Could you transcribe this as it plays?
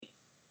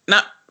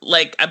not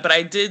like, but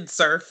I did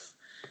surf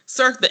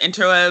the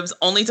interwebs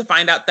only to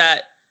find out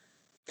that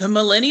the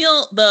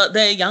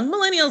young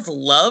millennials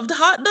loved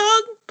hot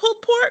dog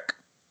pulled pork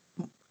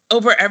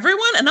over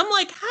everyone. And I'm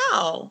like,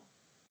 how?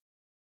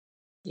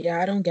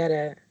 Yeah, I don't get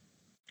it.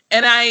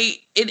 And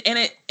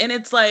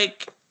it's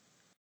like,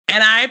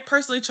 and I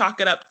personally chalk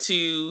it up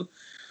to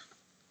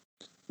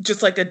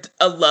just like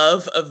a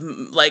love of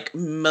like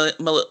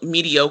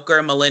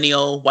mediocre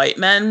millennial white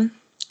men,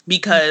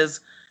 because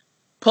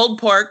pulled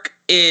pork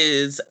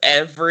is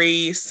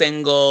every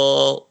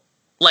single,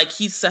 like,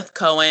 he's Seth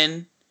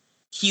Cohen,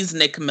 he's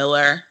Nick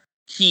Miller,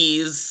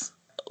 he's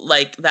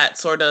like that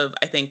sort of,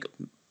 I think,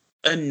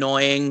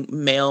 annoying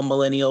male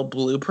millennial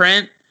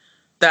blueprint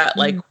that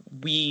like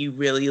we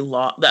really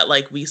that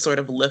like we sort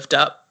of lift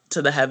up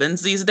to the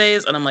heavens these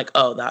days. And I'm like,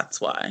 oh, that's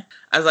why.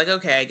 I was like,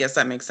 okay, I guess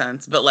that makes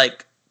sense. But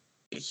like,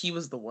 he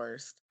was the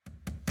worst.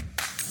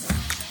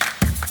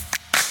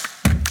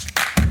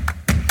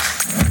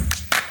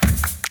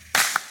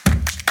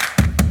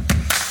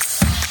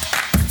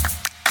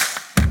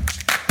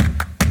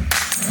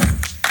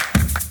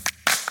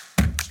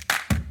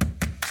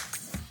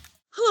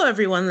 Hello,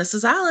 everyone. This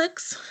is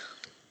Alex.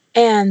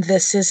 And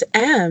this is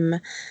M.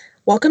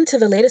 Welcome to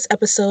the latest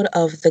episode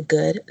of The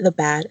Good, the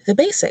Bad, the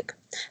Basic.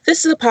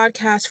 This is a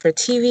podcast for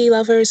TV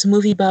lovers,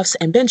 movie buffs,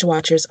 and binge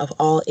watchers of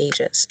all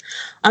ages.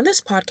 On this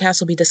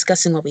podcast, we'll be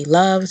discussing what we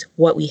loved,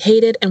 what we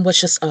hated, and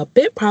what's just a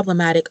bit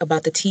problematic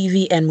about the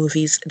TV and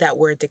movies that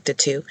we're addicted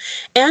to,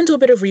 and do a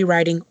bit of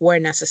rewriting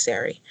where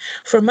necessary.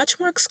 For much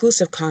more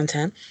exclusive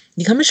content,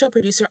 become a show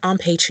producer on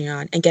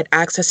Patreon and get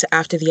access to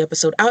after the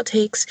episode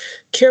outtakes,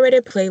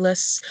 curated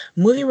playlists,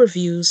 movie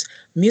reviews,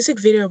 music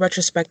video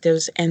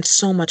retrospectives, and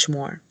so much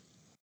more.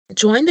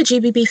 Join the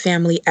GBB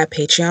family at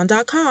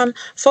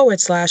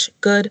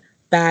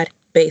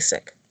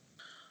patreon.com/good-bad-basic.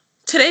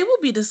 Today we'll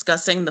be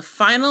discussing the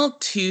final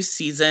 2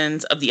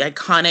 seasons of the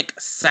iconic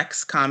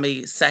sex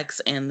comedy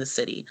Sex and the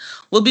City.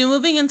 We'll be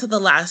moving into the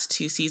last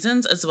 2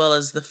 seasons, as well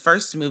as the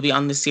first movie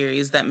on the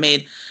series that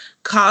made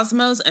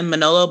Cosmos and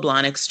Manolo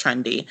Blahniks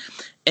trendy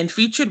and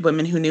featured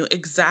women who knew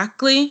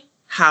exactly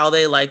how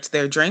they liked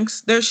their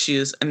drinks, their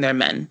shoes, and their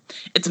men.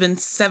 It's been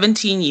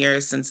 17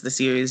 years since the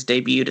series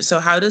debuted,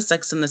 so how does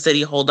Sex and the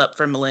City hold up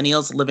for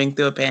millennials living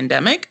through a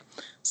pandemic?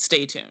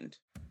 Stay tuned.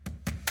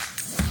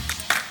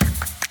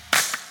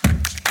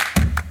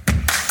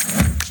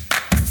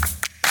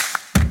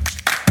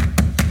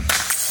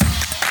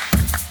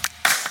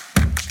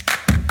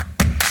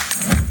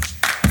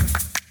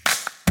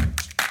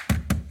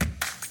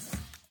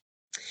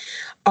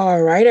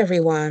 All right,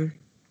 everyone.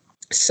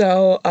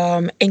 So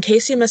in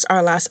case you missed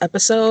our last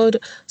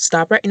episode,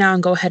 stop right now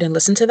and go ahead and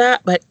listen to that.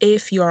 But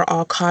if you are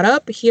all caught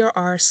up, here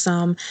are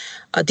some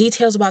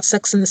details about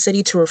Sex and the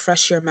City to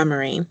refresh your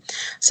memory.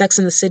 Sex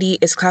and the City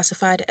is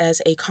classified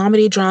as a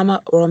comedy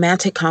drama,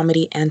 romantic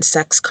comedy, and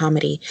sex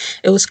comedy.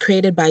 It was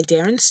created by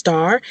Darren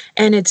Star,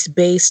 and it's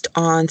based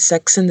on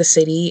Sex and the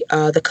City,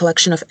 the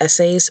collection of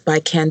essays by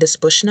Candace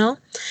Bushnell.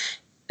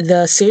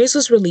 The series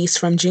was released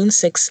from June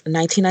 6,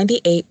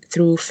 1998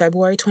 through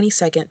February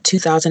 22,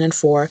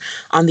 2004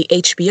 on the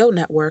HBO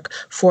network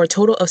for a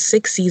total of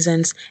 6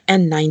 seasons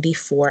and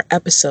 94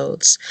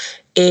 episodes.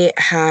 It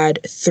had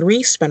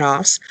 3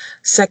 spinoffs: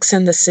 Sex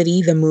and the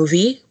City, the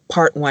movie,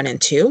 Part 1 and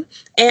 2,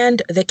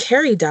 and The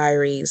Carrie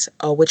Diaries,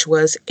 which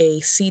was a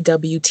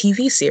CW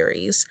TV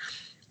series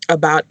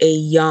about a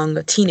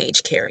young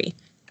teenage Carrie.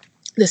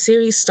 The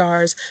series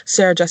stars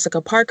Sarah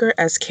Jessica Parker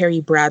as Carrie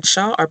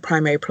Bradshaw, our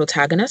primary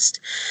protagonist.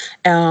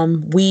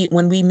 When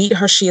we meet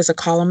her, she is a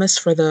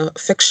columnist for the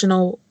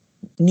fictional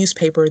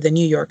newspaper, The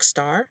New York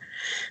Star.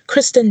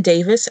 Kristen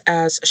Davis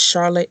as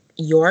Charlotte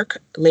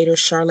York, later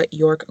Charlotte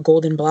York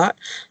Goldenblatt.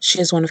 She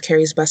is one of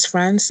Carrie's best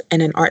friends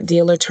and an art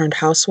dealer turned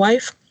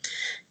housewife.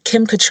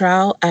 Kim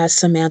Cattrall as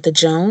Samantha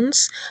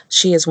Jones.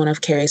 She is one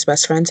of Carrie's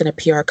best friends and a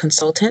PR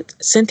consultant.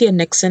 Cynthia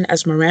Nixon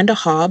as Miranda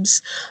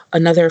Hobbs,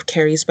 another of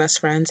Carrie's best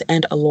friends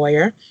and a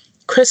lawyer.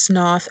 Chris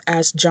Noth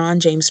as John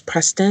James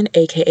Preston,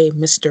 aka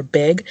Mr.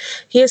 Big.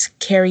 He is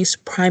Carrie's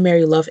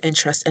primary love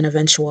interest and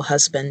eventual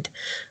husband.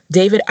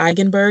 David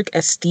Eigenberg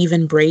as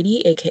Stephen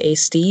Brady, aka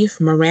Steve,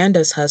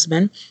 Miranda's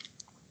husband.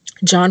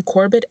 John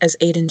Corbett as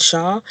Aidan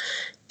Shaw,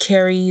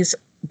 Carrie's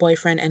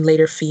boyfriend and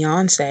later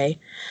fiance.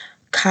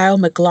 Kyle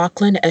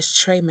MacLachlan as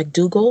Trey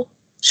McDougal,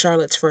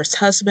 Charlotte's first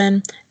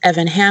husband.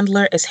 Evan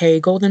Handler as Harry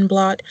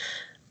Goldenblatt,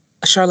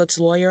 Charlotte's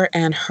lawyer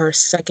and her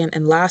second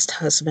and last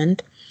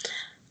husband.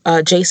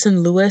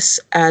 Jason Lewis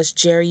as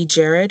Jerry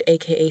Jared,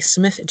 aka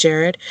Smith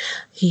Jared.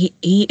 He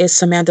is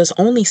Samantha's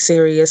only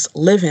serious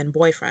live-in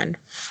boyfriend.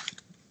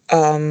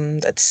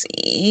 Let's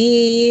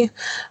see.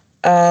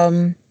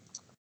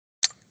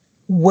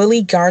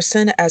 Willie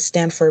Garson as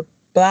Stanford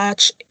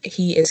Blatch.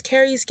 He is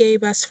Carrie's gay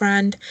best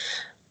friend.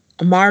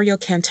 Mario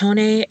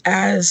Cantone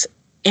as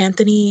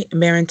Anthony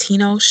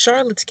Marantino,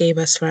 Charlotte's gay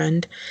best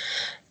friend.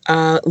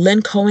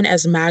 Lynn Cohen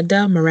as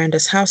Magda,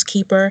 Miranda's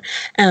housekeeper.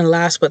 And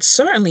last but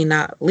certainly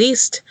not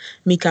least,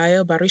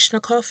 Mikhail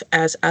Baryshnikov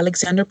as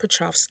Alexander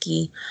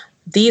Petrovsky,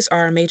 these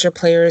are major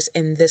players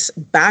in this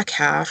back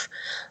half.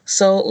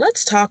 So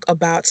let's talk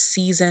about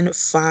season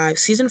 5.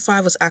 Season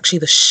 5 was actually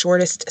the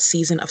shortest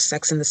season of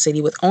Sex and the City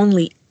with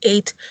only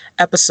 8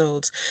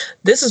 episodes.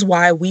 This is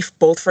why we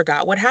both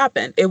forgot what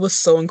happened. It was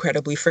so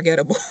incredibly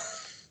forgettable.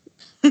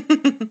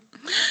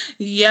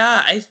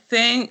 Yeah, I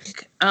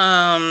think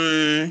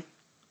I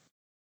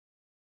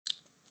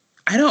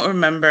don't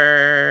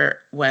remember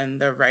when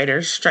the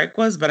writer's strike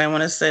was, but I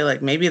want to say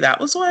like maybe that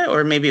was why,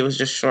 or maybe it was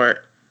just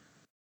short.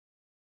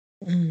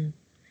 Right.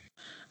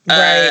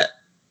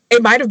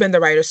 It might have been the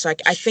writer's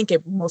strike. I think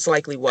it most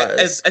likely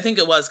was. I think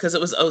it was because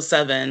it was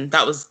 07.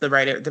 That was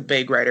the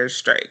big writer's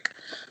strike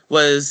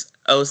was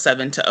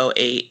 07 to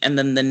 08. And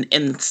then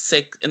in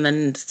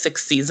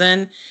sixth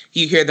season,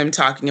 you hear them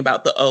talking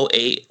about the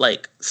 08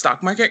 like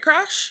stock market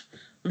crash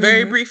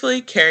very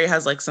briefly. Carrie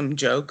has like some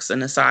jokes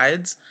and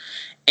asides.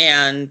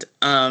 And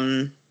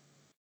that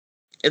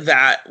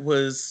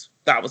was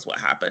what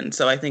happened.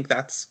 So I think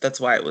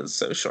that's why it was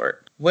so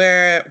short.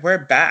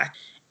 We're back.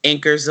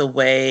 Anchors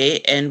away,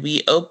 and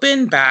we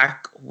open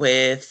back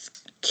with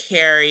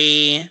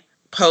Carrie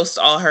post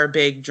all her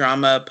big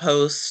drama,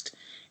 post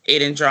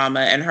Aiden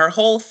drama, and her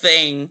whole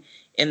thing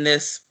in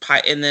this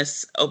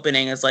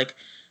opening is like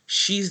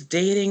she's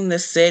dating the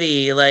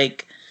city,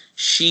 like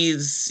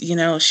she's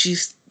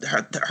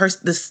her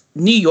this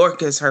New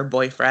York is her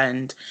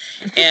boyfriend,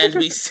 and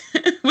which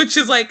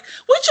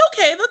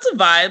okay, that's a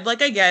vibe,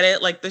 like I get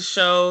it, like the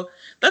show,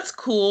 that's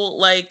cool,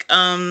 like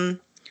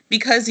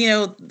because,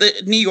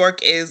 the New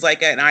York is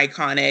like an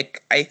iconic,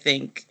 I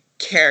think,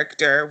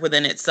 character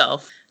within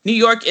itself. New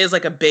York is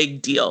like a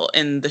big deal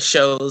in the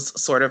show's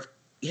sort of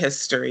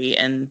history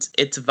and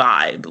its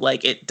vibe.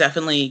 Like it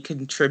definitely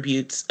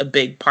contributes a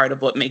big part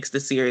of what makes the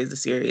series a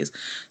series.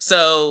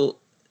 So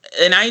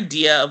an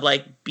idea of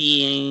like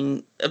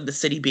of the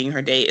city being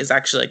her date is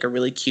actually like a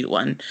really cute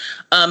one.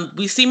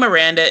 We see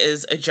Miranda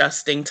is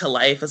adjusting to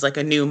life as like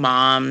a new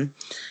mom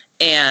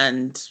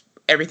and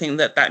everything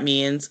that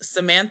means.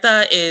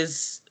 Samantha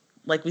is,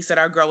 like we said,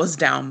 our girl was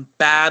down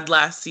bad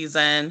last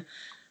season.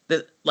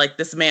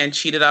 This man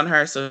cheated on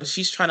her, so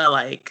she's trying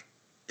to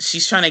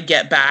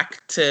get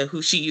back to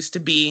who she used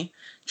to be,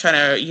 trying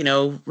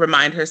to,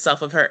 remind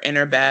herself of her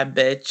inner bad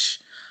bitch.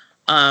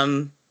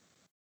 And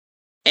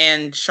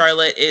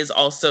Charlotte is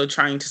also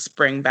trying to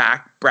spring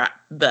back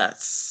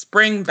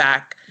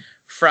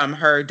from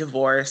her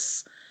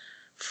divorce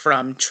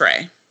from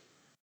Trey.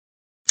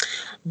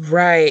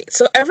 Right.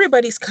 So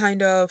everybody's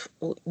kind of,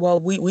 well,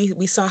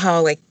 we saw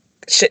how like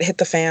shit hit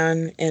the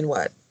fan in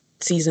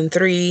season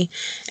 3,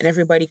 and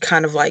everybody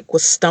kind of like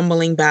was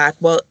stumbling back.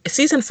 Well,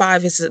 season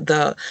 5 is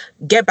the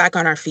get back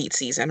on our feet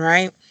season,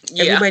 right?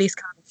 Yeah. Everybody's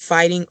kind of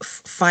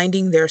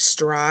finding their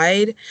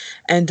stride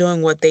and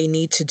doing what they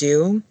need to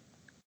do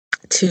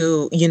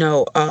to,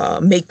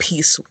 make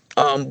peace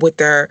with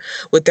their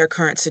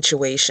current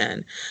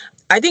situation.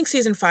 I think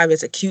season 5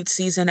 is a cute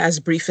season, as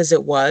brief as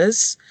it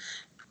was.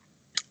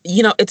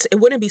 It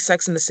wouldn't be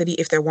Sex and the City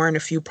if there weren't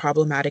a few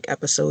problematic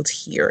episodes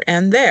here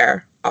and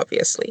there,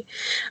 obviously.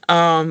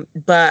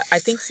 But I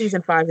think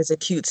season 5 is a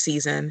cute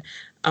season.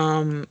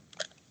 I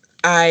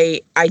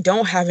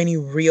don't have any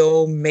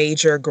real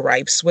major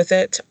gripes with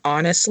it,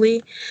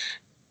 honestly.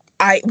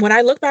 When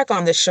I look back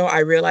on this show, I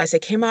realized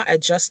it came out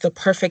at just the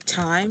perfect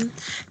time,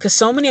 because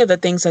so many of the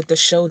things that the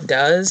show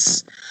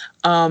does,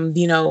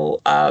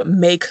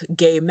 make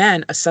gay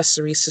men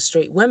accessories to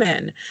straight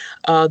women.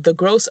 The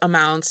gross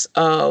amounts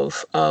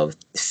of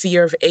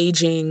fear of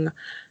aging,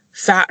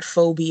 fat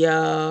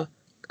phobia,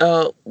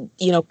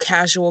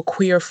 casual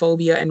queer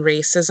phobia and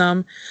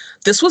racism.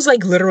 This was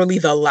like literally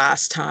the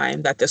last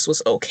time that this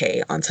was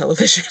okay on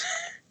television.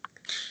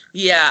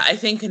 Yeah, I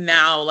think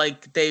now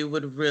like they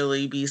would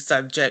really be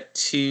subject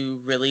to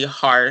really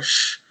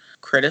harsh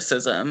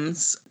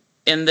criticisms.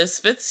 In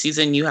this 5th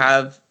season, you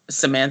have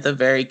Samantha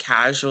very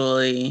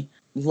casually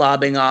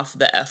lobbing off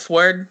the F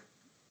word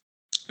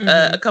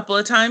a couple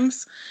of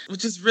times,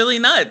 which is really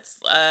nuts.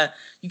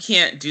 You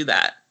can't do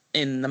that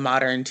in the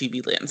modern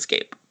TV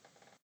landscape.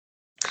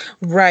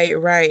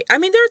 Right. I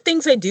mean, there are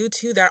things they do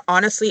too that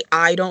honestly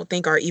I don't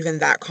think are even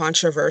that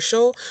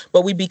controversial,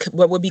 but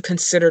what would be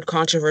considered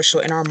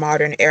controversial in our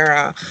modern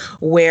era,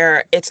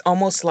 where it's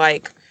almost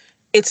like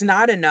it's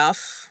not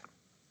enough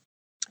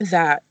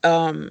that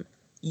that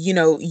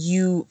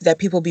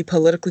people be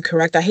politically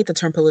correct. I hate the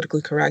term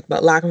politically correct,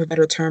 but lack of a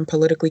better term,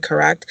 politically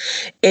correct.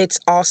 It's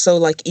also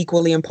like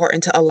equally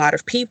important to a lot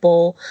of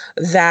people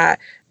that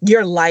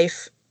your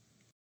life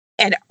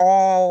and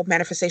all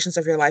manifestations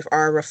of your life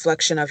are a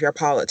reflection of your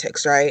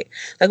politics, right?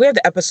 Like we have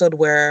the episode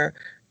where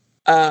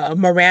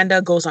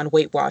Miranda goes on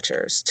Weight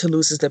Watchers to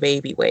lose the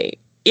baby weight,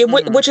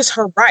 which is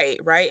her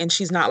right? And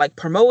she's not like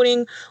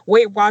promoting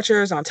Weight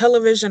Watchers on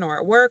television or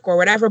at work or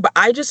whatever. But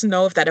I just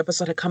know if that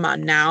episode had come out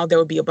now, there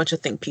would be a bunch of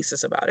think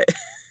pieces about it.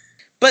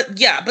 But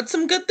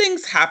some good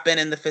things happen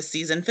in the 5th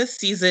season. 5th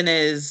season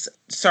is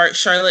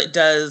Charlotte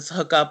does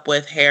hook up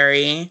with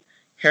Harry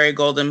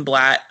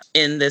Goldenblatt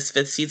in this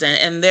 5th season,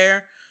 and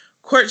their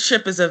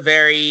courtship is a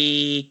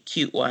very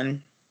cute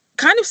one.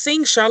 Kind of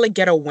seeing Charlotte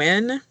get a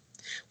win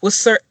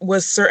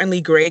was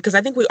certainly great, because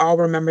I think we all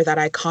remember that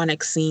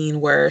iconic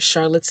scene where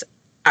Charlotte's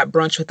at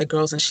brunch with the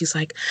girls and she's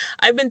like,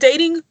 I've been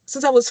dating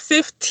since I was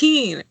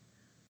 15.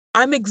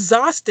 I'm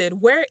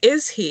exhausted. Where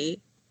is he?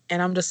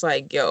 And I'm just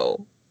like,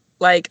 yo,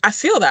 like, I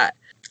feel that.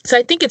 So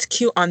I think it's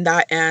cute on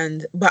that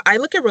end. But I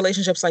look at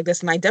relationships like this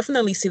and I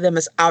definitely see them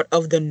as out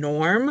of the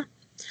norm.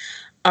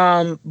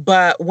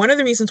 But one of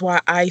the reasons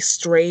why I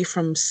stray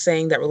from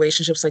saying that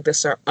relationships like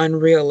this are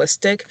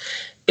unrealistic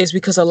is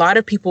because a lot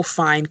of people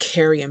find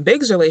Carrie and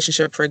Big's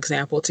relationship, for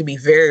example, to be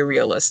very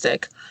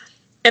realistic.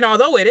 And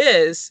although it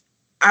is,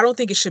 I don't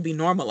think it should be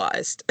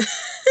normalized.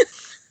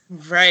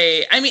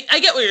 Right. I mean, I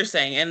get what you're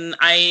saying. And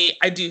I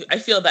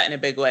feel that in a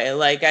big way.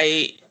 Like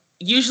I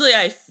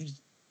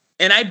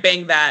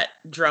bang that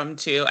drum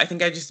too. I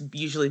think I just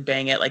usually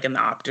bang it like in the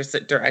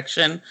opposite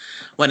direction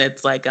when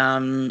it's like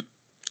a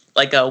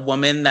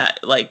woman that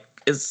like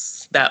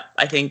is that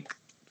I think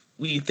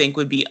we think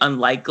would be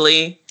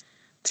unlikely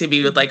to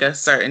be with like a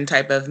certain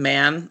type of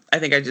man. I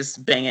think I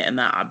just bang it in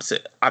the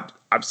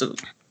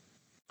opposite.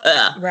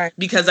 Right.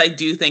 Because I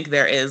do think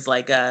there is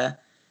like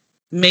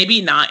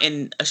maybe not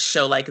in a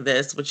show like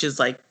this, which is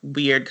like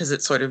weird because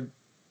it sort of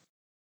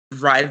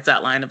rides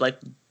that line of like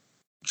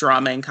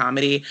drama and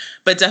comedy,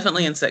 but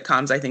definitely in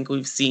sitcoms, I think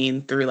we've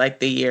seen through like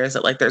the years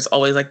that like there's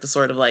always like the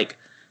sort of like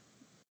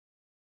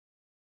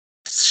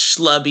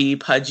schlubby,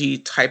 pudgy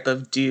type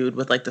of dude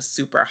with like the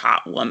super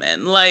hot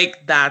woman.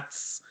 Like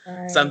that's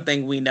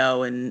something we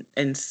know and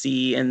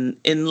see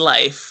in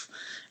life,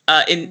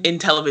 in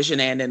television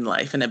and in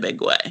life in a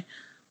big way.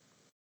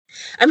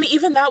 I mean,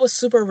 even that was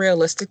super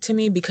realistic to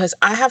me because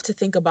I have to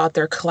think about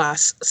their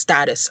class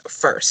status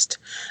first.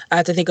 I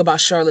have to think about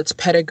Charlotte's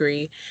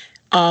pedigree.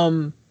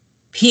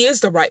 He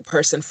is the right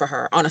person for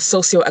her on a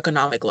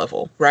socioeconomic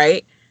level,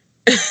 right?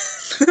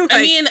 Like,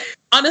 I mean,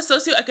 on a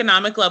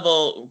socioeconomic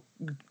level,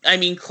 I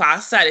mean,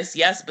 class status,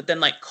 yes, but then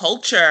like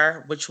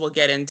culture, which we'll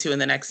get into in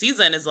the next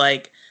season, is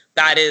like,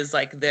 that is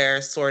like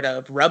their sort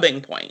of rubbing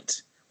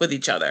point with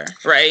each other,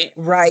 right?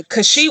 Right,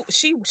 because she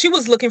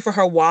was looking for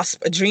her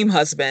WASP, a dream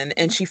husband,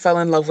 and she fell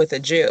in love with a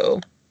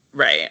Jew.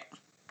 Right.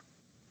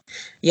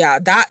 Yeah,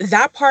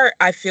 that part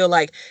I feel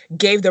like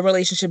gave the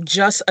relationship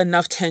just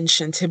enough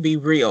tension to be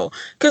real.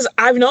 Because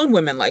I've known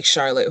women like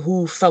Charlotte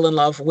who fell in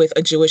love with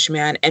a Jewish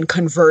man and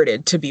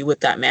converted to be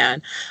with that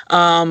man.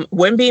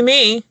 Wouldn't be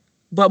me,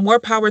 but more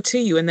power to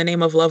you in the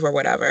name of love or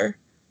whatever.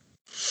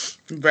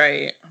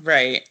 Right.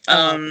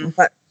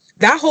 But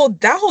that whole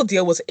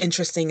deal was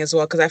interesting as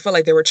well because I felt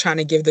like they were trying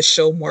to give the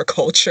show more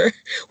culture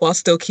while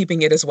still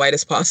keeping it as white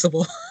as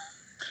possible.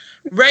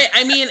 Right.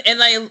 I mean,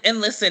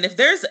 and listen, if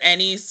there's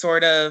any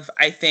sort of,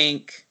 I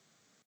think,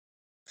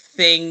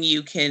 thing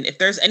if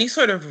there's any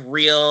sort of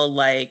real,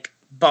 like,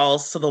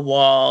 balls to the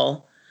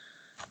wall,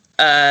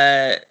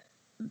 that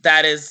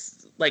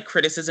is, like,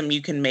 criticism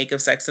you can make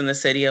of Sex and the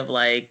City of,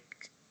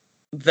 like,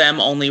 them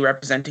only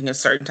representing a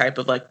certain type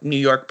of, like, New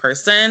York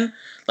person,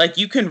 like,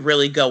 you can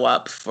really go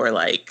up for,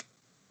 like,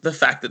 the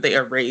fact that they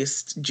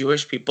erased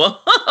Jewish people.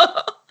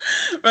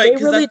 Right,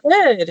 they really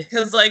did.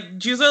 Because like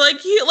Jews are like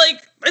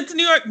it's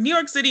New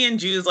York City, and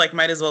Jews like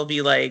might as well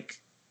be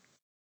like,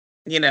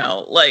 you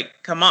know,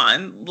 like come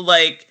on,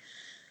 like.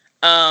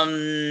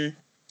 Can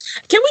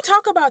we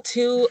talk about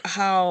too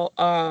how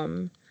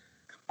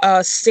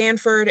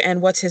Stanford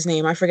and what's his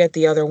name? I forget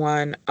the other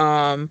one.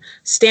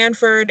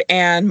 Stanford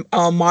and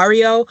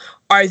Mario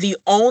are the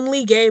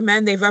only gay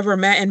men they've ever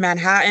met in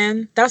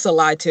Manhattan. That's a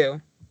lie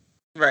too.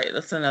 Right,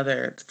 that's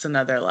another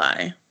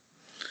lie.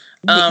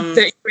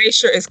 The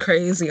erasure is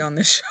crazy on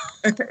this show.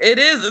 It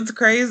is. It's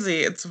crazy.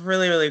 It's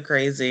really, really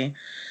crazy.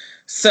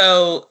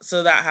 So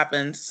that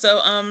happens. So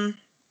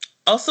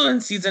also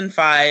in season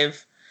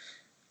 5,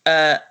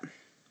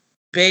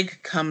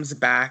 Big comes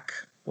back.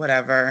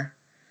 Whatever.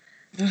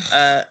 He's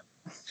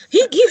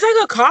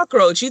like a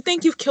cockroach. You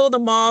think you've killed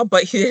them all,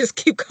 but he just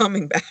keep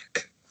coming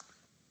back.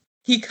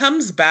 He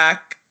comes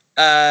back,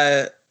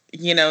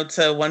 you know,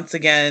 to once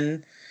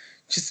again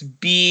just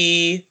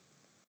be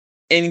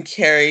in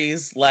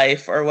Carrie's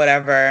life or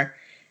whatever.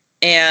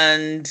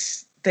 And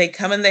they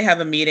come and they have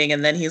a meeting,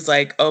 and then he's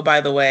like, oh,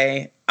 by the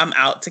way, I'm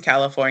out to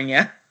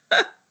California.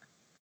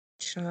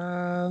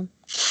 So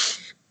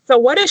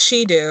what does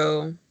she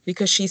do?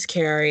 Because she's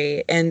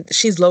Carrie, and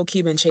she's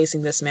low-key been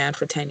chasing this man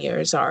for 10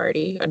 years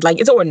already.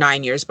 Like, it's over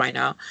 9 years by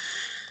now.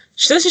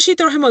 Doesn't she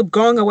throw him a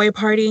going-away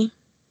party?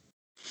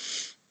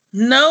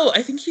 No,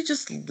 I think he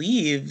just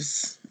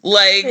leaves.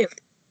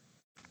 Like...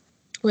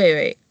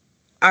 Wait.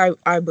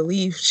 I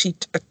believe she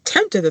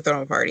attempted to throw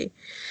him a party.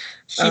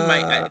 She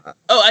might.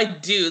 I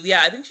do.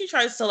 Yeah, I think she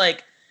tries to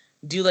like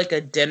do like a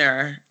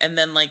dinner, and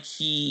then like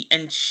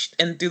and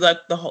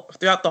throughout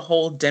the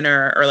whole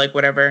dinner or like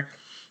whatever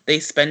they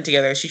spend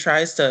together, she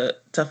tries to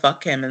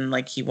fuck him, and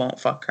like he won't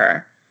fuck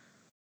her.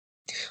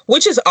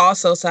 Which is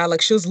also sad.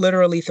 Like she was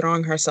literally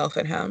throwing herself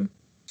at him.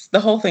 The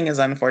whole thing is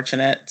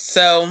unfortunate.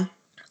 So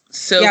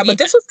yeah, but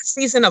this was the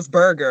season of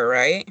Burger,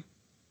 right?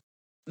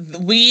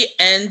 We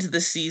end the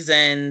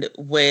season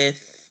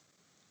with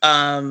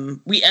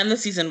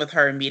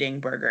her meeting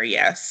Burger,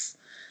 yes.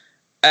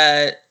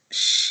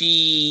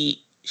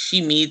 she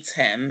meets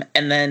him,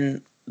 and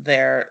then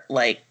they're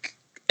like,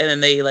 and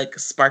then they like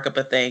spark up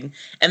a thing,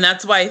 and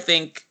that's why I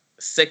think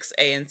 6A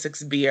and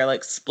 6B are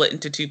like split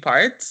into two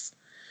parts,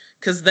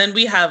 because then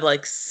we have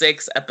like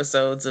 6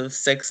 episodes of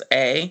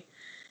 6A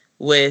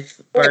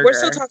with Burger. Wait, we're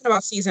still talking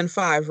about season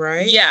 5,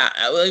 right? Yeah,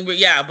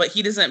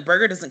 but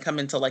Burger doesn't come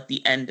until like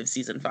the end of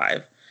season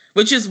 5,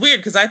 which is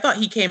weird because I thought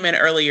he came in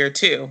earlier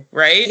too,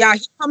 right? Yeah,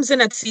 he comes in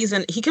at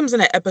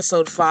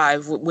episode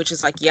 5, which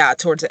is like, yeah,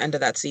 towards the end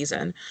of that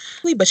season.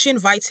 But she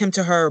invites him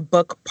to her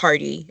book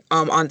party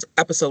on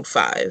episode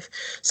 5.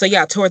 So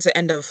yeah, towards the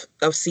end of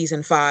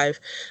season 5,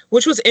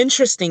 which was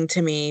interesting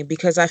to me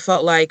because I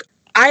felt like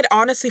I'd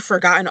honestly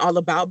forgotten all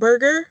about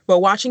Burger, but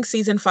watching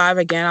season 5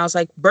 again, I was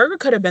like, Burger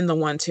could have been the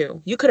one too.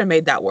 You could have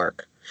made that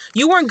work.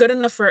 You weren't good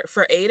enough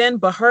for Aiden,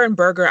 but her and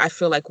Burger, I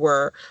feel like,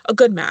 were a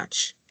good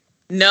match.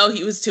 No,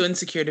 he was too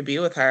insecure to be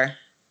with her.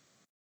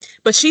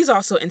 But she's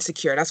also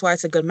insecure. That's why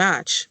it's a good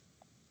match.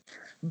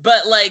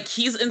 But like,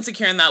 he's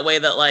insecure in that way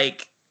that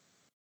like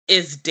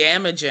is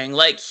damaging.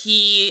 Like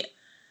he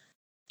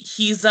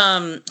was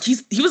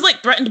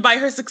like threatened by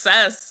her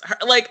success,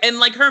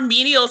 her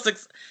menial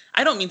success.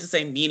 I don't mean to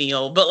say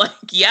menial, but like,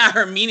 yeah,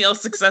 her menial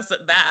success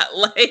at that.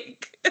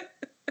 Like,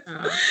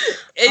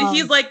 and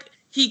he's like,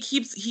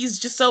 he's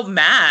just so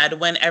mad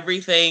when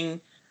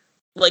everything,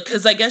 like,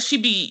 because I guess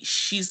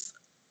she's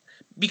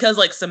because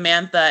like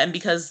Samantha, and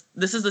because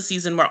this is the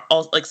season where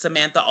all like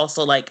Samantha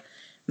also like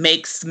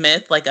makes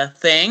Smith like a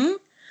thing.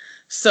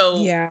 So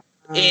yeah.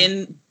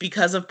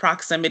 Because of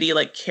proximity,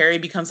 like Carrie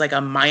becomes like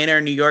a minor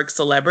New York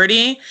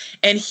celebrity,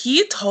 and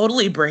he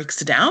totally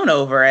breaks down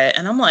over it.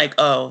 And I'm like,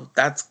 oh,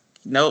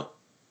 nope,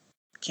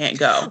 can't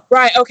go.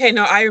 Right. Okay.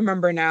 No, I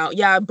remember now.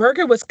 Yeah.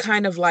 Burger was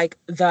kind of like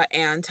the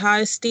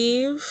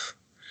anti-Steve.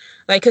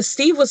 Like, because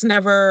Steve was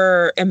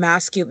never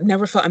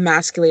felt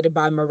emasculated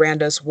by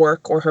Miranda's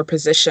work or her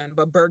position,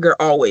 but Burger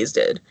always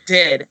did.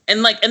 And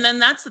then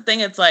that's the thing.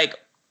 It's like,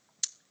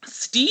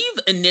 Steve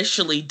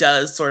initially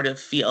does sort of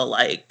feel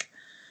like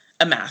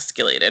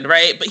emasculated,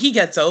 right? But he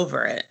gets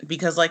over it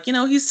because, like, you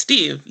know, he's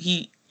Steve.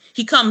 He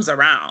comes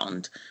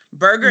around.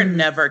 Burger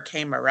never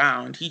came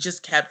around. He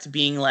just kept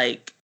being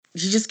like,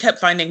 he just kept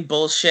finding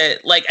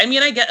bullshit. Like, I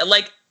mean, I get,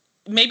 like,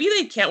 maybe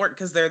they can't work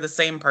because they're the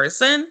same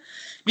person.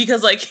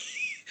 Because, like,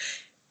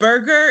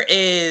 Burger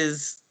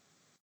he's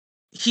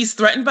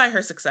threatened by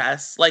her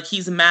success. Like,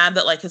 he's mad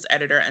that, like, his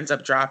editor ends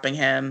up dropping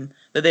him,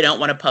 that they don't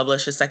want to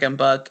publish his second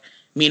book.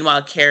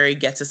 Meanwhile, Carrie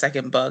gets a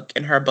second book,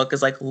 and her book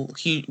is, like,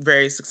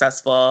 very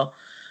successful.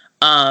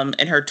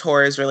 And her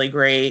tour is really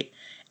great.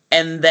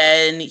 And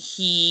then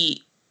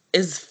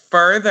he's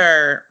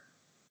further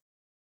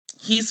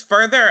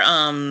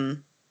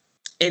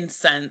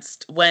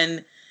incensed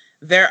when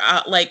they're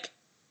like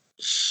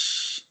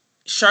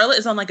Charlotte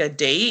is on like a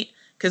date,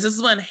 because this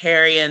is when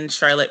Harry and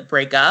Charlotte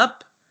break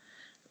up,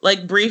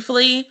 like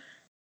briefly.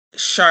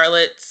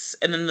 Charlotte's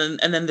and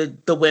then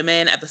the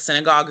women at the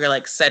synagogue are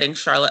like setting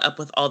Charlotte up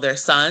with all their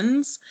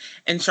sons,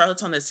 and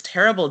Charlotte's on this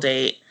terrible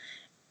date,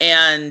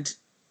 and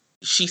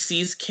she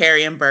sees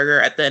Carrie and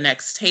Burger at the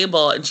next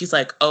table, and she's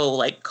like, oh,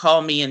 like,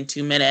 call me in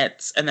 2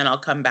 minutes and then I'll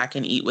come back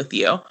and eat with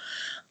you.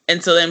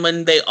 And so then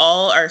when they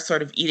all are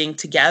sort of eating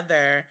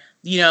together,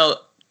 you know,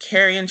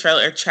 Carrie and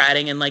Charlotte are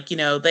chatting, and like, you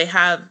know, and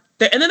then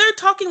they're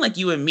talking like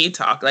you and me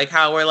talk, like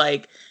how we're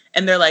like,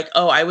 and they're like,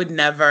 oh, I would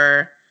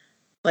never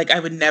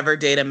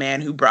date a man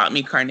who brought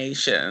me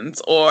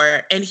carnations,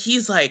 and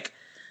he's like,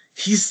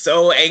 he's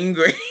so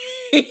angry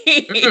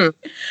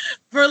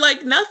for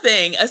like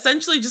nothing,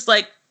 essentially, just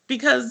like,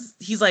 because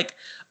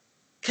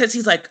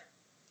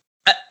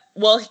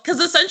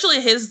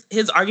essentially his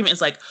argument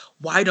is like,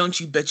 why don't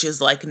you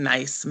bitches like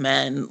nice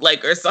men,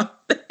 like, or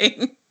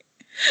something.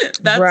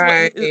 That's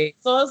right.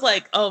 So I was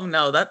like, oh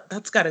no,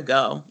 that's gotta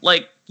go.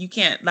 Like, you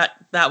can't,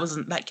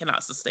 that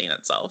cannot sustain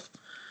itself.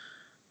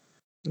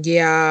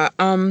 Yeah.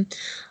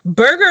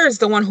 Burger is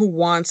the one who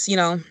wants, you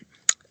know,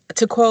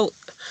 to quote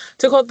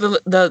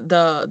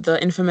the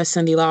infamous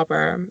Cyndi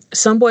Lauper,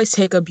 some boys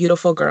take a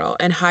beautiful girl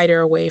and hide her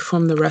away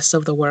from the rest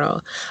of the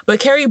world. But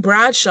Carrie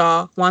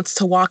Bradshaw wants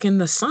to walk in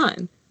the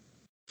sun.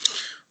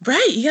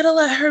 Right. You gotta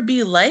let her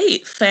be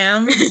late,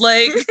 fam.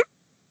 Like,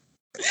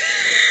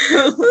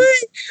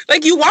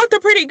 like, you want the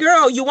pretty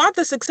girl, you want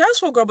the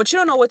successful girl, but you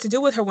don't know what to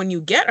do with her when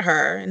you get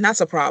her. And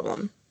that's a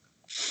problem.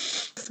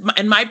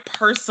 And my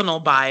personal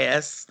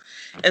bias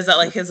is that,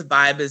 like, his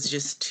vibe is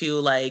just too,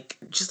 like,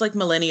 just like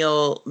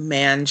millennial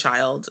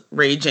man-child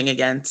raging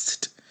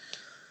against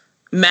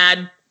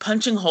mad,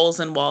 punching holes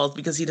in walls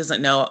because he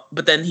doesn't know,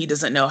 but then he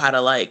doesn't know how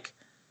to, like,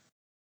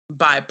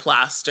 buy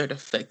plaster to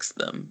fix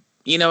them.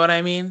 You know what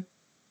I mean?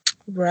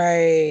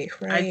 Right.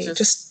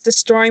 Just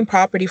destroying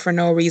property for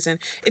no reason.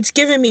 It's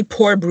giving me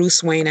poor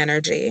Bruce Wayne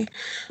energy.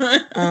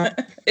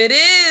 It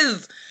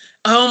is.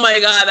 Oh my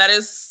God,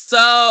 it's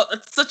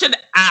such an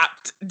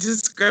apt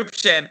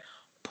description.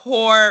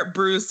 Poor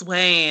Bruce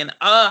Wayne.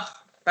 Ugh,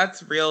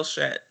 that's real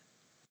shit.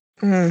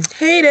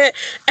 Hate it.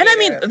 And I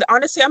mean,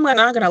 honestly, I'm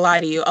not gonna lie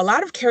to you. A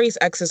lot of Carrie's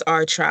exes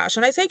are trash.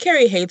 When I say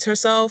Carrie hates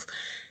herself,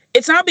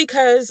 It's not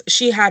because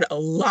she had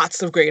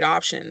lots of great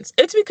options.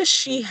 It's because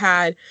she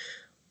had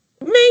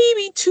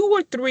maybe 2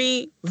 or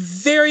 3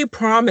 very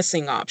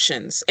promising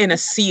options in a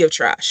sea of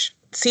trash.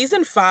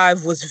 Season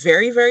 5 was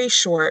very, very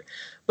short,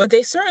 but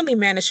they certainly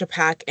managed to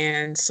pack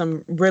in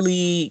some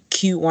really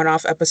cute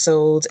one-off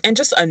episodes and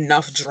just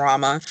enough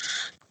drama.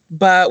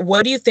 But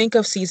what do you think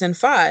of season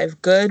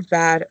 5? Good,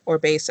 bad, or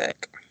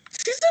basic?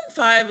 Season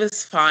 5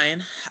 is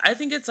fine. I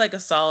think it's like a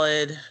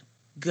solid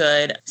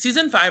good.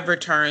 Season 5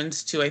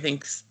 returns to, I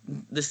think,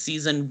 the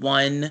season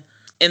 1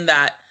 in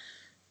that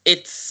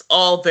it's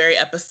all very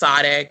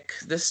episodic.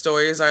 The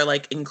stories are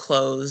like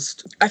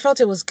enclosed. I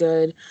felt it was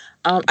good.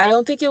 I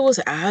don't think it was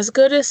as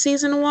good as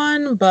season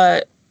 1,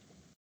 but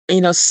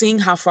seeing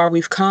how far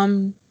we've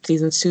come,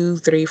 seasons 2,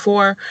 3,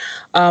 4,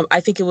 I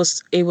think it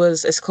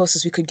was as close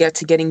as we could get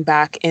to getting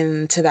back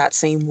into that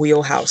same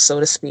wheelhouse, so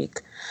to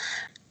speak.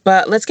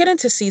 But let's get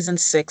into season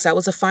 6. That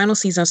was the final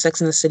season of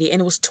Sex and the City,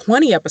 and it was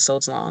 20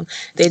 episodes long.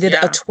 They did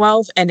a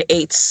 12 and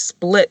 8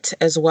 split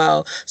as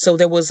well. So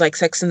there was like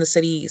Sex and the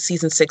City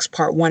season 6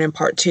 part 1 and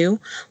part 2.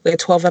 We had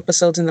 12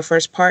 episodes in the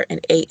first part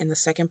and 8 in the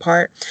second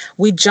part.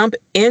 We jump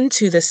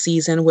into the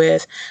season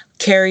with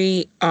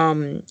Carrie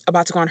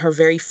about to go on her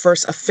very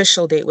first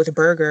official date with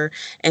Berger,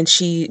 and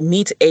she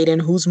meets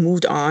Aiden, who's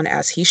moved on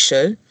as he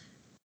should.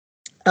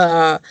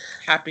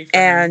 Happy for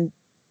him.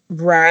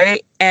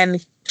 Right.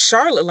 And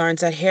Charlotte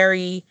learns that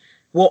Harry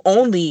will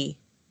only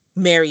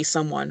marry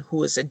someone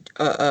who is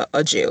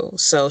a Jew.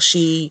 So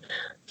she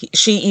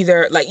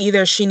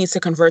either she needs to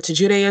convert to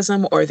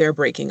Judaism or they're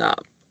breaking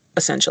up,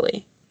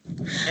 essentially.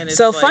 And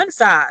so fun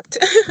fact,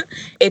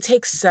 it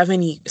takes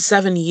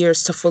 7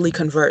 years to fully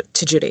convert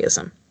to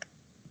Judaism.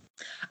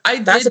 I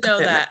did know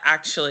that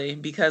actually,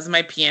 because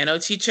my piano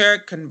teacher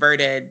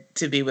converted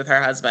to be with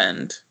her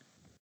husband.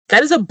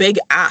 That is a big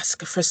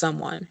ask for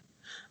someone.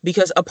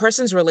 Because a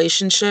person's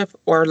relationship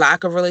or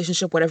lack of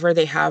relationship, whatever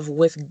they have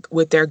with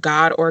their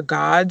God or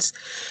gods,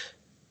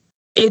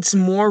 it's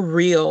more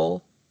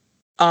real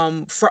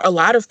for a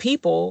lot of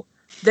people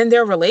than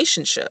their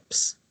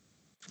relationships.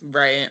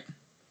 Right.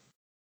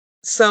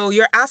 So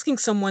you're asking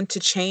someone to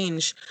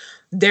change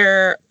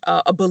their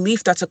a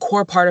belief that's a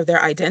core part of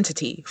their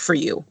identity for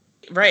you.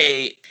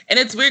 Right. And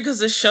it's weird because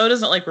the show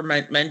doesn't like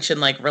mention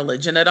like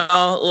religion at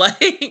all.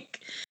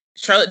 Like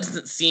Charlotte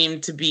doesn't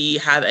seem to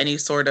have any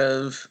sort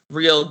of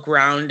real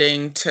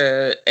grounding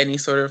to any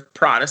sort of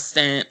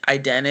Protestant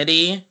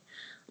identity,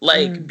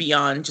 like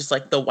beyond just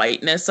like the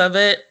whiteness of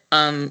it.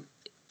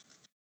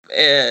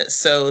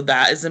 So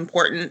that is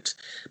important,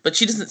 but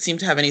she doesn't seem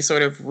to have any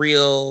sort of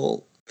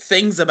real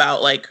things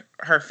about like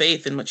her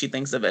faith and what she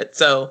thinks of it.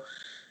 So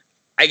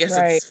I guess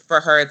it's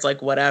for her, it's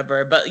like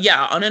whatever. But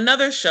yeah, on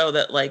another show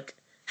that like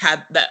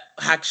that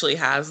actually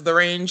has the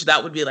range,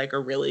 that would be like a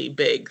really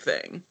big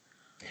thing.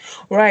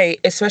 Right,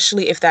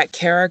 especially if that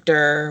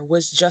character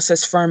was just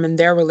as firm in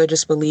their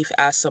religious belief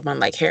as someone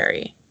like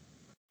Harry.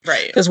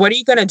 Right. Because what are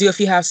you going to do if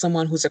you have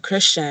someone who's a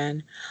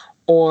Christian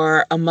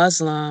or a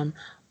Muslim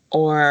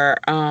or,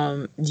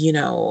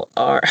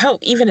 or hell,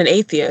 even an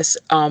atheist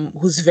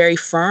who's very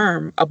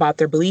firm about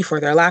their belief or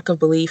their lack of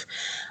belief,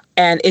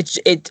 and it's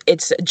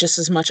just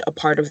as much a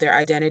part of their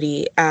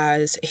identity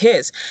as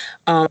his.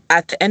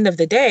 At the end of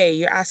the day,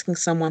 you're asking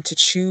someone to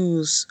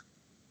choose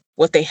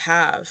what they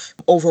have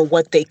over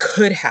what they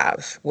could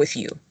have with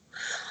you.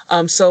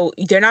 So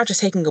they're not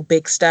just taking a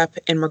big step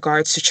in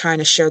regards to trying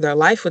to share their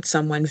life with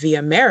someone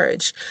via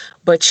marriage,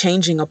 but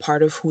changing a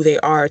part of who they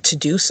are to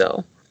do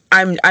so.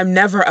 I'm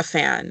never a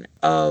fan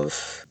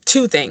of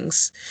two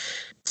things: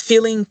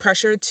 feeling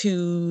pressure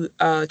to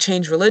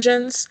change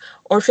religions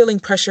or feeling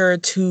pressure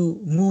to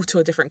move to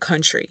a different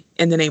country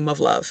in the name of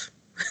love.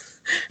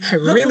 I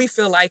really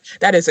feel like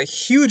that is a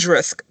huge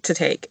risk to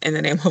take in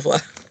the name of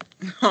love.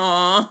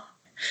 Aww.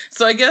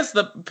 So I guess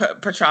the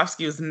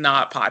Petrovsky was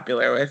not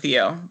popular with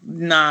you.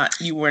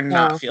 You were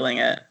not feeling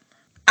it.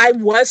 I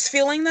was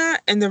feeling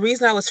that. And the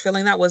reason I was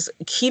feeling that was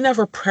he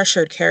never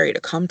pressured Carrie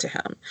to come to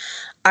him.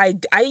 I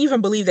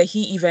even believe that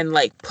he even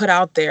like put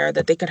out there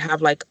that they could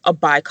have like a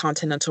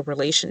bicontinental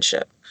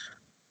relationship.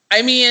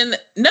 I mean,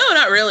 no,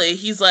 not really.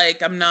 He's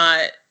like, I'm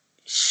not.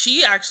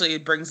 She actually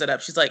brings it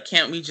up. She's like,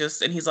 can't we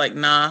just? And he's like,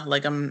 nah,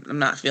 like I'm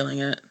not feeling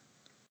it.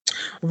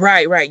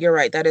 Right. You're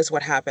right. That is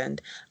what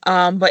happened.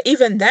 But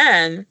even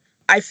then,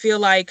 I feel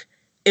like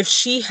if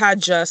she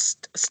had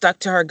just stuck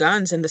to her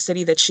guns in the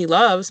city that she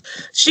loves,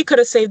 she could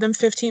have saved them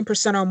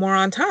 15% or more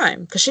on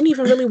time because she didn't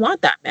even really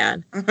want that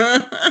man.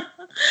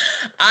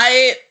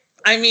 I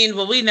mean,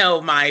 well, we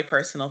know my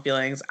personal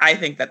feelings. I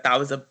think that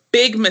was a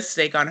big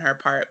mistake on her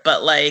part,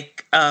 but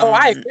like,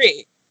 I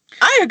agree.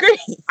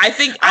 I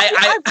think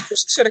I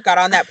should have got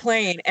on that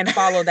plane and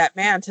followed that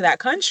man to that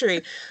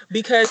country,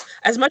 because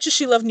as much as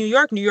she loved New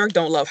York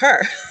don't love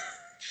her.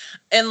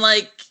 And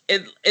like,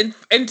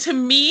 and to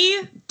me,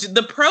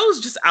 the pros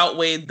just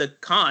outweighed the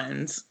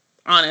cons.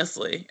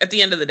 Honestly, at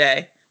the end of the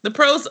day, the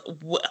pros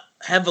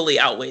heavily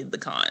outweighed the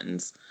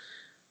cons.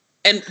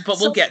 But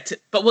we'll get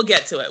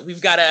to it.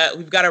 We've got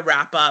to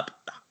wrap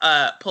up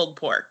pulled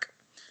pork.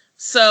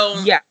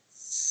 So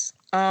yes.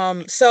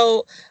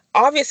 So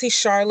obviously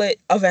Charlotte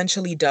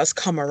eventually does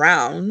come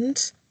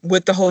around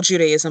with the whole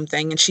Judaism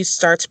thing, and she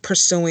starts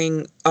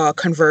pursuing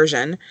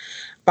conversion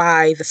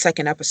by the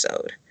second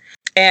episode.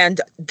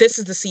 And this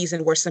is the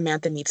season where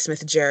Samantha meets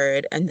Smith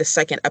Jerrod, and the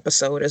second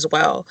episode as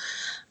well.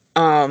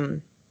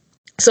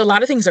 So a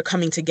lot of things are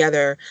coming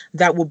together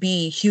that will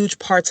be huge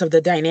parts of the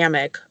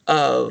dynamic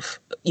of,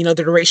 the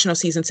duration of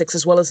season 6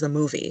 as well as the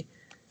movie.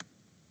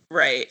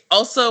 Right.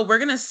 Also, we're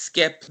going to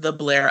skip the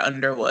Blair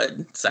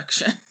Underwood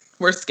section.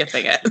 We're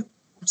skipping it.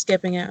 I'm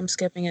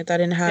skipping it. That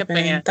didn't happen.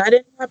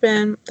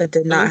 That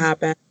did not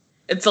happen.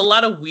 It's a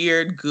lot of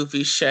weird,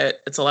 goofy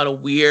shit. It's a lot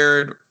of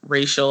weird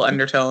racial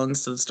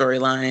undertones to the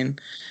storyline.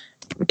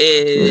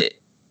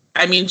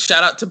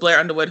 Shout out to Blair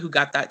Underwood who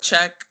got that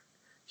check.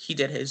 He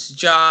did his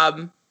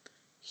job.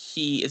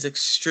 He is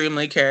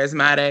extremely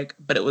charismatic,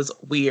 but it was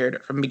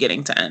weird from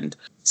beginning to end.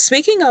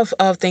 Speaking of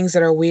things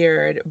that are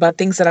weird, but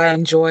things that I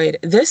enjoyed,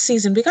 this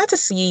season we got to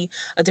see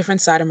a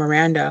different side of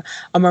Miranda.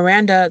 A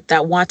Miranda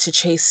that wants to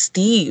chase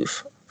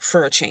Steve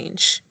for a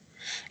change.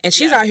 And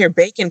she's out here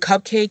baking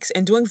cupcakes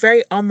and doing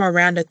very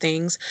Miranda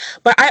things.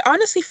 But I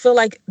honestly feel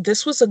like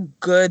this was a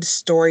good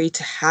story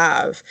to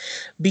have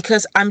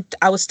because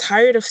I was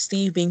tired of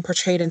Steve being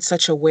portrayed in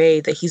such a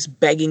way that he's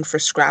begging for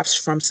scraps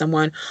from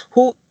someone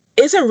who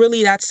isn't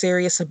really that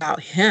serious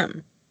about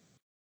him.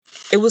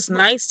 It was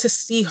nice to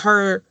see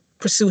her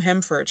pursue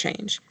him for a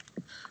change.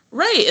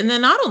 Right. And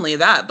then not only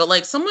that, but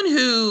like someone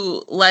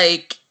who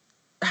like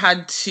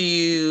had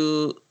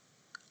to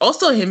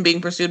also him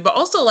being pursued, but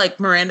also like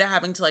Miranda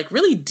having to like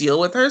really deal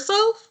with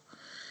herself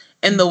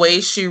and the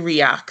way she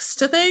reacts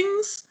to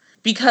things,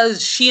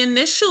 because she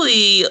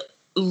initially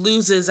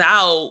loses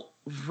out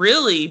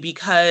really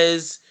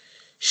because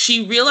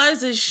she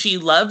realizes she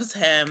loves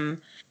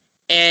him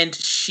and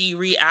she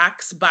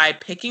reacts by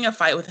picking a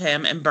fight with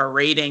him and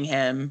berating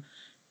him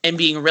and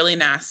being really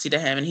nasty to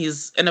him.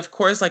 And of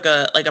course, like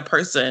a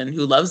person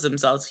who loves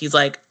themselves, he's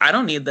like, I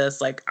don't need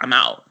this. Like, I'm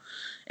out.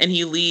 And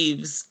he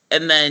leaves.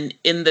 And then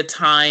in the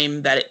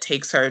time that it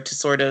takes her to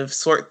sort of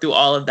sort through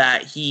all of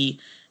that, he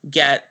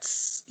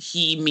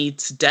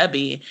meets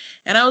Debbie.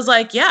 And I was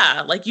like,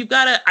 yeah, like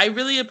I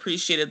really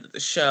appreciated that the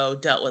show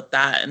dealt with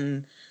that.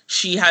 And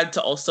she had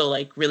to also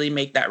like really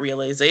make that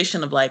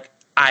realization of like,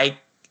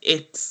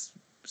 it's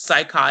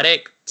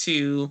psychotic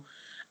to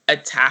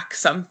attack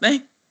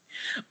something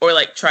or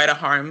like try to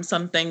harm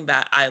something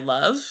that I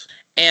love.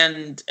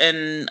 And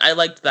I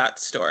liked that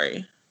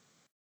story.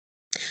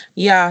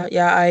 Yeah,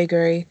 I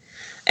agree.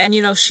 And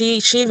she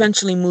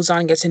eventually moves on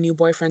and gets a new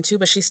boyfriend too,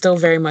 but she's still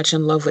very much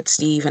in love with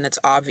Steve, and it's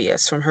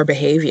obvious from her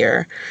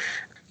behavior.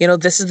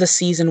 This is the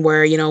season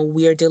where,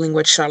 we are dealing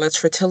with Charlotte's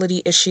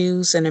fertility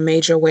issues in a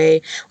major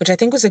way, which I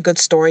think was a good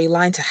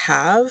storyline to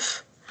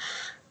have,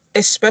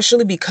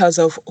 especially because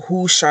of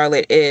who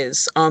Charlotte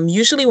is.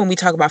 Usually when we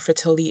talk about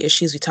fertility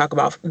issues, we talk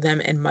about them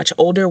in much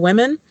older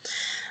women.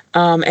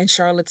 And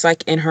Charlotte's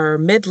like in her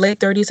mid-late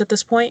 30s at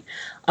this point.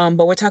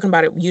 But we're talking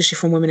about it usually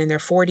from women in their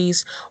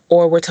 40s,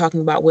 or we're talking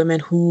about women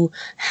who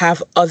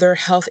have other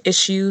health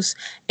issues.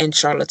 And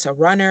Charlotte's a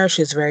runner.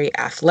 She's very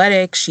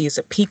athletic. She's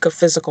a peak of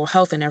physical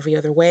health in every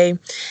other way.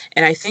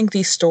 And I think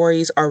these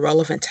stories are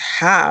relevant to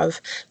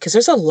have because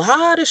there's a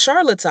lot of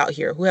Charlottes out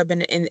here who have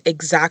been in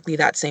exactly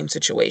that same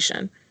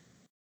situation.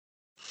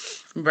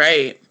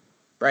 Right.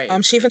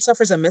 She even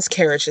suffers a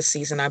miscarriage this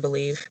season, I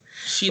believe.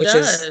 Which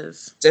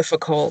is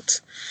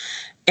difficult.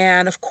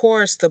 And of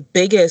course, the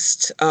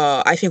biggest,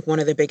 I think one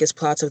of the biggest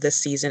plots of this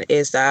season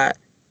is that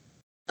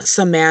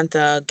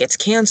Samantha gets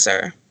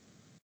cancer.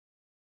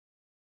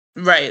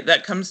 Right.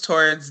 That comes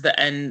towards the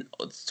end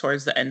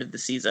of the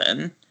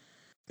season.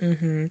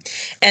 Mm-hmm.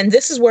 And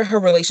this is where her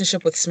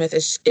relationship with Smith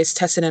is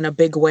tested in a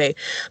big way,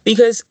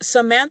 because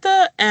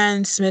Samantha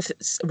and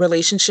Smith's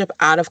relationship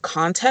out of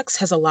context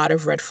has a lot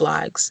of red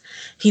flags.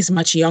 He's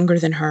much younger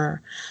than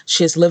her.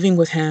 She is living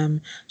with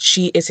him.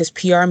 She is his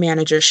PR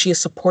manager. She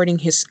is supporting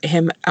his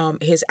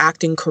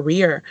acting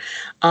career.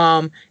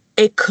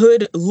 It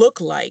could look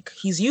like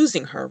he's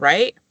using her,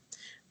 right?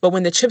 But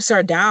when the chips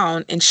are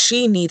down and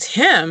she needs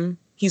him,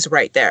 he's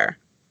right there.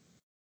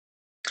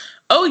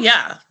 Oh,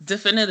 yeah,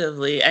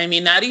 definitively. I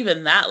mean, not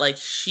even that. Like,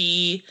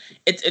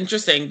 it's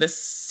interesting.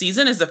 This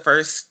season is the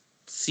first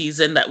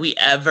season that we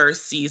ever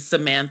see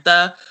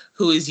Samantha,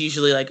 who is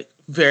usually, like,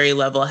 very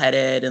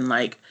level-headed and,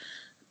 like,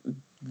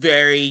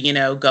 very,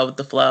 go with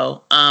the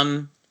flow.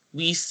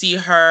 We see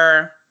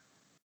her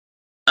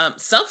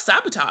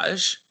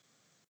self-sabotage.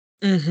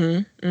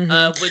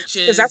 Mm-hmm. Which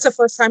is... Because that's the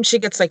first time she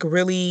gets, like,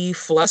 really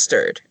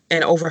flustered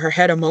and over her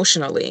head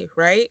emotionally,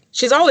 right?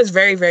 She's always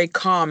very, very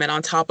calm and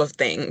on top of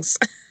things.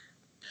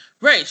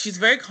 Right. She's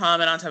very calm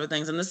and on top of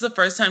things. And this is the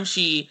first time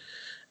this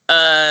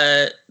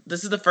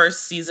is the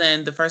first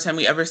season, the first time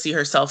we ever see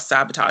her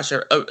self-sabotage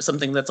or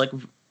something that's like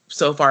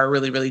so far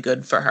really, really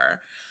good for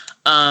her.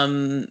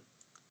 And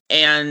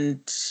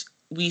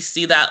we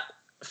see that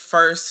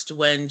first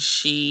when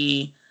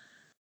she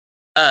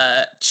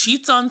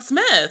cheats on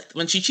Smith,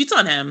 when she cheats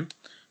on him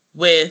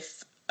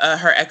with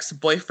her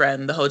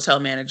ex-boyfriend, the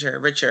hotel manager,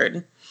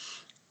 Richard.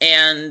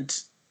 And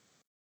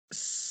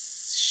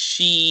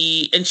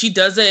she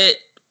does it,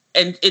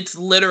 and it's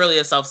literally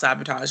a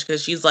self-sabotage,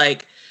 because she's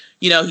like,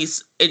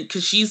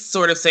 because she's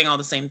sort of saying all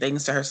the same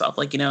things to herself.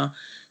 Like,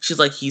 she's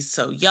like, he's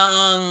so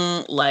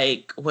young.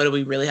 Like, what do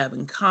we really have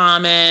in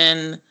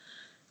common?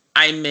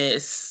 I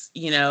miss,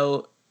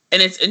 and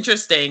it's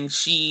interesting.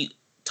 She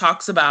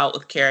talks about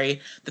with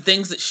Carrie the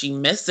things that she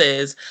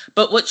misses,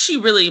 but what she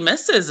really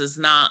misses is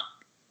not,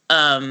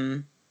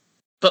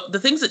 but the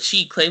things that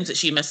she claims that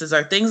she misses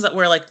are things that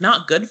were like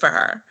not good for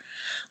her.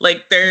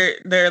 Like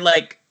they're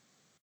like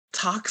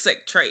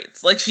toxic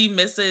traits. Like she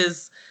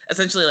misses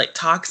essentially like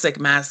toxic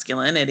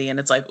masculinity, and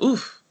it's like,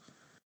 oof,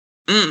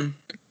 and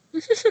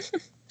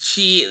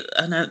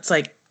it's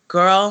like,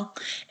 girl,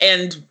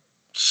 and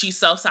she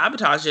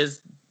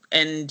self-sabotages,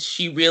 and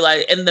she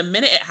realized, and the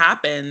minute it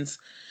happens,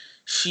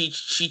 she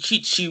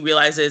cheats. She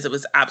realizes it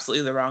was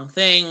absolutely the wrong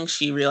thing.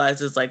 She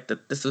realizes like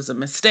that this was a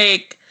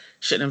mistake.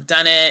 Shouldn't have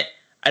done it.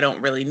 I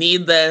don't really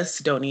need this.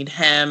 Don't need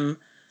him.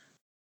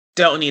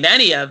 Don't need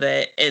any of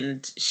it.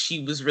 And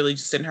she was really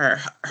just in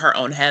her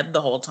own head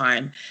the whole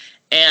time.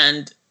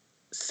 And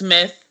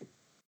Smith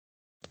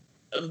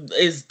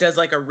does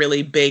like a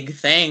really big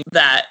thing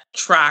that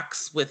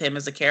tracks with him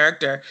as a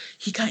character.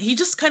 He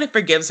just kind of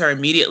forgives her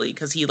immediately,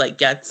 because he like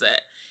gets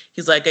it.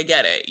 He's like, I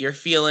get it. You're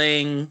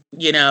feeling,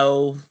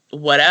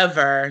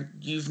 whatever.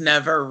 You've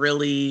never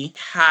really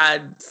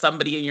had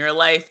somebody in your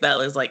life that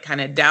was like kind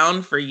of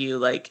down for you.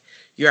 Like,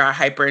 you're a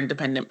hyper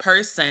independent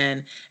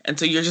person. And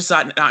so you're just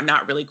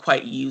not really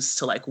quite used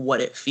to like what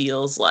it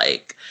feels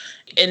like.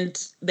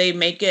 And they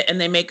make it,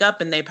 and they make up,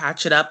 and they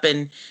patch it up.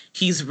 And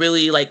he's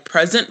really like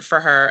present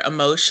for her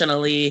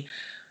emotionally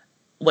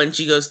when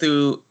she goes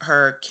through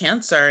her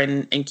cancer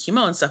and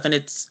chemo and stuff. And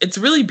it's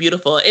really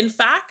beautiful. In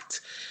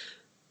fact,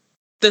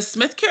 the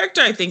Smith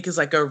character, I think, is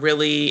like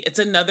it's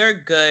another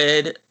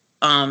good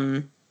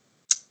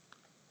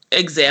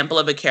example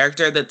of a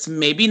character that's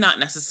maybe not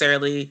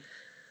necessarily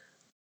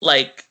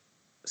like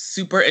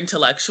super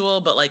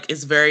intellectual, but like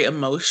is very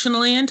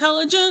emotionally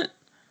intelligent.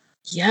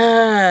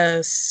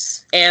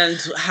 Yes.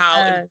 And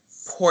how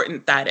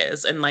important that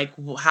is, and like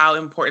how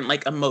important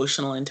like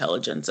emotional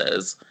intelligence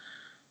is.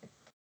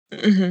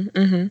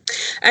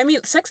 I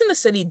mean, Sex and the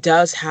City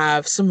does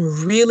have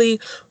some really,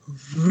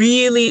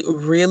 really,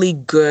 really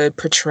good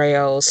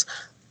portrayals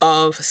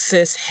of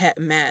cis het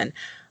men.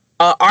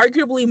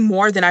 Arguably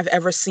more than I've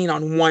ever seen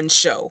on one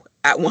show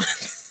at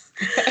once.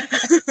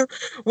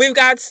 We've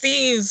got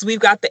Steves, we've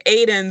got the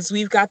Aidens,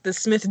 we've got the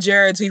Smith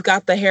Jareds, we've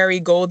got the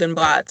Harry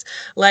Goldenblatts.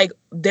 Like,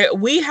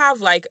 we have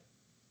like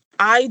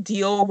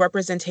ideal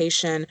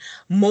representation,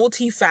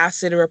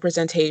 multifaceted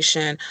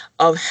representation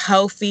of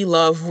healthy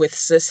love with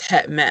cis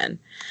het men.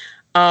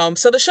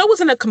 So the show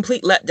wasn't a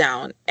complete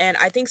letdown. And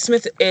I think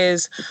Smith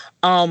is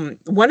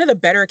one of the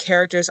better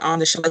characters on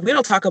the show. Like, we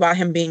don't talk about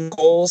him being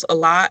goals a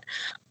lot,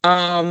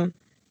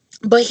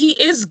 but he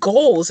is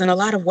goals in a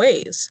lot of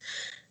ways.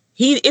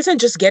 He isn't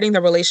just getting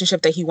the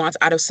relationship that he wants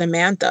out of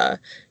Samantha.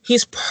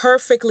 He's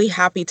perfectly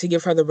happy to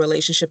give her the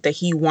relationship that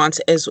she wants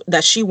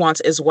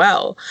as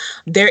well.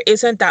 There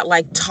isn't that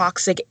like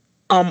toxic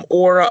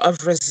aura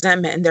of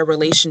resentment in their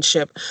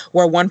relationship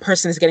where one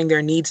person is getting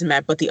their needs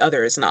met but the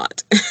other is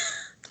not.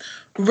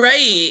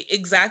 Right,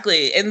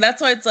 exactly. And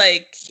that's why it's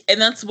like,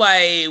 and that's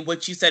why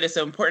what you said is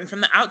so important.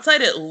 From the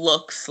outside, it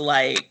looks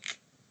like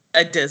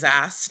a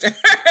disaster,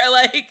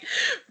 like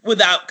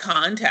without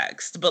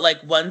context. But like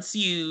once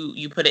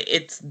you put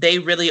it, they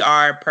really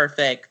are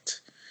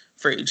perfect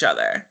for each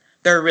other.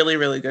 They're really,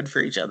 really good for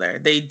each other.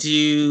 They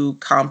do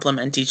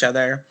complement each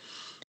other.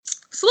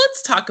 So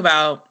let's talk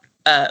about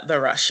the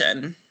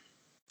Russian.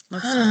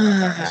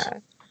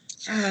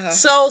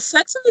 So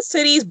Sex and the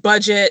City's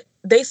budget,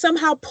 they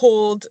somehow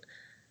pulled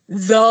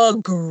the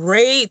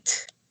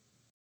great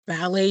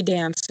ballet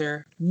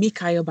dancer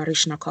Mikhail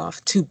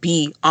Baryshnikov to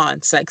be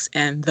on Sex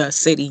and the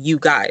City, you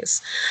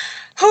guys.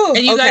 And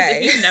you guys,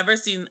 if you've never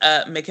seen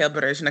Mikhail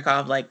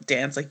Baryshnikov like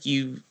dance, like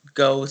you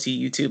go to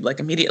YouTube like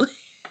immediately.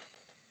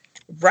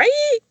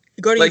 Right?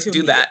 Go to like YouTube.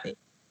 Do that.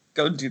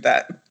 Go do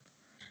that.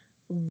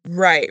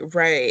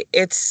 Right.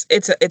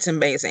 It's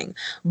amazing.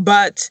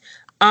 But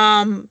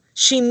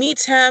she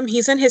meets him.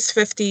 He's in his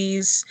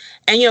 50s,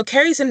 and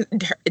Carrie's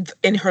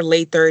in her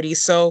late 30s.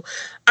 So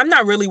I'm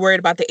not really worried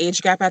about the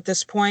age gap at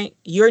this point.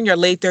 You're in your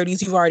late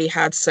 30s. You've already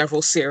had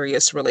several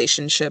serious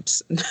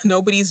relationships.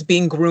 Nobody's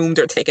being groomed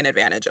or taken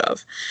advantage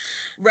of.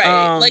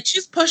 Right. Like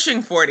she's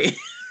pushing 40.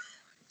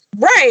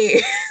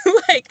 Right.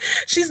 Like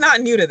she's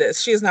not new to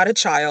this. She is not a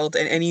child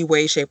in any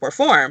way, shape, or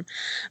form.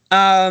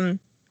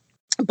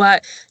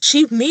 But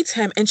she meets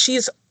him and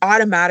she's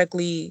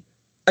automatically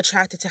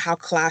attracted to how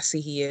classy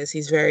he is.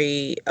 He's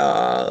very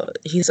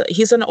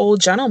he's an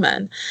old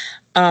gentleman.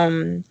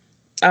 In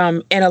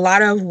a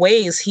lot of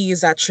ways, he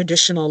is that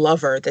traditional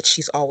lover that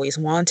she's always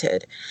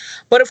wanted.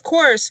 But of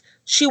course,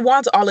 she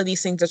wants all of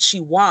these things that she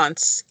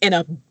wants in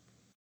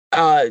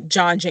a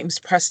John James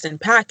Preston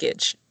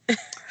package.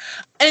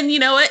 And you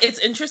know what? It's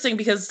interesting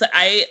because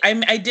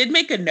I did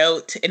make a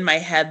note in my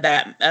head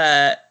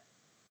that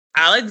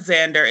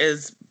Alexander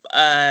is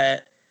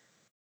the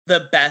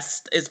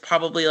best, is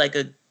probably like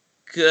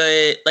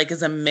good, like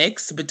is a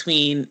mix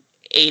between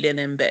Aiden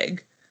and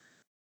Big.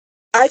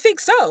 I think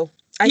so.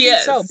 I think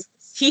so.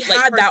 He like,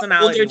 had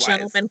that older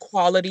gentleman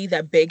quality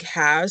that Big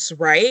has,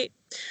 right?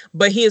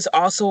 But he is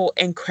also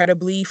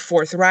incredibly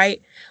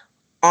forthright,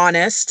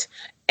 honest,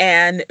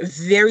 and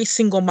very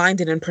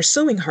single-minded in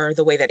pursuing her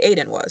the way that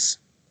Aiden was.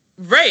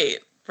 Right.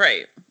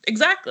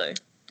 Exactly.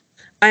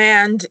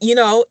 And, you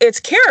know, it's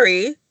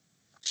Carrie.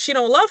 She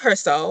don't love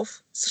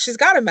herself, so she's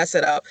got to mess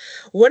it up.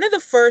 One of the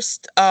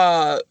first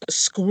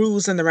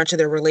screws in the wrench of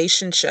their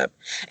relationship,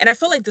 and I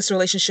feel like this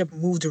relationship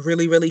moved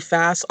really, really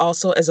fast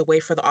also as a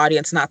way for the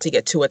audience not to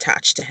get too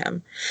attached to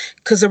him.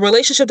 Because the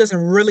relationship doesn't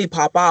really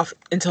pop off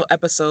until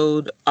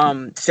episode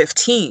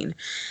 15.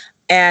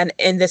 And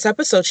in this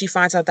episode, she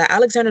finds out that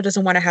Alexander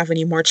doesn't want to have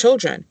any more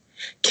children.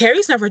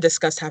 Carrie's never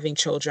discussed having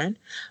children.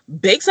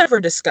 Big's never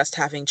discussed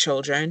having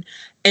children.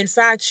 In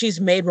fact,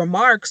 she's made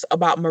remarks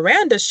about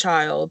Miranda's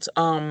child,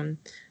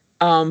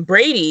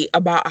 Brady,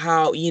 about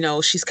how, you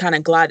know, she's kind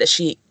of glad that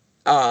she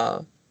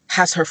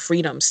has her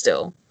freedom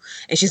still.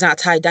 And she's not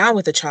tied down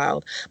with the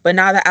child. But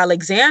now that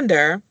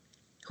Alexander,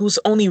 whose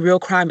only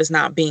real crime is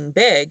not being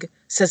big,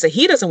 says that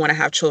he doesn't want to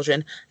have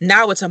children,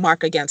 now it's a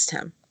mark against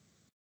him.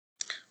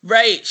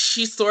 Right.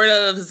 She sort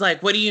of is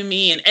like, what do you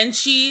mean? And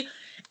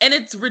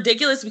it's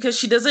ridiculous because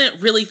she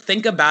doesn't really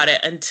think about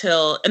it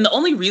until, and the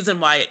only reason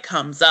why it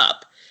comes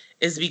up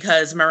is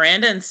because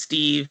Miranda and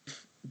Steve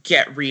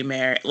get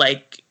remarried,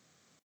 like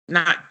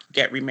not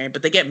get remarried,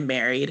 but they get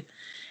married.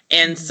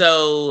 And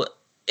so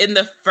in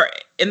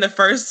the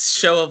first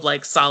show of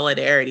like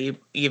solidarity,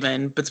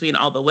 even between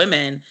all the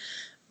women,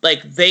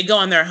 like they go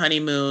on their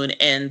honeymoon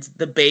and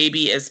the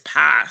baby is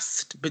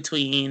passed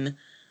between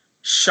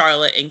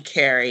Charlotte and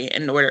Carrie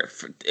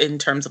in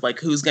terms of like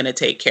who's going to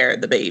take care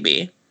of the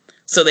baby.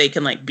 So they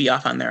can like be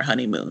off on their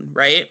honeymoon,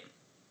 right?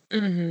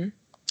 Mm-hmm.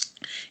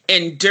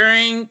 And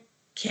during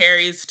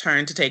Carrie's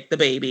turn to take the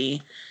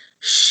baby,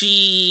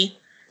 she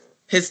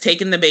has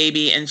taken the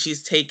baby and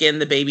she's taken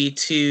the baby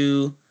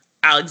to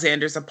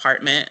Alexander's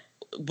apartment,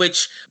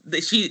 which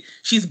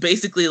she's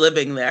basically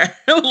living there,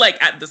 like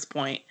at this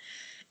point.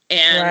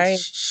 And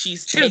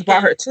she's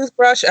bought her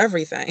toothbrush,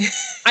 everything.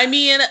 I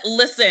mean,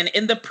 listen,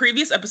 in the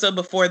previous episode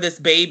before this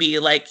baby,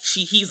 like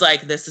he's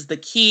like, this is the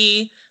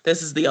key,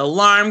 this is the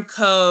alarm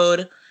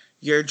code,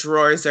 your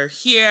drawers are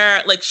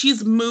here. Like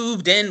she's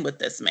moved in with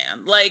this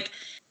man. Like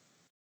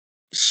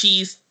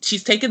she's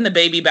taken the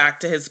baby back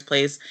to his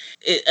place,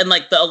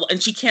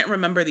 and she can't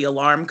remember the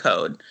alarm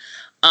code.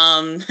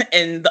 And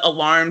the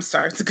alarm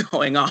starts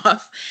going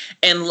off.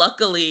 And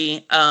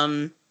luckily,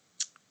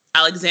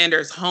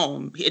 Alexander's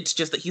home. It's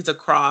just that he's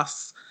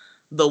across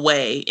the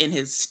way in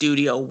his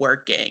studio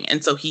working.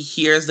 And so he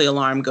hears the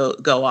alarm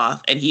go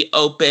off and he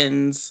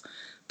opens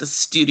the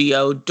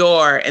studio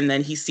door and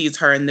then he sees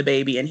her and the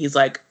baby and he's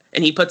like,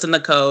 and he puts in the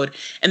code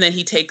and then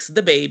he takes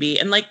the baby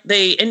and like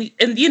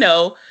and you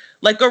know,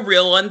 like a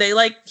real one,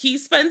 he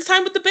spends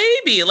time with the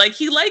baby. Like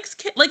he likes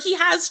like he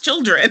has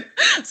children.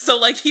 So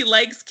like he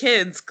likes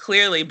kids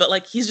clearly, but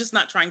like he's just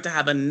not trying to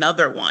have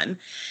another one.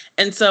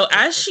 And so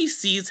as she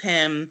sees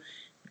him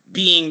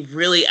being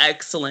really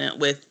excellent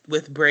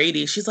with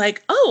Brady, she's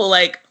like, oh,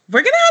 like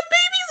we're gonna have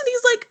babies? And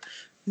he's like,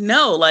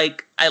 no,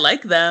 like I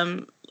like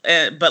them,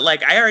 but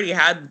like I already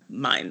had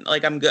mine,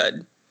 like I'm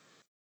good.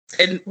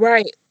 And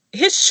right,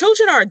 his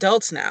children are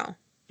adults now.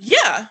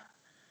 Yeah,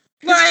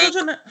 his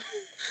children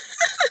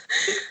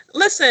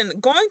listen,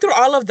 going through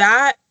all of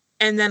that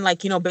and then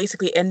like, you know,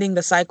 basically ending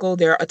the cycle,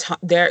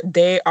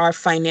 they are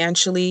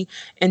financially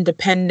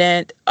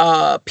independent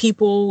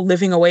people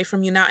living away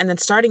from you now, and then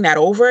starting that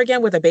over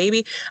again with a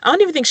baby. I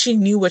don't even think she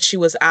knew what she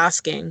was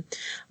asking.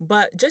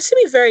 But just to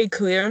be very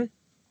clear,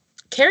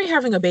 Carrie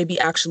having a baby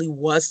actually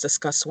was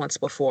discussed once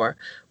before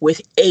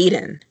with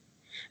Aiden.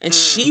 And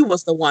she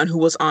was the one who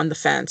was on the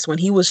fence when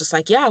he was just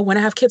like, yeah, I want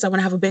to have kids. I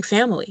want to have a big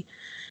family.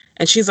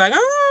 And she's like, so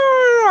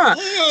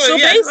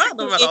yeah,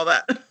 basically, about all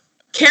that.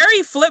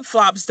 Carrie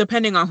flip-flops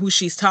depending on who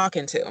she's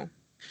talking to.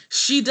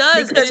 She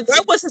does. Because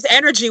what was his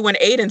energy when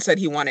Aiden said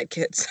he wanted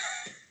kids?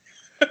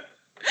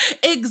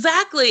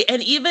 Exactly.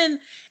 And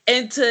even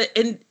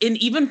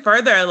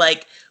further,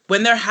 like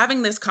when they're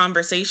having this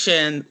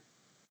conversation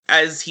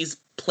as he's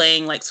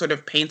playing like sort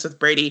of paints with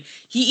Brady,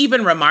 he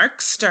even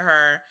remarks to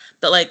her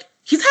that like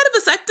he's had a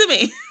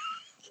vasectomy.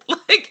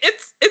 Like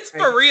it's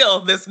for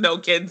real, this no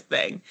kids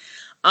thing.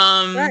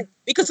 Right.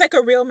 Because like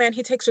a real man,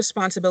 he takes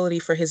responsibility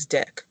for his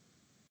dick.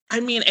 I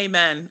mean,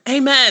 amen.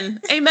 Like,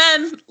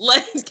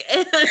 like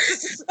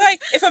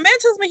if a man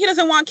tells me he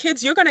doesn't want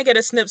kids, you're gonna get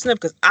a snip,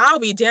 because I'll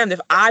be damned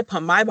if I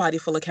pump my body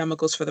full of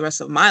chemicals for the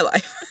rest of my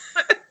life.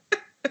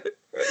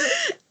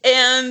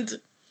 and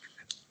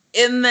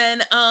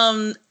then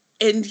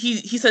and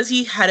he says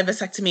he had a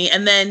vasectomy,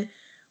 and then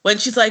when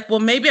she's like,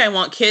 well, maybe I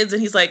want kids,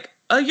 and he's like,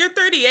 oh, you're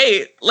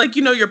 38, like,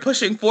 you know, you're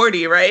pushing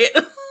 40, right?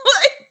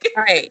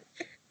 Right.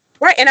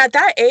 And at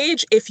that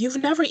age, if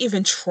you've never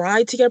even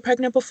tried to get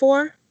pregnant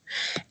before,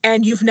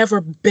 and you've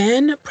never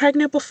been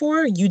pregnant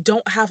before, you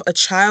don't have a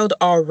child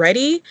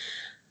already,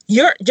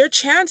 your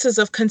chances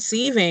of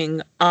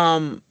conceiving,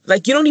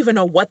 like you don't even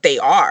know what they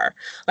are.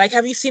 Like,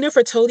 have you seen a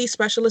fertility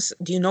specialist?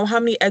 Do you know how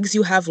many eggs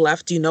you have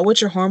left? Do you know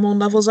what your hormone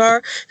levels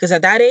are? Because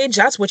at that age,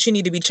 that's what you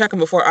need to be checking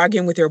before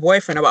arguing with your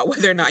boyfriend about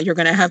whether or not you're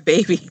gonna have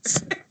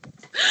babies.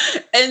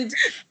 and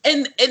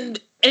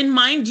and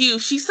mind you,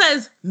 she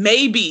says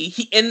maybe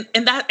and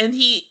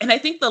I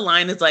think the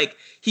line is like,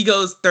 he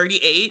goes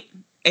 38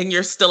 and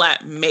you're still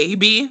at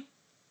maybe.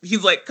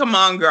 He's like, come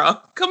on,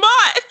 girl, come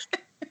on.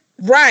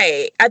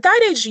 Right. At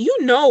that age,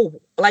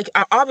 like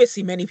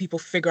obviously many people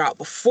figure out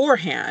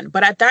beforehand,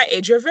 but at that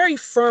age, you're very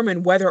firm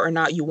in whether or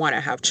not you want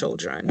to have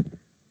children.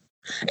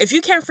 If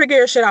you can't figure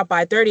your shit out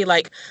by 30,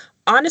 like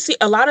honestly,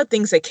 a lot of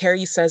things that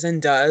Carrie says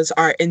and does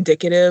are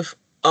indicative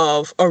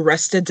of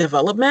arrested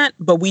development,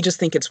 but we just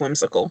think it's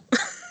whimsical.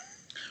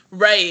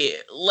 Right.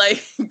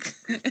 Like,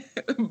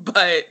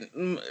 but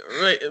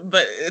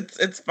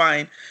it's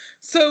fine.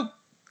 So,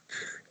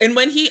 and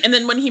when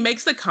he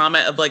makes the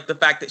comment of like the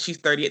fact that she's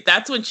 38,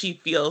 that's when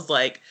she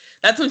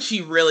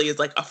really is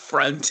like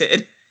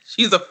affronted.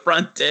 She's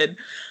affronted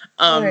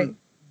Right.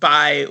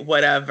 by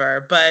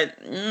whatever. But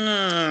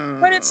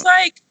it's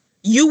like,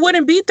 you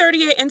wouldn't be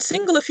 38 and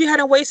single if you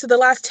hadn't wasted the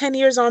last 10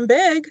 years on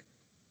big.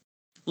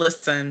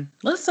 Listen.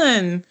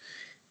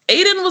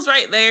 Aiden was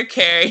right there,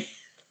 Carrie.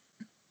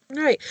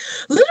 Right.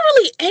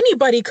 Literally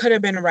anybody could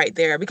have been right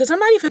there, because I'm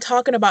not even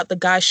talking about the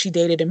guys she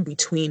dated in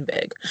between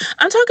big.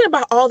 I'm talking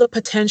about all the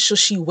potential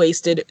she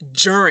wasted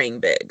during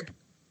big.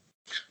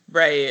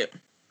 Right.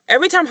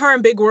 Every time her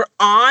and Big were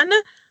on,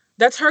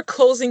 that's her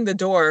closing the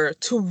door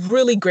to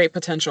really great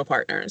potential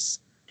partners.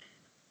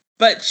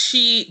 But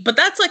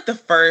that's like the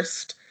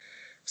first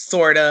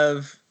sort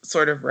of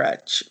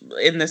wretch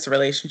in this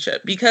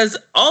relationship, because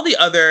all the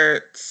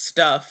other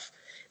stuff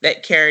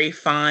that Carrie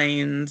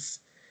finds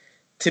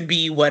to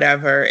be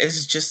whatever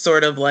is just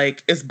sort of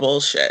like, is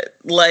bullshit.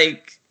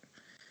 Like,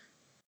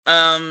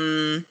 all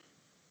the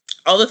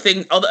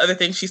other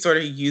things she sort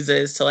of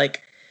uses to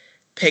like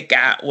pick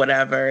at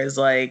whatever is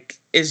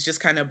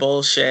just kind of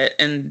bullshit.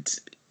 And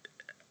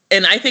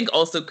I think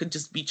also could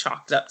just be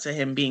chalked up to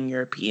him being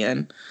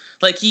European.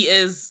 Like he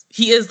is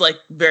like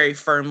very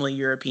firmly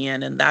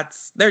European, and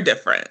they're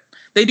different.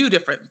 They do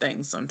different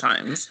things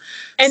sometimes.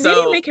 And they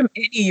didn't make him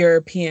any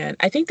European.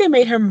 I think they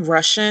made him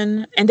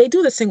Russian. And they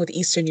do this thing with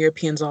Eastern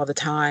Europeans all the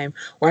time,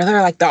 where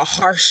they're like the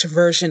harsh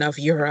version of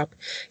Europe.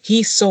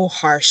 He's so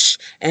harsh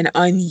and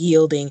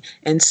unyielding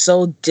and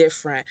so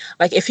different.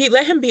 Like if he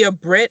let him be a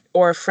Brit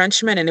or a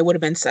Frenchman, and it would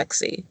have been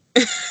sexy.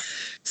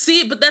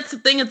 See, but that's the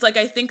thing. It's like,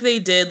 I think they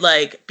did,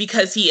 like,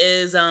 because he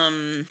is,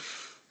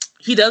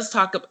 he does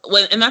talk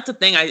about, and that's the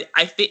thing. I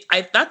think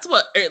that's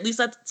what, or at least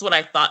that's what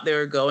I thought they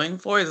were going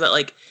for, is that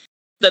like,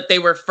 that they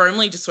were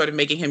firmly just sort of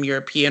making him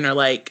European, or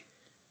like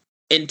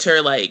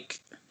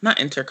not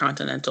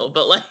intercontinental,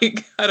 but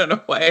like, I don't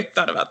know why I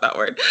thought about that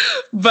word,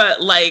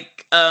 but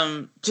like,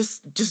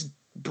 just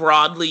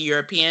broadly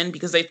European,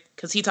 because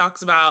he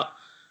talks about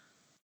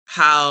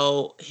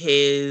how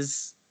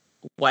his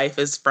wife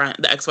is French,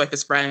 the ex-wife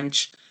is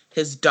French,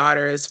 his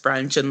daughter is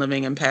French and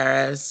living in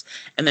Paris,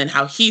 and then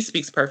how he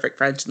speaks perfect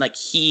French, and like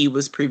he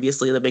was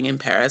previously living in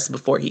Paris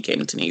before he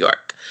came to New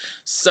York.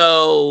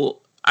 So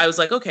I was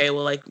like, okay,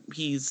 well, like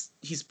he's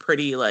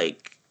pretty,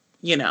 like,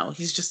 you know,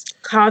 he's just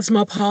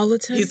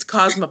cosmopolitan. He's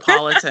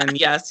cosmopolitan.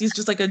 Yes, he's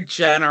just like a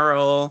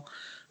general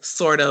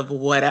sort of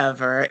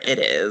whatever it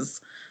is.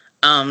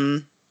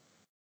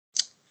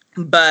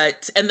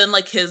 But and then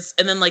his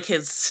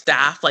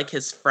staff, like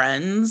his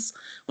friends,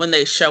 when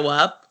they show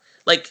up,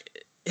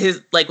 like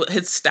his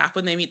staff,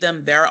 when they meet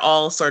them, they're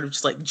all sort of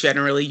just like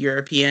generally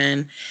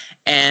European.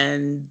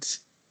 And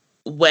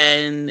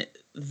when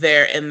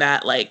they're in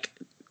that like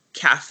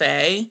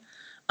cafe,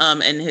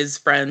 and his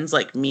friends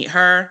like meet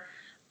her,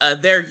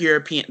 they're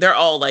European. They're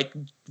all like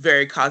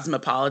very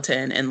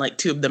cosmopolitan, and like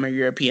two of them are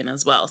European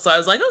as well. So I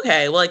was like,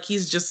 okay, well, like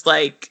he's just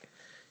like,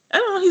 I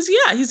don't know, he's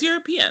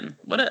European.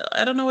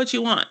 I don't know what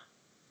you want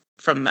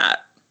from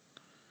that.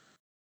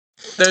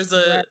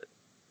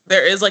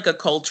 There is like a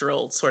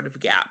cultural sort of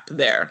gap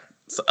there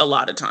a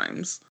lot of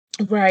times.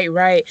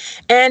 Right.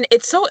 And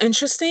it's so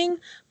interesting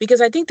because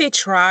I think they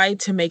tried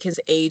to make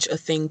his age a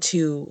thing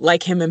too.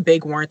 Like him and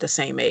Big weren't the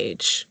same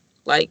age.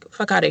 Like,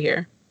 fuck out of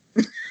here.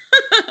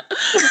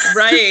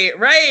 Right.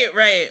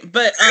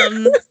 But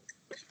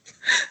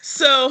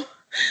so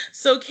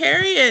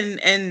Carrie and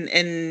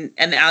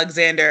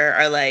Alexander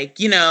are like,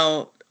 you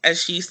know,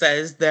 as she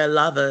says, they're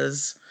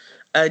lovers,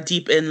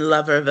 deep in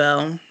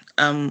Loverville,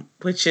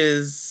 which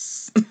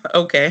is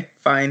okay,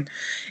 fine.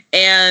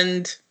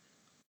 And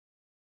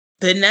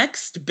the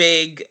next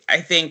big,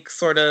 I think,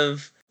 sort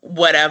of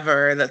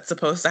whatever that's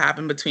supposed to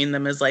happen between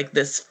them is like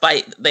this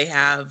fight that they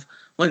have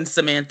when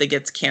Samantha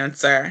gets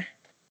cancer.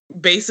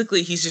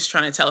 Basically, he's just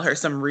trying to tell her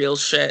some real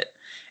shit.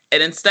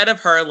 And instead of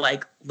her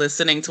like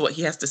listening to what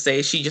he has to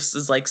say, she just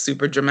is like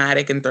super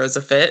dramatic and throws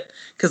a fit.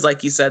 Because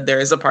like you said, there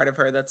is a part of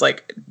her that's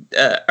like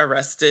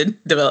arrested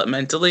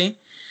developmentally.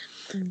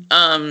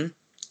 But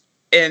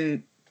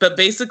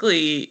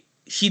basically,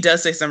 he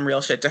does say some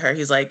real shit to her.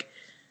 He's like,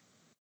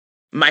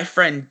 my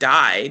friend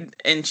died.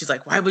 And she's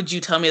like, why would you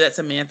tell me that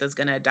Samantha's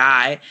going to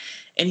die?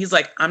 And he's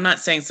like, I'm not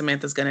saying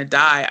Samantha's going to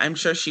die. I'm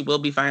sure she will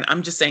be fine.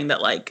 I'm just saying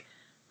that, like,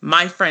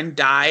 my friend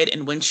died.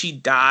 And when she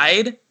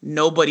died,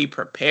 nobody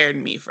prepared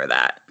me for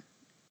that.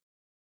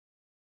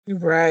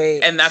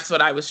 Right. And that's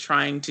what I was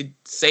trying to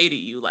say to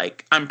you.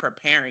 Like, I'm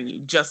preparing you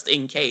just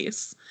in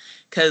case.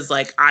 Because,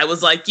 like, I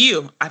was like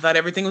you. I thought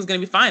everything was going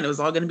to be fine. It was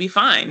all going to be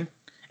fine.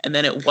 And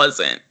then it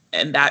wasn't.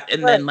 And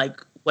then, like,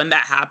 when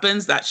that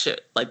happens, that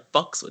shit, like,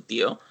 fucks with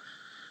you.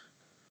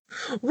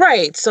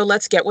 Right. So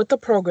let's get with the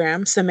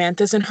program.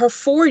 Samantha's in her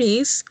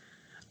 40s.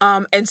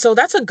 And so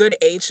that's a good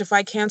age to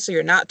fight cancer.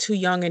 You're not too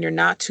young and you're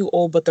not too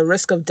old, but the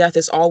risk of death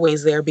is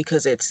always there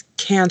because it's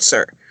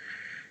cancer.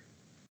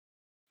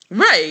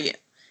 Right.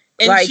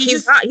 And like,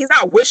 he's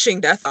not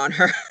wishing death on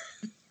her.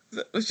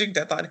 Wishing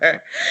death on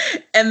her.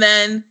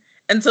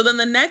 And so then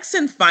the next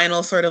and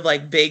final sort of,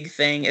 like, big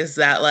thing is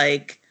that,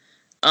 like,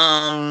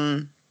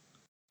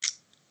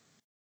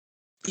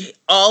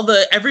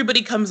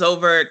 everybody comes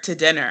over to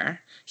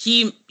dinner.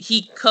 He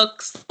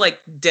cooks,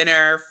 like,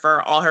 dinner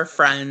for all her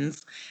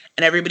friends,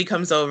 and everybody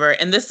comes over.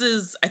 And I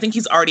think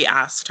he's already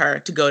asked her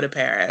to go to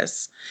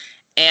Paris.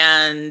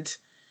 And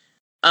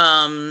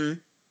I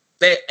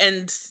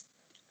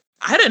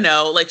don't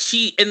know, like,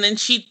 she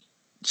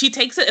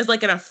takes it as,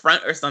 like, an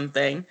affront or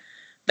something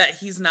that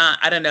he's not,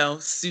 I don't know,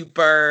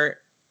 super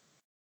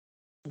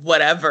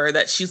whatever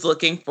that she's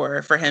looking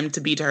for him to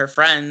be to her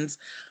friends.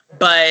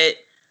 But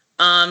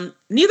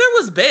neither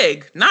was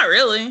big. Not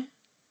really.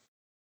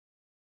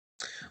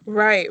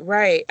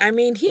 Right. I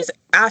mean, he's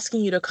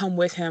asking you to come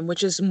with him,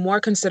 which is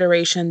more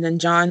consideration than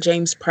John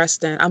James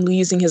Preston, I'm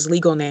using his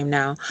legal name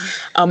now,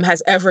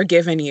 has ever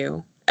given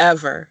you.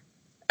 Ever.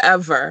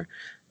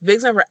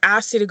 Big's never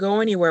asked you to go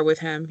anywhere with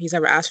him. He's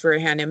never asked for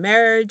your hand in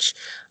marriage.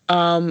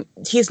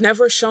 He's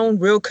never shown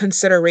real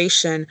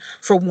consideration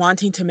for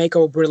wanting to make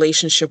a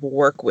relationship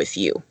work with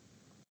you.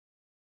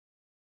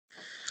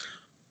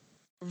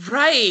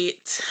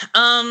 Right.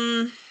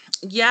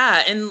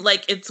 Yeah. And,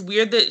 like, it's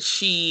weird that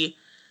she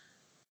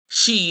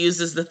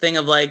uses the thing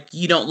of, like,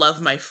 you don't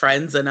love my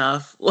friends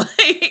enough.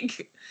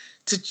 Like,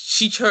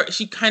 she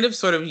kind of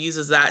sort of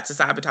uses that to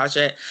sabotage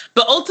it.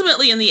 But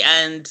ultimately, in the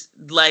end,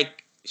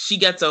 like, she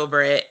gets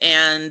over it.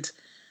 And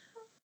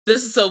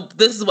this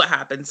is what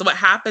happens. So what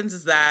happens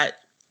is that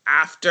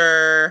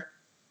after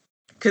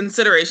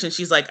consideration,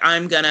 she's like,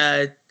 I'm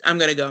gonna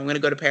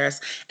go to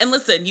Paris. And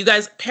listen, you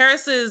guys,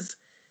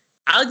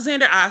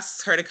 Alexander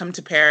asks her to come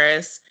to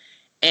Paris,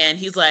 and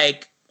he's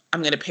like,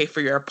 I'm going to pay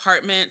for your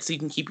apartment so you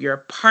can keep your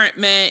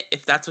apartment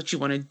if that's what you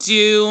want to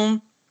do.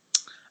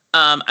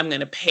 I'm going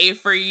to pay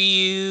for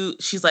you.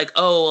 She's like,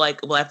 oh,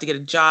 like, well, I have to get a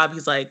job.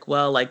 He's like,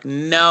 well, like,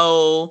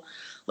 no,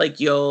 like,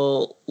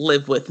 you'll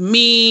live with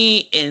me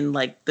in,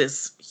 like,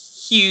 this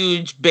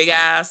huge, big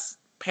ass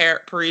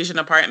Parisian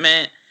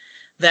apartment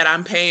that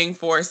I'm paying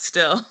for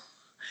still.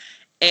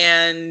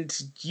 And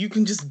you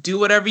can just do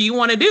whatever you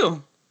want to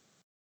do.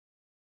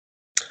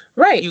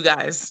 Right. You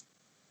guys.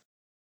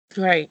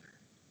 Right.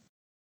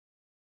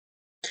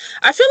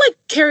 I feel like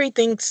Carrie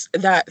thinks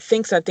that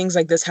things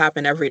like this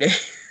happen every day.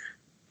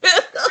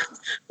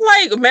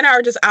 Like, men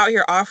are just out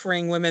here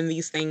offering women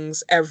these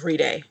things every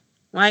day.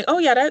 Like, oh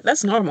yeah,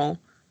 that's normal.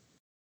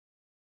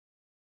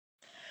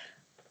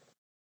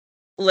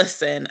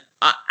 Listen,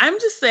 I'm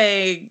just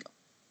saying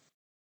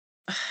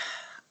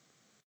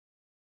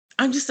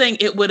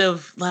it would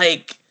have,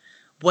 like,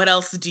 what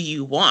else do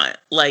you want?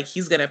 Like,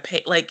 he's going to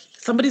pay, like,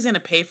 somebody's going to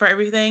pay for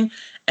everything,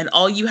 and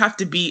all you have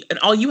to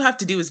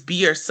do is be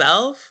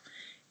yourself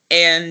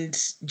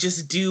and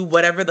just do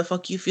whatever the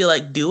fuck you feel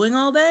like doing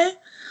all day.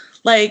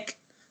 Like,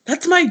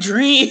 that's my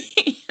dream.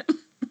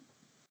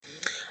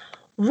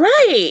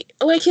 Right.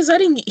 Like,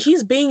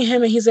 he's being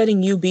him and he's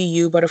letting you be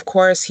you, but of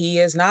course he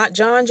is not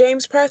John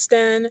James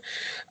Preston.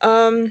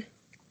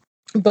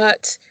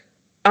 But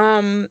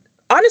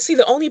honestly,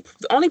 the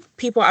only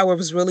people I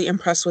was really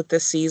impressed with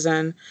this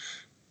season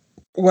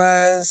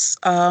was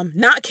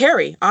not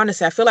Carrie.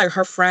 Honestly, I feel like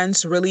her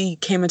friends really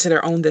came into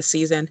their own this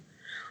season.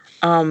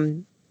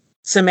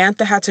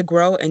 Samantha had to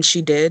grow, and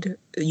she did,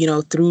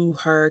 through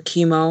her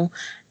chemo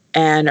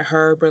and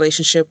her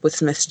relationship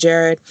with Miss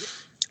Jared.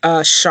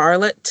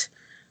 Charlotte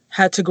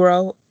had to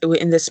grow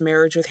in this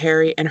marriage with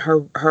Harry and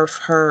her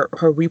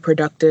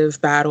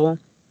reproductive battle.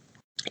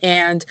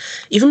 And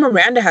even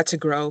Miranda had to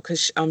grow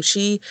because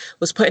she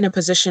was put in a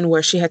position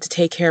where she had to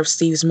take care of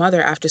Steve's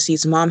mother after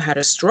Steve's mom had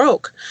a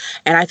stroke.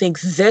 And I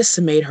think this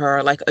made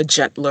her like a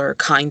gentler,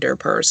 kinder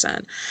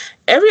person.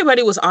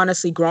 Everybody was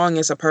honestly growing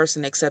as a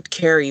person except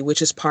Carrie,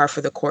 which is par for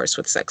the course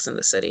with Sex and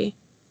the City.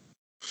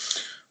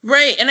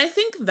 Right. And I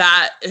think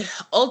that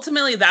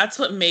ultimately that's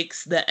what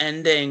makes the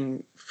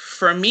ending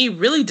for me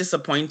really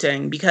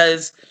disappointing,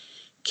 because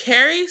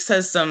Carrie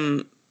says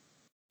in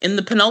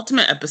the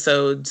penultimate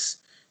episodes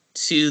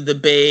to the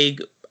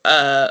big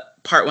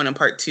part 1 and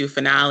part 2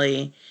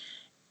 finale,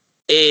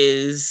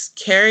 is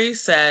Carrie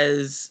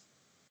says,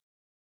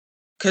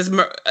 because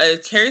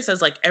Carrie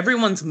says, like,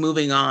 everyone's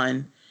moving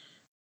on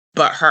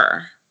but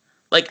her.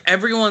 Like,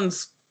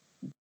 everyone's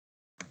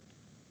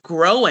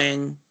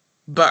growing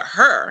but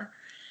her.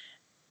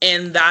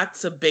 And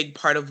that's a big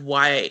part of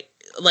why,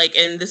 like,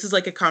 and this is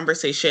like a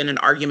conversation, an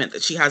argument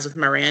that she has with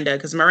Miranda,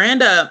 because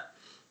Miranda,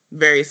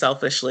 very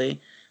selfishly,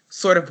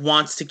 sort of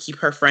wants to keep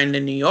her friend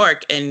in New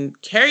York.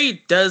 And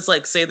Carrie does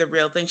like say the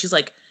real thing. She's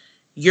like,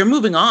 you're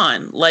moving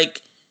on.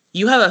 Like,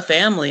 you have a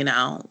family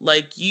now.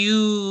 Like,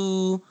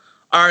 you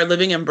are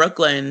living in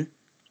Brooklyn.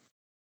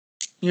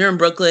 You're in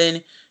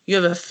Brooklyn. You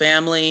have a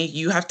family.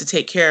 You have to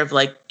take care of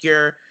like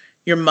your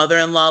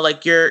mother-in-law.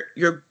 Like,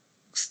 your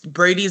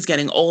Brady's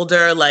getting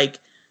older. Like,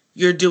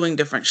 you're doing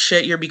different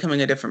shit. You're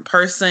becoming a different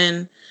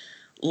person.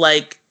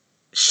 Like,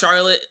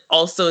 Charlotte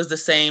also is the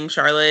same.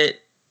 Charlotte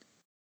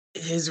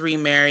is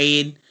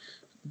remarried.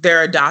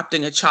 They're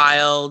adopting a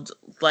child.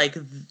 Like,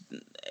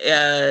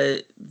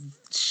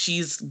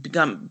 she's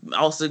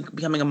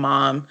becoming a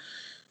mom.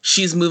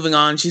 She's moving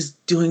on. She's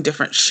doing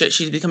different shit.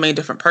 She's becoming a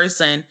different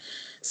person.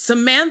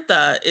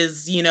 Samantha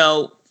is,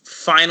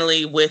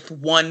 finally with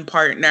one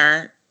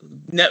partner.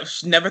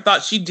 Never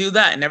thought she'd do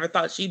that. Never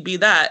thought she'd be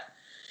that.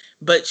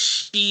 But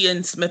she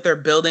and Smith are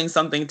building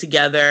something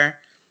together.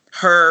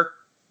 Her,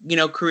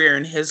 career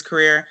and his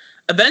career.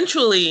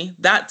 Eventually,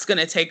 that's going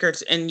to take her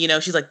to, and,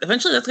 she's like,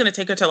 eventually that's going to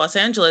take her to Los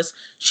Angeles.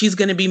 She's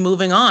going to be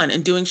moving on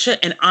and doing shit.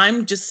 And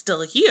I'm just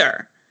still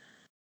here.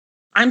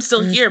 I'm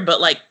still here.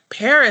 But like,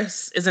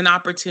 Paris is an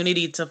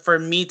opportunity for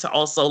me to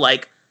also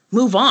like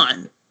move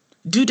on,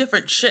 do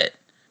different shit,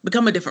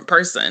 become a different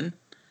person,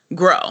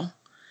 grow.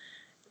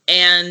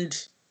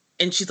 And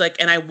she's like,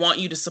 and I want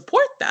you to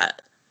support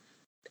that.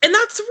 And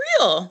that's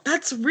real.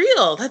 That's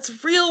real.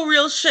 That's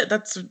real shit.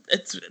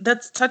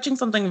 That's touching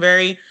something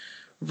very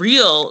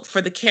real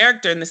for the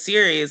character in the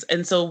series.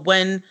 And so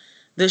when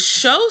the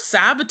show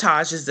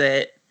sabotages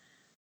it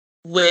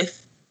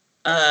with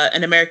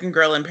An American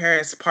Girl in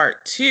Paris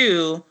Part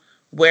 2,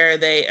 where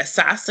they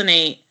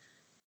assassinate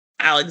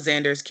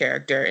Alexander's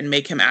character and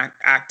make him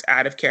act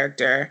out of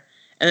character,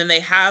 and then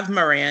they have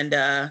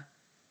Miranda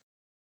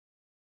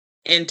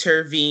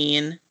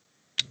intervene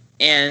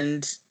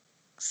and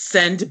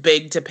send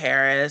Big to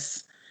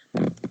Paris,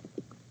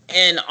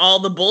 and all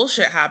the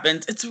bullshit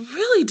happens, it's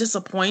really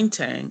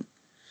disappointing.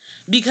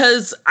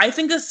 Because I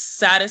think a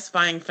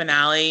satisfying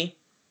finale,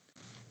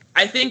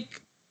 I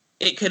think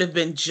it could have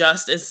been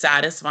just as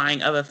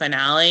satisfying of a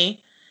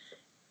finale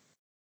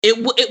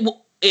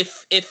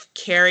if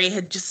Carrie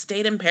had just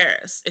stayed in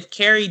Paris. If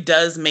Carrie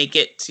does make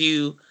it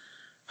to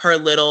her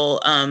little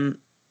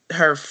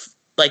her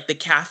like the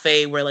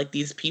cafe where like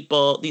these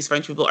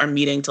French people are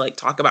meeting to like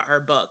talk about her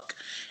book,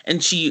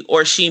 and she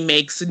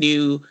makes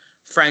new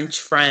French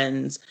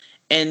friends,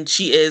 and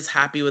she is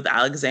happy with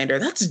Alexander,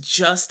 that's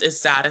just as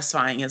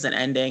satisfying as an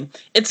ending.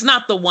 It's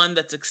not the one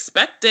that's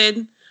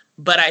expected,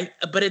 but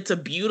it's a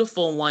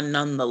beautiful one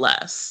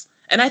nonetheless.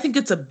 And I think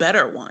it's a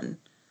better one.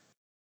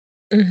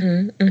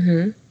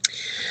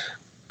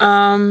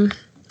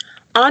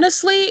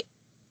 Honestly,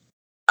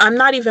 I'm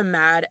not even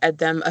mad at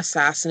them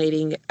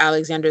assassinating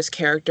Alexander's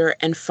character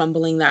and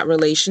fumbling that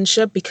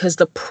relationship, because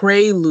the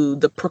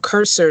prelude, the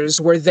precursors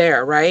were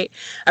there, right?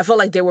 I felt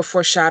like they were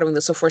foreshadowing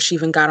this before she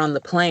even got on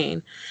the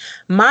plane.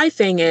 My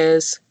thing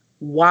is,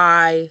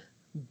 why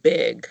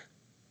Big?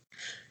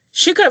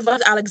 She could have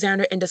left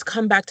Alexander and just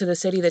come back to the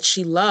city that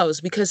she loves,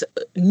 because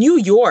New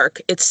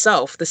York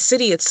itself, the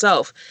city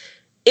itself,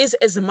 is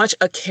as much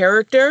a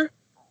character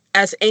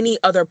as any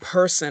other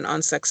person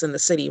on Sex and the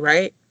City,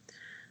 right?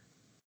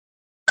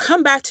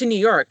 Come back to New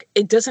York.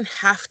 It doesn't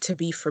have to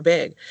be for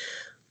Big.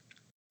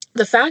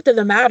 The fact of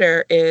the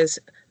matter is,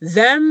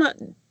 them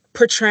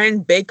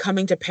portraying Big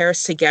coming to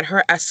Paris to get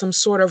her as some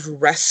sort of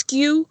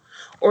rescue,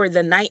 or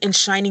the knight in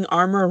shining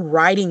armor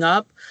riding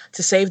up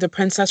to save the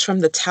princess from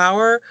the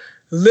tower,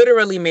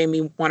 literally made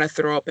me want to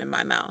throw up in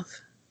my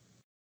mouth.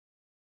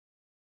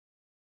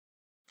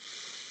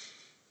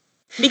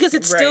 Because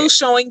it's still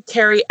showing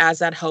Carrie as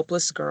that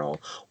helpless girl,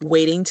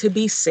 waiting to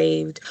be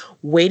saved,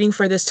 waiting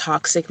for this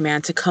toxic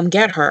man to come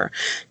get her.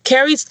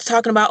 Carrie's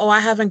talking about, I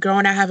haven't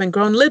grown.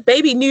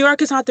 Baby, New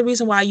York is not the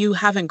reason why you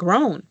haven't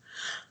grown.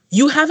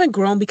 You haven't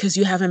grown because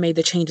you haven't made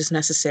the changes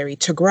necessary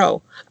to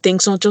grow.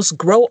 Things don't just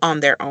grow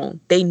on their own.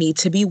 They need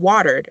to be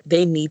watered.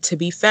 They need to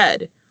be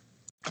fed.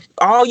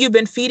 All you've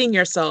been feeding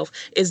yourself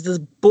is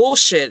the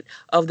bullshit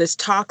of this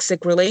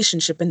toxic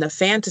relationship and the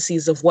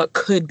fantasies of what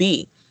could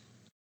be.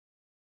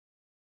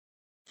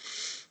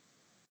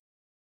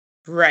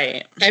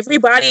 Right.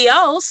 Everybody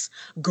else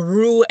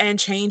grew and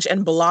changed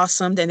and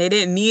blossomed, and they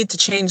didn't need to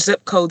change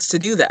zip codes to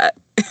do that.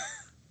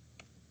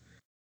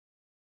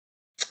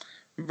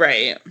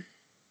 Right.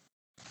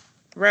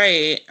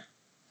 Like,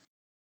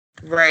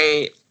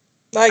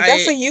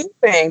 that's a you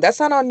thing. That's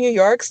not on New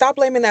York. Stop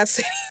blaming that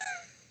city.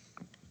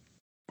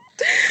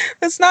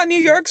 It's not New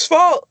York's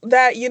fault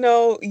that, you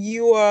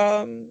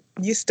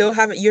still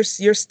haven't,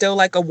 you're still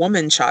like a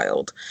woman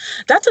child.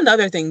 That's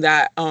another thing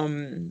that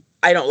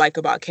I don't like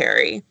about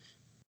Carrie.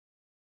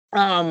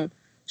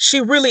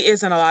 She really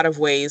is in a lot of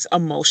ways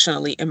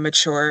emotionally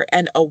immature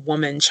and a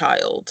woman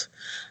child.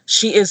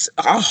 She is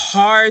a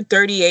hard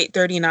 38,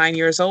 39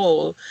 years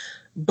old,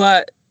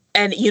 but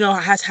and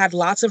has had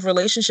lots of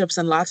relationships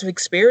and lots of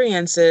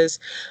experiences,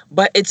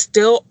 but it's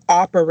still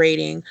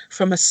operating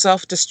from a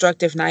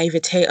self-destructive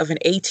naivete of an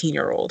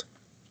 18-year-old.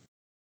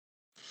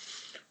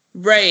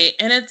 Right.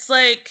 And it's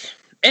like,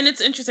 and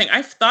it's interesting.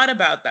 I've thought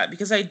about that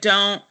because I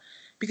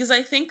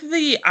think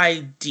the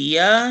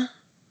idea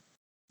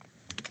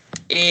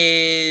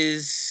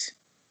is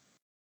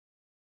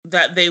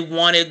that they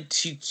wanted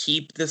to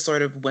keep the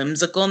sort of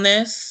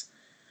whimsicalness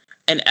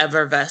and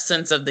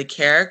effervescence of the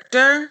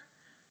character,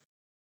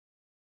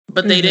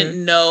 but they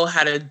didn't know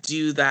how to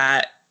do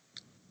that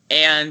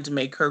and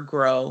make her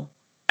grow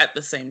at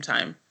the same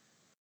time.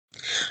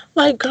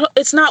 Like, girl,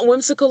 it's not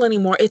whimsical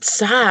anymore. It's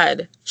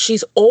sad.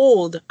 She's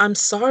old. I'm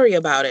sorry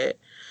about it.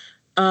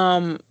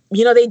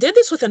 They did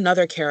this with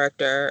another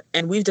character,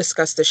 and we've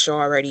discussed this show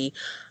already.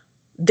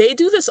 They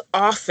do this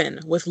often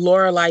with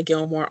Lorelai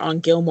Gilmore on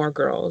Gilmore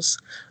Girls.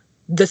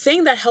 The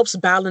thing that helps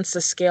balance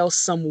the scale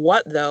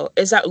somewhat, though,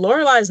 is that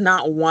Lorelai is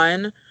not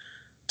one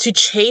to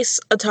chase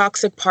a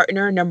toxic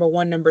partner, number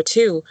one. Number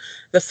two,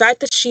 the fact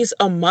that she's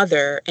a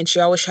mother and she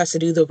always has to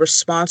do the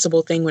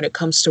responsible thing when it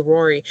comes to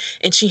Rory,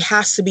 and she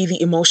has to be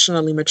the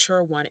emotionally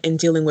mature one in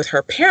dealing with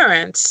her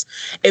parents,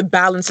 it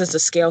balances the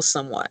scale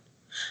somewhat.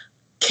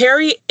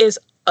 Carrie is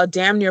a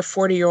damn near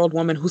 40-year-old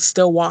woman who's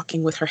still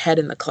walking with her head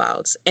in the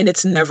clouds, and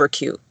it's never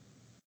cute.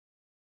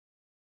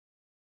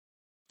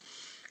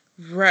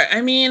 Right. I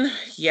mean,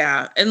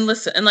 yeah. And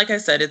listen, and like I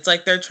said, it's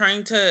like I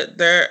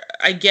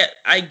get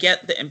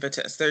the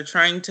impetus. They're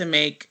trying to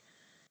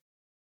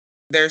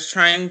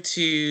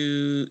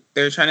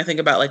think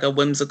about like a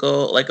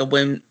whimsical,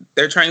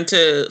 they're trying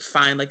to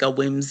find like a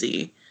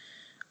whimsy.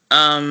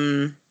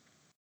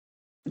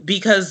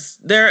 Because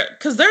there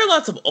are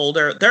lots of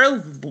there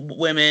are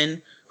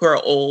women who are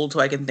old, who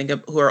I can think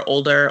of, who are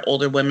older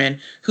women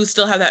who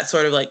still have that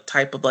sort of like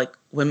type of like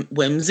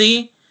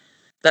whimsy,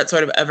 that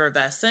sort of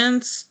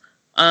effervescence.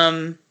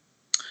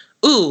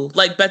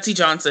 Like Betsy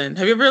Johnson.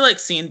 Have you ever like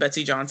seen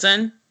Betsy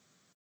Johnson?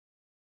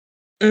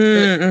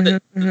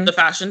 The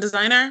fashion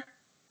designer?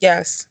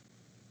 Yes.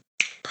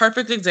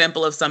 Perfect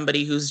example of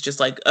somebody who's just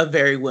like a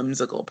very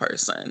whimsical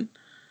person.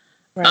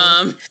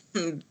 Right.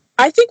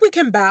 I think we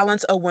can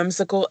balance a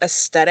whimsical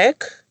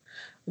aesthetic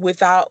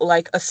without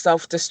like a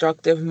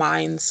self-destructive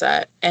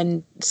mindset.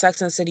 And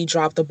Sex and the City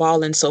dropped the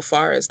ball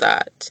insofar as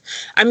that.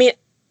 I mean,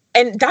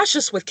 and that's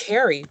just with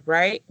Carrie,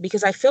 right?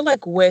 Because I feel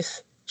like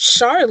with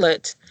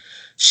Charlotte,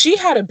 she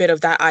had a bit of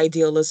that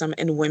idealism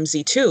and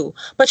whimsy too,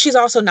 but she's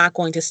also not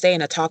going to stay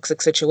in a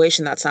toxic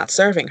situation that's not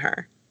serving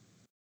her.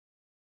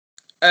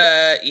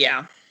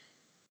 Yeah.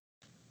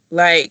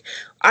 Like,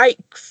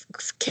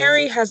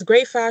 Carrie has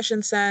great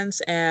fashion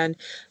sense and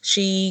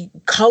she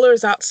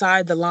colors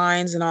outside the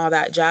lines and all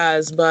that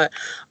jazz, but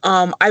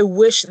I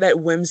wish that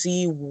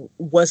whimsy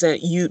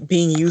wasn't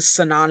being used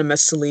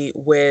synonymously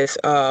with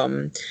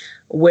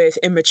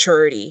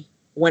immaturity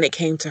when it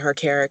came to her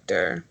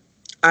character.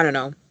 I don't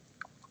know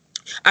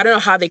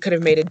how they could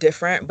have made it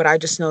different, but I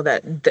just know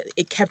that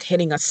it kept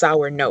hitting a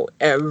sour note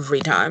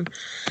every time.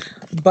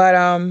 But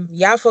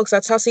yeah, folks,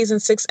 that's how season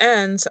 6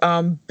 ends.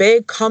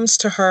 Big comes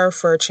to her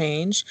for a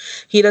change.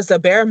 He does the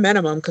bare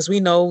minimum because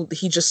we know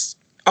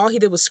all he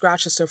did was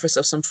scratch the surface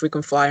of some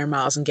frequent flyer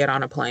miles and get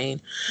on a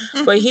plane.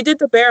 But he did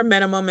the bare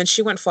minimum and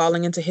she went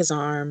falling into his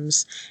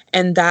arms.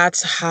 And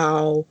that's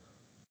how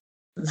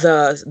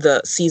that's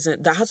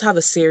how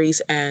the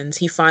series ends.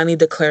 He finally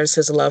declares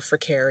his love for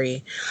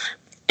Carrie.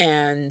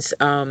 And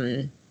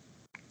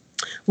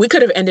we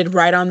could have ended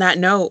right on that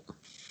note.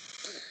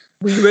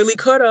 We really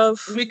could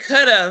have. We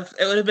could have.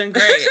 It would have been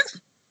great.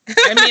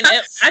 I mean,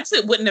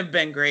 it wouldn't have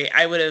been great.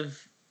 I would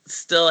have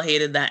still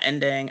hated that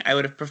ending. I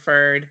would have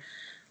preferred,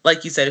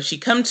 like you said, if she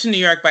come to New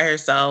York by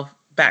herself,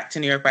 back to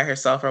New York by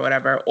herself or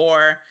whatever,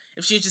 or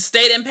if she just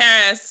stayed in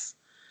Paris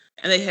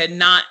and they had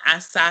not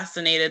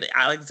assassinated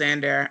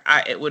Alexander,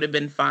 it would have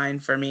been fine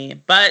for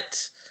me.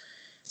 But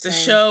the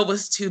show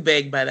was too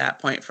big by that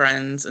point,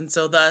 friends. And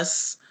so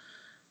thus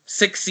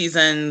 6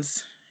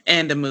 seasons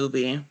and a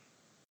movie.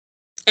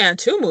 And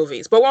 2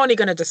 movies, but we're only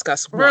going to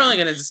discuss one. We're only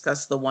going to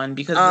discuss the one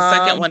because the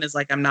second one is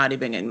like, I'm not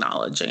even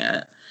acknowledging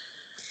it.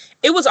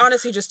 It was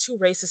honestly just too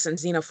racist and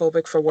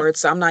xenophobic for words,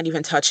 so I'm not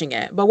even touching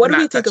it. But what do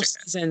we think of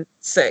season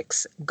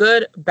 6?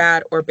 Good,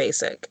 bad, or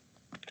basic?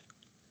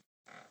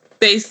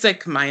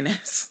 Basic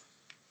minus.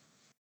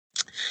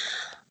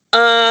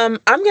 I'm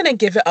going to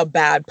give it a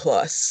bad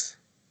plus.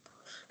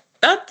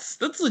 That's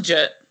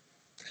legit.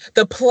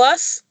 The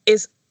plus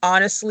is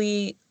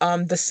honestly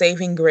the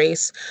saving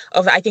grace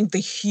of, I think, the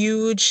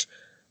huge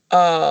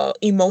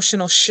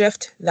emotional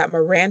shift that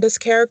Miranda's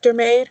character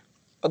made.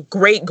 A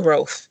great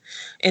growth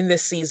in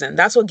this season.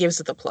 That's what gives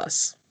it the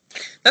plus.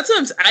 That's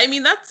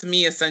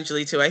me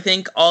essentially too. I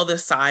think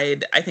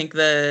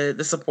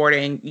the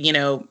supporting,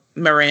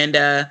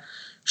 Miranda,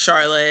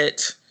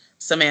 Charlotte,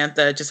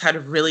 Samantha just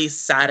had really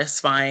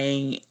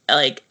satisfying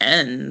like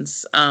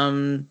ends.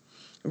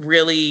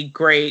 Really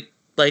great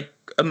like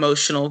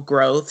emotional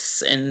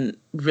growths and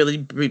really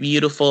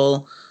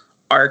beautiful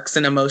arcs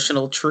and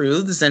emotional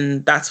truths,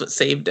 and that's what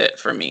saved it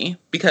for me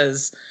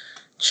because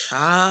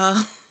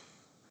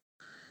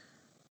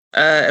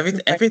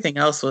Right. Everything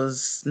else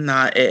was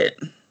not it.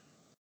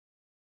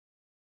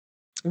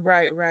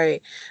 Right,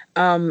 right.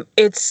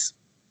 It's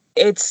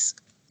it's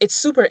it's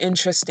super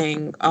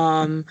interesting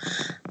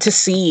to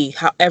see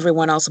how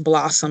everyone else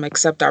blossom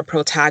except our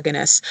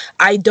protagonist.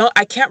 I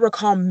can't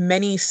recall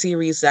many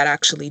series that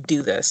actually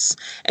do this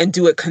and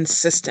do it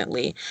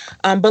consistently.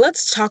 But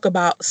let's talk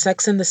about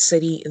Sex and the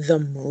City, the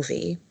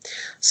movie.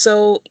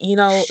 So,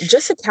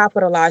 just to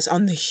capitalize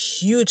on the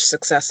huge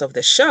success of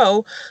the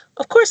show,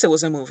 of course it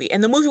was a movie.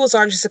 And the movie was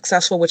already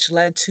successful, which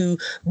led to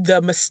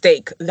the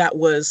mistake that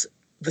was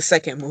the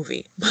second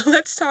movie. But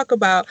let's talk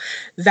about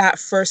that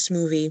first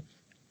movie.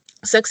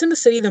 Sex and the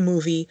City, the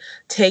movie,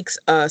 takes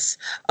us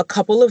a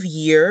couple of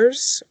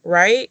years,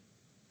 right?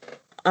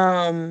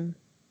 Um,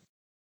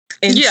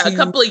 Yeah, a into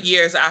couple of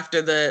years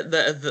after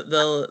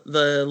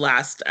the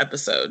last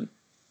episode.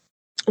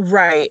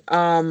 right.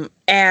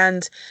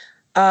 And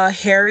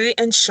Harry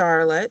and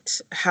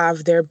Charlotte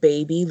have their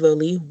baby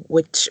Lily,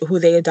 who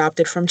they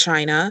adopted from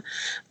China.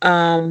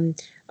 Um,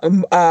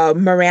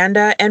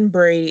 Miranda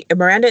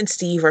and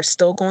Steve are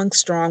still going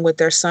strong with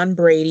their son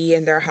Brady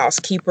and their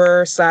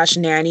housekeeper slash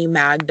nanny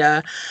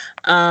Magda.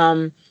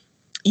 Um,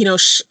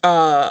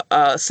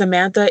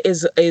 Samantha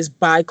is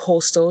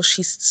bi-coastal.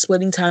 She's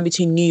splitting time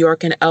between New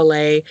York and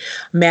LA,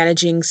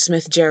 managing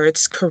Smith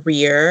Jarrett's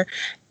career.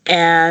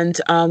 And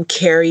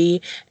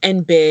Carrie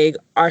and Big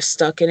are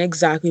stuck in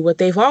exactly what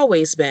they've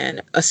always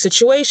been, a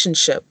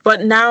situationship,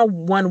 but now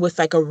one with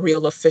like a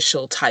real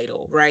official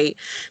title, right?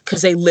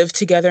 Because they live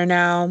together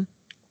now.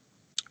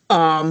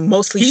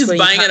 Mostly He's splitting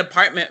buying time. an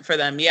apartment for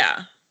them,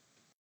 yeah.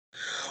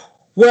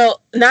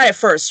 Well, not at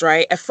first,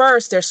 right? At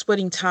first, they're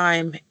splitting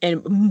time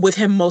and with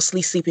him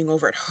mostly sleeping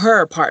over at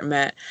her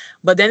apartment.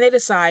 But then they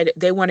decide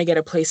they want to get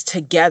a place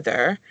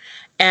together.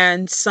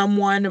 And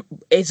someone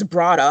is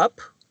brought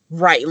up,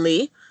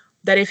 rightly,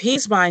 that if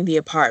he's buying the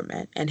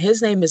apartment and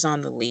his name is on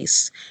the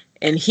lease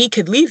and he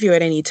could leave you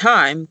at any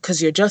time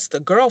because you're just the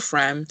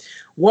girlfriend,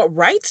 what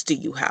rights do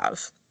you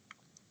have?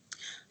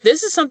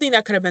 This is something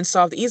that could have been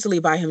solved easily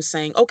by him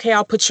saying, okay,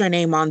 I'll put your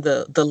name on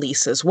the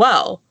lease as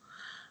well.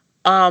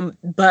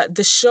 But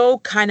the show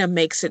kind of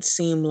makes it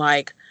seem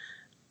like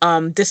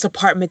this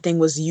apartment thing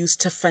was used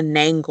to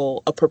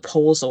finagle a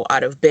proposal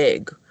out of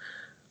Big,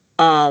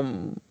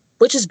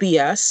 which is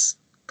BS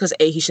because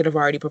A, he should have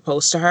already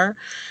proposed to her,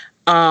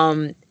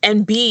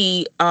 and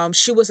B,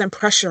 she wasn't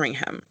pressuring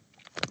him.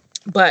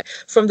 But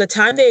from the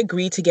time they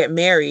agreed to get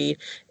married,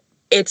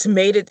 it's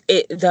made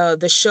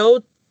the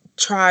show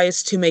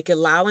tries to make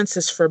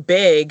allowances for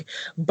Big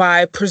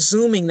by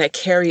presuming that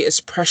Carrie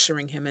is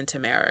pressuring him into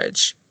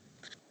marriage.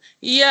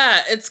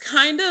 Yeah, it's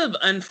kind of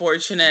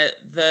unfortunate.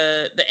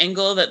 The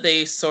angle that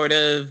they sort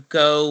of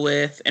go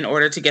with in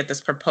order to get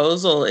this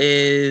proposal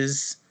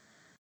is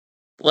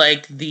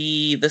like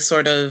the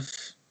sort of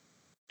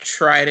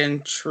tried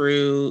and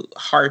true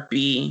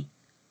harpy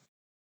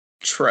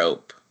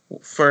trope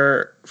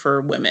for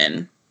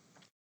women.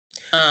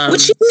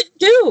 Which she didn't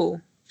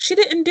do. She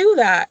didn't do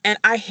that. And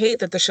I hate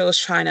that the show is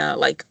trying to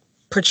like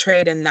portray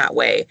it in that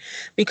way.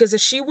 Because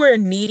if she were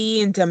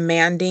needy and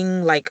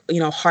demanding, like,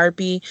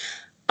 harpy,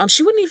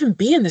 she wouldn't even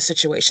be in this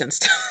situation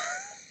still.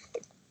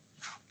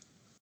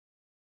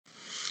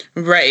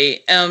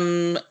 Right.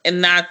 And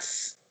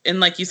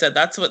like you said,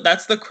 that's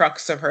the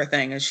crux of her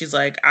thing. And she's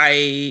like,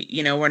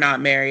 we're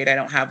not married. I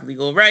don't have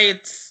legal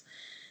rights.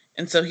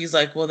 And so he's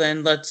like, well,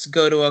 then let's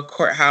go to a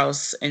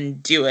courthouse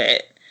and do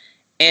it.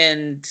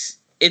 And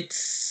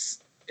it's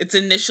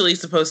initially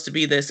supposed to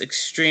be this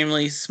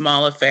extremely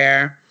small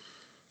affair.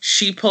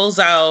 She pulls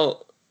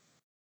out,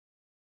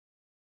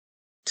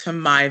 to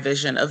my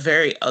vision, a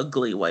very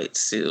ugly white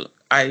suit.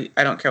 I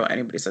don't care what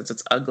anybody says,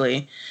 it's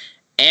ugly.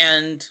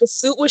 And the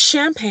suit was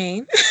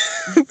champagne.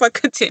 But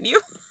continue.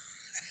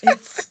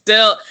 It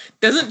still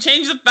doesn't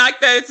change the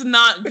fact that it's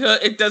not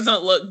good. It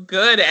doesn't look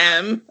good,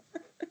 Em.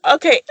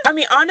 Okay, I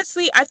mean,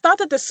 honestly, I thought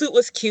that the suit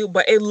was cute,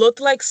 but it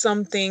looked like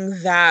something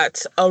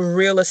that a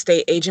real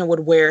estate agent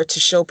would wear to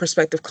show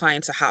prospective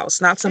clients a house,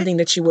 not something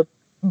that you would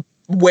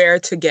wear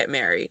to get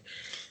married.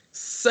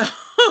 So,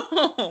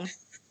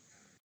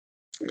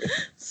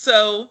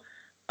 so,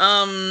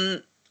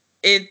 and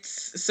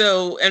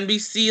we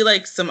see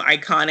like some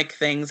iconic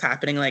things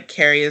happening. Like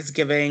Carrie is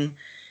giving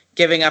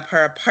up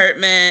her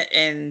apartment,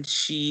 and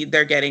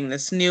they're getting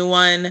this new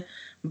one,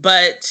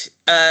 but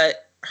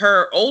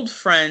her old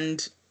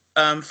friend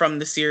from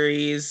the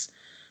series,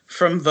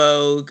 from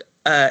Vogue,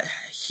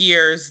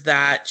 hears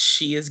that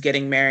she is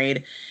getting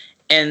married,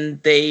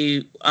 and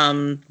they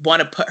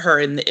want to put her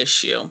in the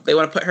issue. They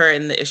want to put her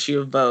in the issue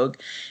of Vogue.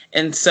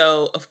 And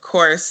so, of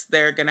course,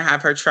 they're going to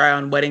have her try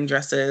on wedding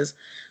dresses.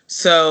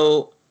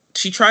 So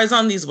she tries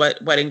on these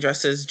wedding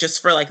dresses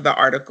just for like the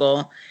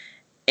article.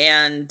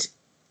 And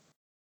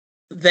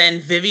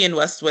then Vivienne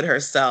Westwood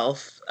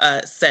herself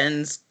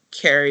sends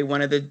Carrie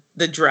one of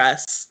the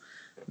dress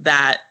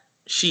that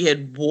she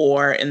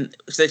wore in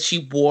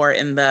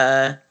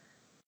the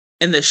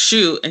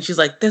shoot, and she's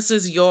like, "This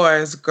is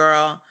yours,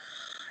 girl."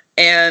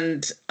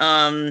 And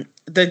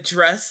the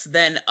dress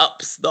then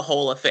ups the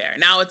whole affair.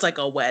 Now it's like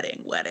a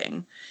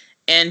wedding.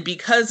 And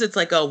because it's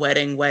like a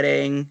wedding,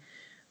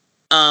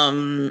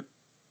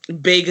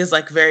 Big is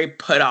like very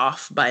put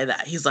off by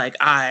that. He's like,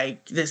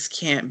 this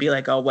can't be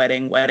like a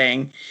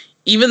wedding.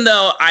 Even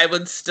though I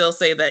would still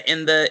say that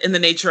in the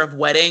nature of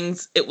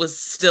weddings, it was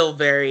still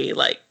very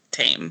like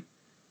tame.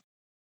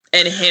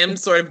 And him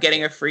sort of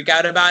getting a freak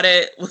out about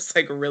it was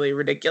like really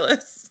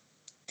ridiculous.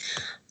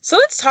 So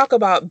let's talk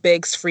about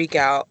Big's freak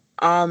out,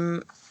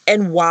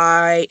 and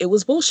why it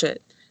was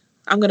bullshit.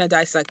 I'm going to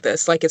dissect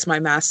this like it's my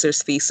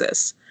master's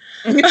thesis.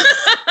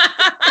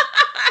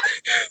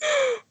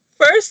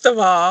 First of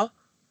all,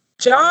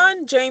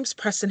 John James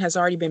Preston has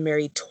already been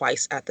married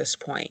twice at this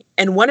point,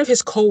 and one of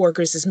his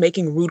coworkers is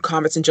making rude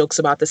comments and jokes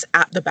about this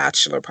at the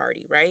bachelor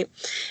party, right?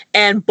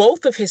 And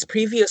both of his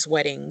previous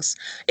weddings,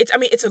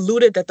 it's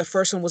alluded that the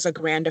first one was a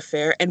grand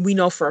affair, and we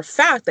know for a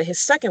fact that his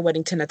second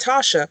wedding to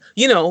Natasha,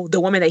 the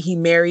woman that he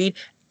married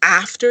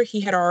after he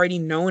had already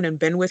known and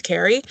been with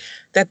Carrie,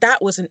 that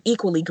was an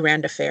equally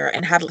grand affair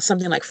and had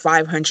something like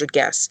 500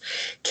 guests.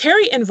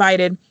 Carrie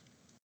invited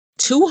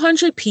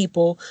 200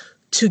 people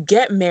to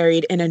get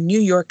married in a New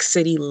York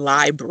City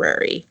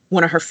library,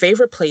 one of her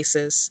favorite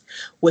places,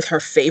 with her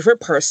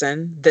favorite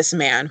person, this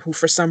man who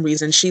for some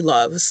reason she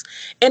loves,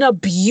 in a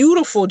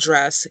beautiful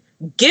dress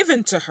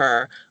given to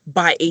her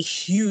by a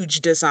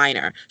huge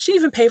designer. She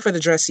didn't even pay for the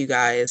dress, you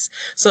guys.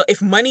 So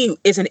if money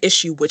is an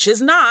issue, which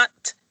is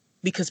not,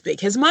 because Big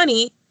has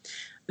money,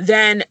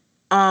 then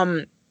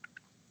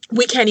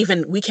we can't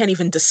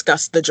even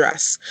discuss the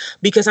dress,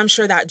 because I'm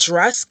sure that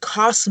dress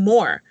costs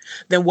more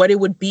than what it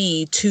would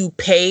be to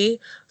pay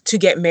to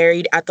get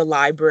married at the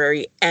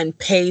library and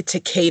pay to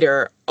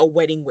cater a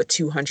wedding with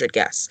 200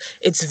 guests.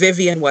 It's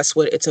Vivienne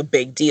Westwood. It's a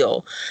big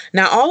deal.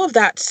 Now, all of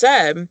that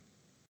said,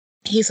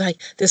 he's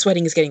like, this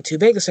wedding is getting too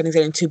big. This wedding is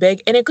getting too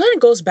big. And it kind of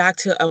goes back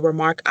to a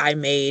remark I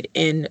made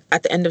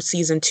at the end of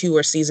season 2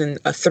 or season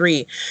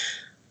 3.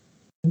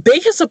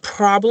 Big has a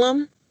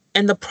problem,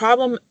 and the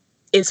problem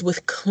is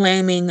with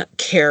claiming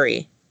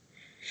Carrie.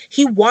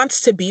 He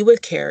wants to be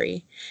with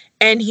Carrie,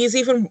 and he's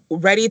even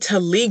ready to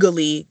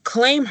legally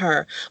claim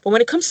her. But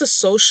when it comes to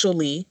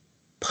socially,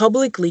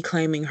 publicly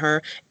claiming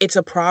her, it's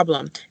a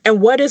problem.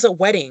 And what is a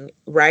wedding,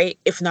 right?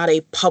 If not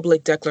a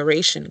public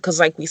declaration? Because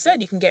like we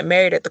said, you can get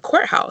married at the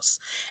courthouse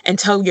and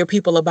tell your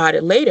people about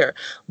it later.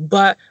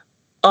 But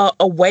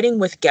a wedding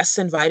with guests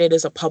invited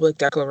is a public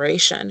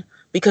declaration,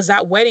 because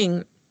that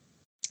wedding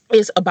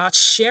is about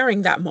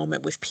sharing that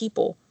moment with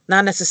people.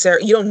 Not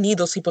necessarily, you don't need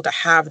those people to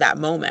have that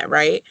moment,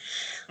 right?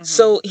 Mm-hmm.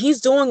 So he's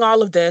doing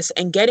all of this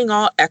and getting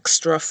all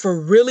extra for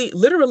really,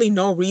 literally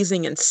no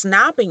reason, and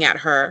snapping at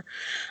her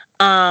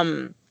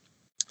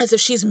as if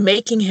she's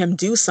making him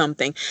do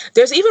something.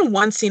 There's even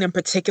one scene in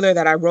particular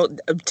that I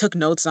took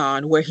notes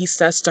on, where he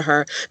says to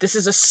her, "This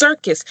is a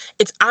circus.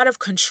 It's out of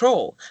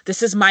control.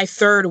 This is my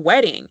third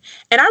wedding."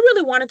 And I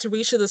really wanted to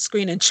reach to the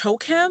screen and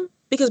choke him,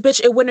 because,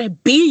 bitch, it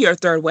wouldn't be your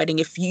third wedding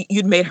if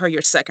you'd made her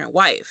your second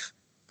wife.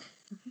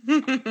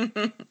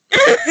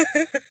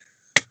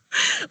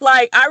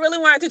 Like, I really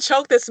wanted to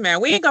choke this man.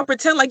 We ain't gonna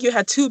pretend like you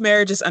had 2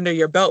 marriages under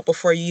your belt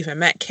before you even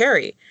met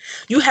Carrie.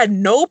 You had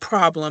no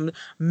problem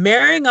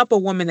marrying up a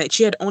woman that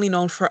you had only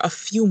known for a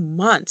few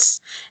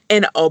months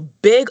in a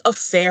big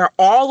affair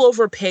all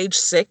over page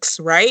 6,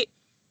 right?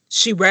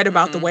 She read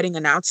about the wedding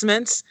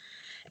announcements,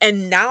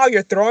 and now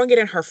you're throwing it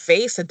in her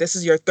face that this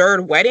is your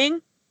third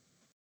wedding?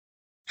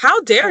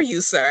 How dare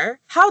you, sir?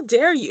 How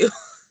dare you?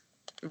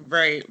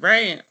 Right.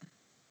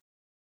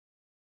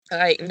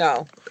 Like,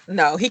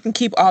 no, he can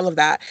keep all of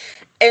that.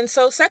 And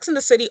so Sex and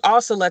the City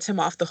also lets him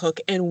off the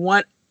hook in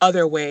one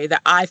other way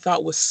that I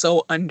thought was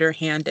so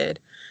underhanded.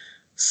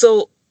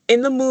 So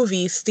in the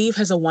movie, Steve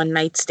has a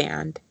one-night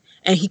stand,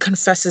 and he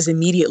confesses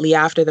immediately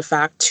after the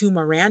fact to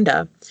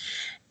Miranda.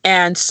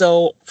 And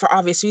so for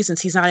obvious reasons,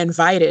 he's not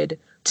invited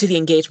to the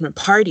engagement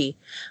party,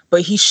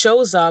 but he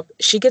shows up,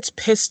 she gets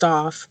pissed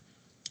off,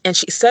 and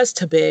she says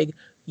to Big,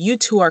 "You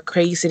two are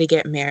crazy to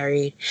get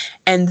married."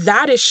 And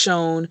that is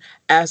shown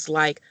as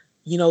like,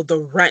 the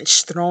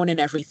wrench thrown in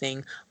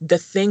everything, the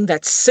thing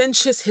that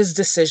cinches his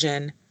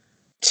decision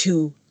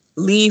to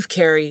leave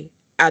Carrie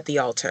at the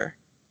altar.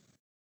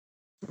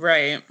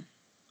 Right.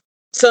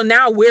 So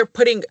now we're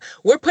putting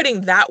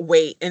that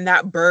weight and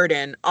that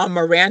burden on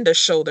Miranda's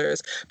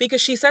shoulders,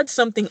 because she said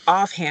something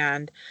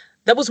offhand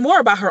that was more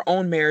about her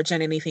own marriage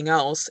than anything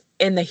else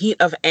in the heat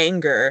of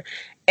anger.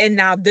 And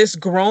now this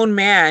grown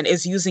man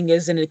is using it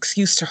as an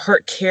excuse to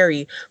hurt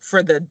Carrie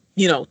for the,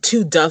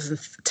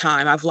 2,000th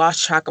time. I've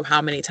lost track of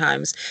how many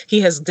times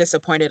he has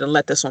disappointed and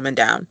let this woman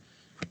down.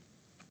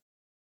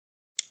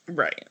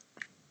 Right.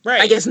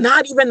 I guess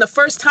not even the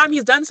first time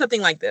he's done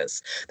something like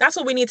this. That's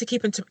what we need to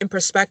keep in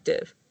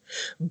perspective.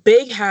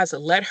 Big has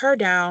let her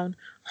down,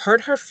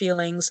 hurt her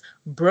feelings,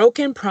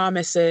 broken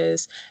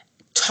promises,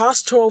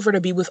 tossed her over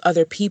to be with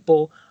other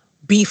people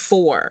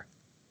before.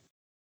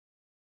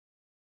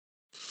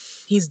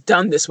 He's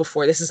done this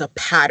before. This is a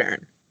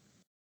pattern.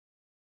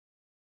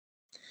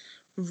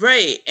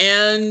 Right.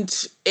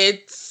 And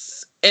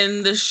it's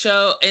in the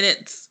show, and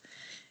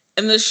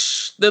And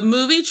the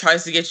movie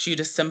tries to get you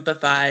to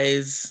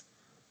sympathize.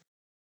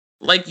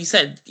 Like you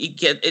said,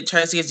 it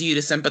tries to get you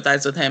to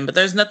sympathize with him, but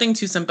there's nothing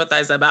to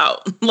sympathize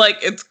about. Like,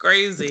 it's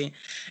crazy.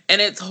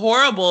 And it's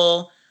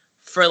horrible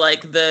for,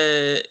 like,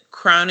 the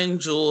crowning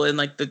jewel and,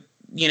 like, the,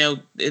 you know,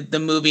 the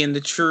movie and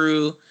the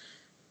true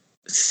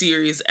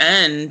series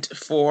end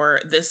for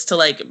this to,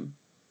 like,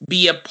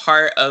 be a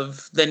part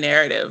of the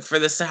narrative, for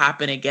this to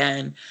happen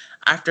again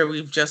after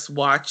we've just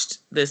watched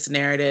this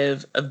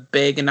narrative of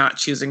Big not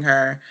choosing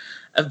her,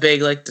 of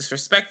Big, like,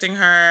 disrespecting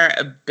her,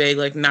 of Big,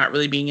 like, not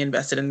really being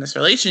invested in this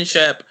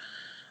relationship.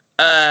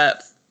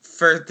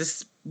 For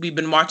this, we've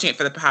been watching it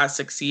for the past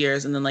 6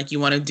 years, and then, like, you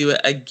want to do it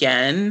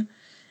again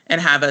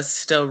and have us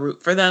still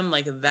root for them.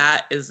 Like,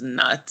 that is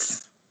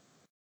nuts.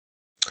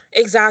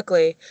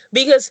 Exactly.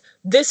 Because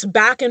this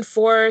back and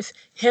forth,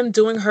 him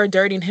doing her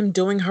dirty and him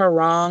doing her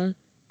wrong,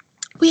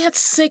 we had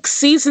 6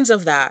 seasons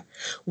of that.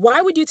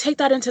 Why would you take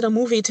that into the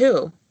movie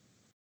too?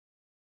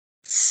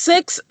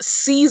 6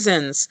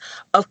 seasons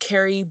of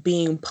Carrie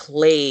being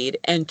played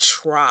and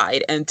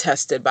tried and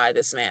tested by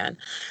this man.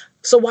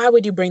 So why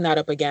would you bring that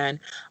up again?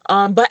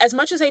 But as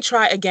much as they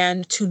try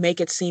again to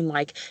make it seem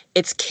like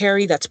it's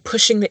Carrie that's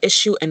pushing the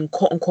issue and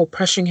quote unquote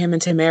pressuring him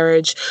into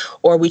marriage,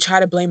 or we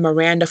try to blame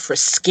Miranda for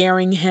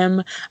scaring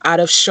him out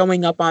of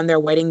showing up on their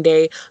wedding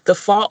day, the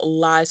fault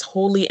lies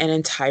wholly and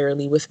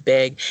entirely with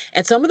Big.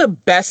 And some of the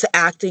best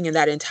acting in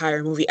that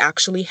entire movie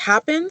actually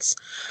happens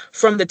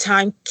from the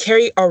time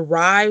Carrie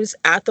arrives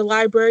at the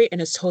library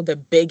and is told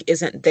that Big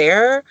isn't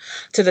there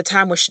to the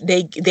time where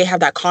they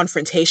have that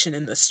confrontation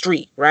in the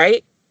street,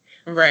 right?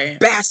 Right.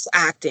 Best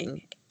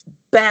acting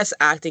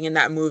in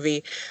that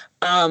movie.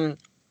 The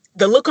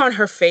look on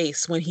her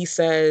face when he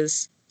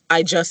says,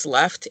 "I just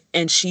left,"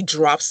 and she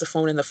drops the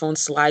phone and the phone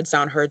slides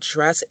down her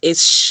dress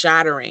is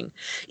shattering.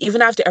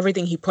 Even after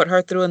everything he put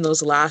her through in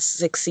those last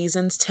 6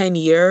 seasons, 10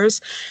 years,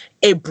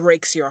 it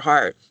breaks your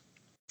heart.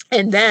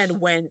 And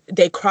then when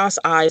they cross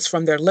eyes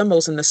from their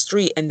limos in the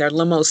street and their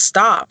limos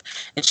stop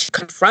and she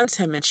confronts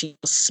him and she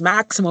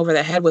smacks him over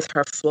the head with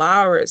her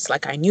flowers,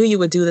 like, "I knew you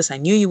would do this. I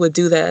knew you would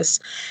do this."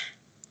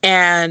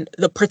 And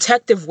the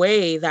protective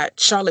way that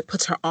Charlotte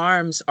puts her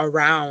arms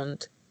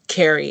around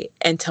Carrie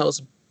and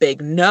tells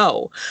Big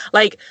no.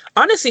 Like,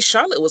 honestly,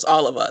 Charlotte was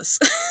all of us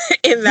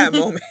in that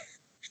moment.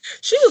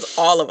 She was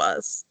all of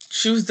us.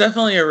 She was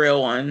definitely a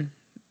real one.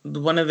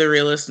 One of the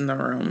realest in the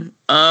room.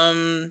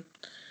 And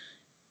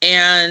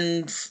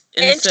so,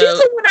 she's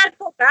the one I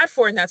felt bad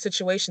for in that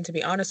situation, to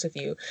be honest with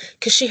you,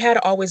 because she had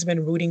always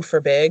been rooting for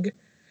Big.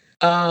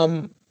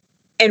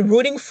 And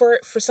rooting for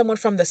someone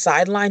from the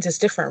sidelines is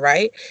different,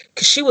 right?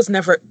 Because she was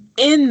never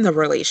in the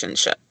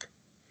relationship.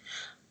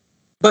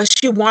 But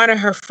she wanted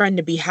her friend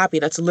to be happy.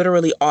 That's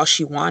literally all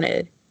she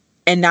wanted.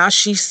 And now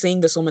she's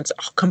seeing this woman's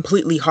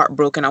completely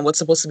heartbroken on what's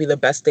supposed to be the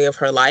best day of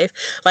her life.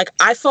 Like,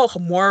 I felt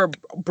more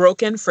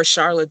broken for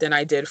Charlotte than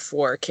I did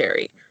for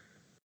Carrie.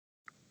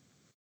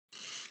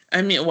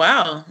 I mean,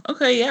 wow.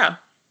 Okay, yeah.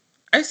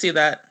 I see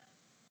that.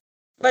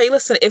 Like,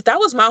 listen, if that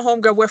was my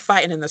homegirl, we're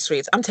fighting in the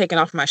streets. I'm taking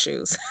off my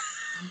shoes.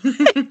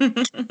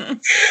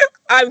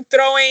 I'm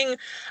throwing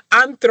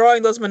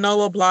those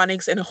Manolo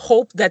Blahniks in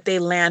hope that they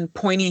land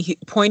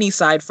pointy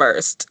side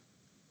first.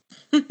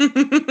 Like,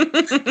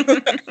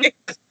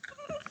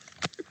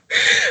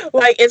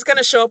 it's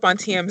gonna show up on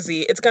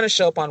TMZ. It's gonna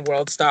show up on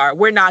World Star.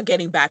 We're not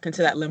getting back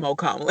into that limo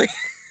calmly.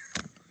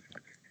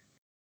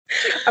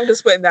 I'm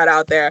just putting that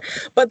out there.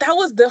 But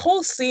the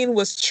whole scene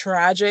was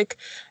tragic.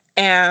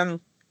 And,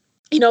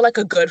 you know, like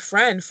a good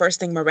friend, first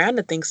thing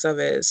Miranda thinks of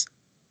is,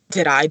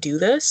 did I do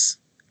this?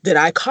 Did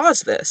I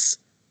cause this?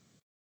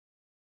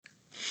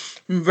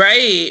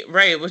 Right.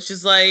 Which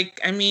is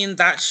like, I mean,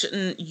 that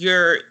shouldn't,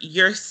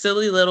 your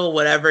silly little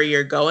whatever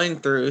you're going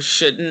through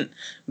shouldn't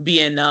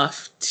be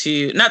enough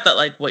to, not that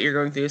like what you're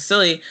going through is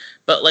silly,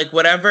 but like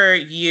whatever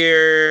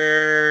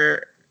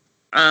you're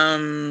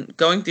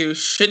going through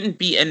shouldn't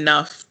be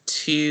enough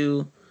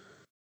to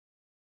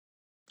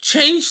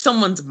change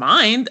someone's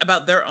mind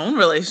about their own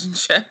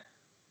relationship.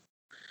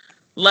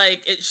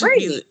 Like, it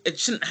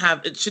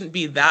shouldn't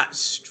be that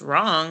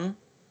strong.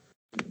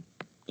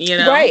 You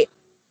know? Right.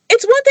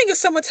 It's one thing if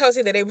someone tells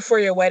you the day before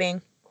your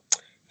wedding,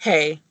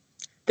 hey,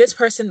 this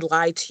person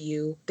lied to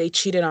you, they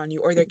cheated on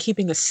you, or they're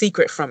keeping a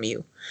secret from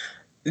you.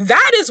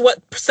 That is what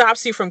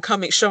stops you from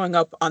showing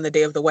up on the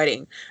day of the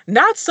wedding.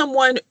 Not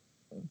someone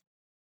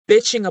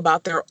bitching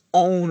about their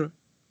own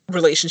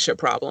relationship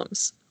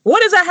problems.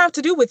 What does that have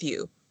to do with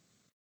you?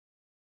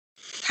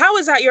 How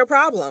is that your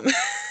problem?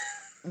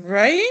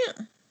 Right?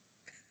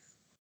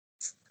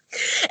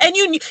 And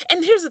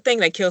here's the thing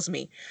that kills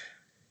me.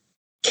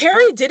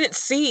 Carrie didn't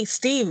see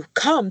Steve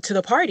come to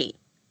the party.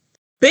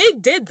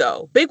 Big did,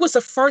 though. Big was the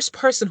first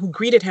person who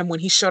greeted him when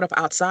he showed up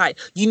outside.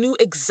 You knew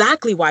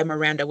exactly why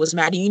Miranda was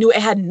mad, and you knew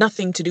it had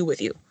nothing to do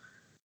with you.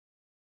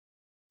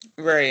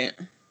 Right.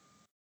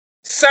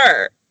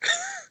 Sir,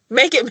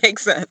 make it make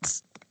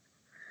sense.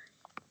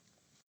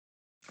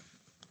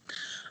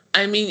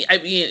 I mean,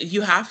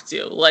 you have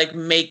to, like,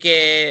 make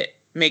it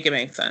make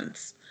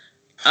sense.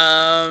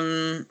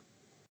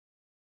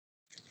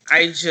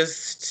 I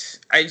just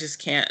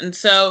can't. And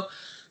so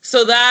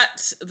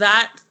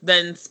that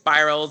then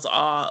spirals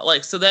off.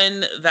 Like, so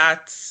then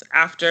that's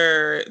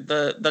after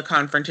the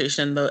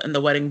confrontation, and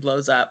the wedding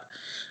blows up.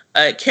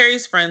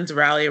 Carrie's friends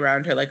rally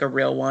around her like a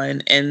real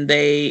one, and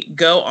they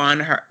go on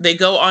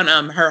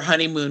her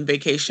honeymoon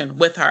vacation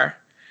with her,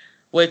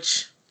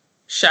 which,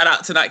 shout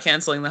out to not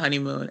canceling the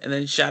honeymoon, and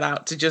then shout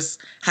out to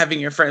just having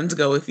your friends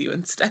go with you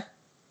instead.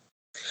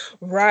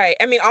 Right.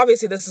 I mean,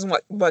 obviously this is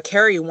what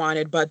Carrie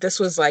wanted, but this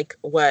was like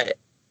what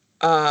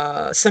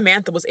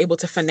Samantha was able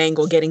to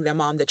finagle getting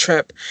them on the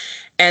trip.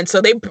 And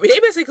so they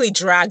basically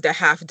dragged a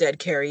half-dead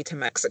Carrie to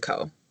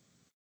Mexico.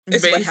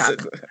 Is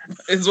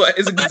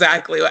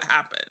exactly what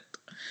happened.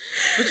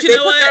 But you they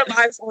know put what? Their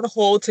lives on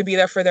hold to be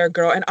there for their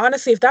girl. And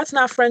honestly, if that's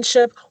not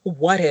friendship,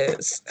 what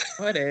is?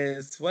 What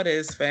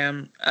is,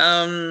 fam?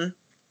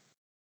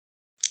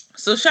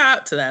 So shout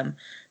out to them.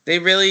 They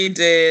really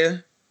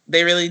did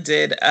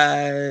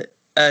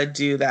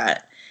do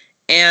that.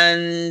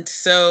 And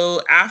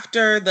so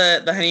after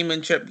the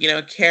honeymoon trip,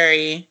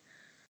 Carrie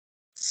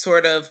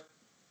sort of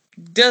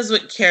does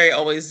what Carrie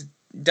always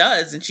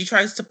does, and she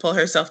tries to pull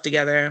herself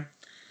together.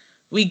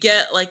 We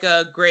get like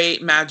a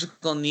great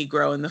magical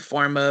Negro in the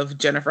form of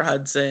Jennifer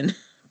Hudson,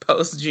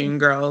 post June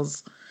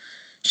Girls.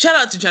 Shout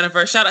out to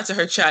Jennifer. Shout out to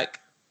her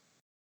check.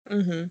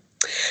 Mm-hmm.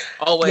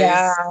 Always.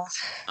 Yeah.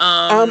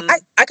 I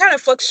kind of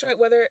fluctuate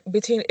whether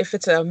between if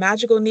it's a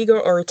magical Negro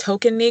or a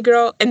token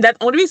Negro. And that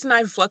only reason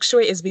I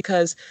fluctuate is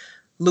because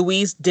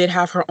Louise did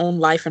have her own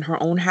life and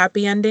her own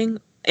happy ending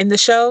in the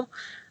show.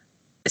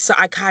 So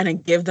I kind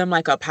of give them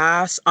like a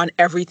pass on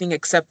everything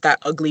except that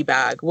ugly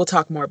bag. We'll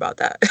talk more about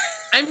that.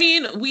 I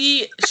mean,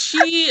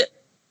 she's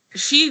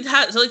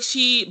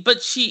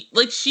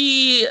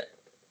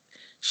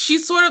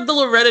sort of the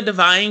Loretta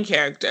Devine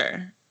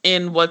character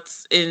in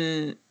what's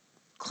in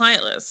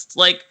Client List.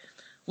 Like,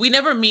 we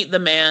never meet the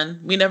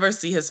man. We never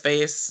see his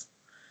face.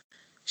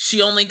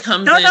 She only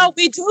comes in. No,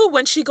 we do.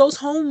 When she goes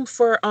home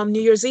for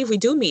New Year's Eve, we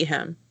do meet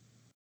him.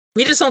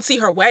 We just don't see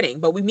her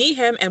wedding, but we meet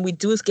him and we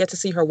do get to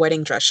see her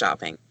wedding dress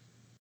shopping.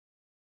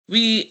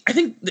 I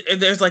think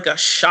there's like a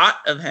shot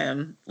of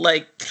him.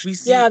 Like, we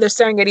see. Yeah, they're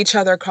staring at each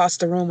other across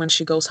the room when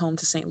she goes home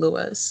to St.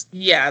 Louis.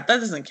 Yeah, that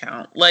doesn't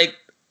count. Like,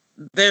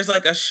 there's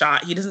like a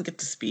shot. He doesn't get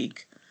to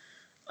speak.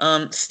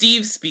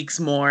 Steve speaks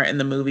more in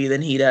the movie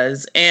than he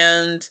does.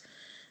 And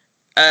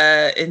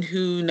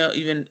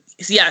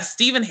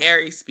Steve and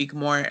Harry speak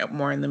more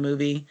in the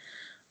movie.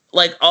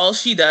 Like, all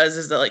she does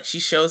is that, like, she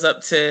shows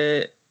up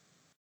to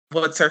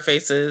what's her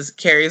face's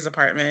Carrie's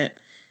apartment,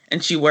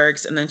 and she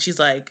works, and then she's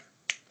like,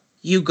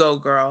 "You go,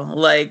 girl.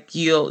 Like,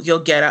 you'll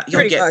get out.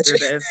 You'll get through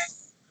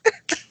this.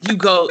 You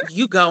go,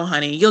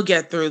 honey. You'll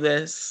get through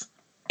this."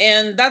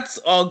 And that's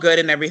all good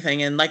and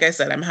everything. And like I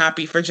said, I'm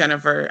happy for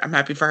Jennifer. I'm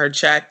happy for her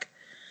check.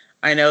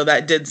 I know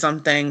that did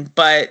something,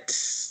 but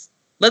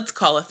let's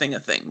call a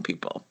thing,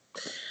 people.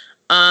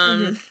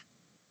 Yeah,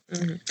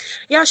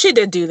 she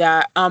did do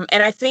that. And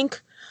I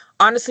think,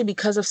 honestly,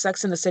 because of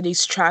Sex and the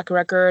City's track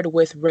record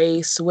with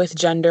race, with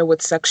gender,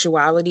 with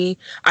sexuality,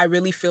 I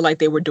really feel like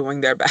they were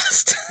doing their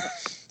best.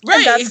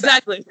 Right,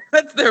 exactly.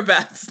 That's their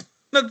best.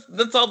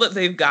 That's all that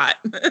they've got.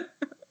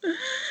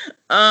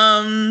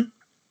 And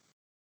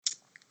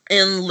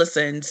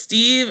listen,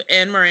 Steve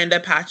and Miranda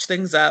patch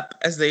things up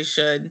as they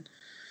should.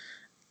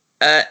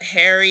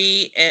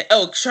 Harry and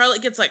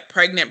Charlotte gets like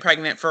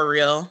pregnant for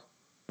real,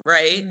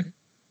 right?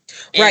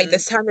 Mm-hmm. Right.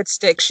 This time it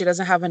sticks. She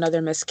doesn't have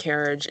another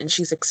miscarriage, and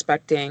she's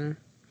expecting.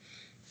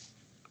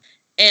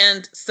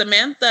 And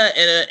Samantha,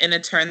 in a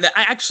turn that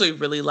I actually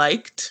really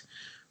liked,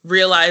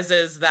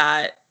 realizes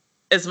that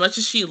as much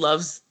as she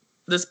loves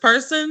this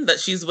person that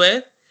she's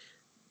with,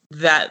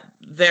 that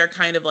they're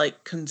kind of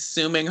like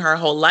consuming her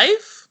whole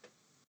life.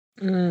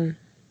 And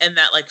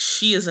that, like,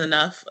 she is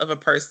enough of a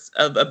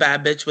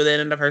bad bitch within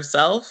and of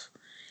herself,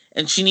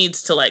 and she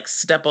needs to like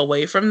step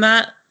away from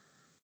that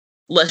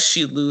lest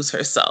she lose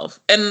herself.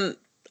 And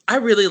I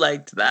really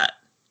liked that.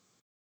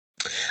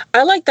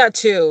 I like that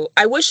too.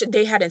 I wish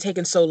they hadn't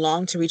taken so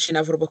long to reach an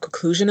inevitable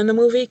conclusion in the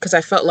movie, because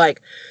I felt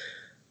like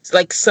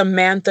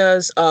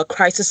Samantha's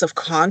crisis of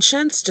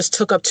conscience just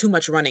took up too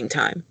much running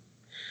time.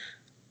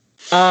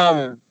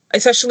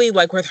 Especially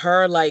like with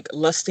her like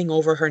lusting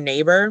over her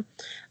neighbor.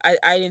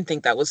 I didn't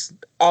think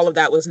all of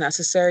that was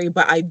necessary,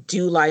 but I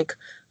do like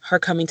her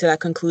coming to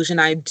that conclusion.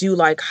 I do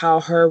like how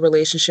her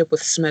relationship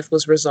with Smith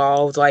was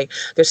resolved. Like,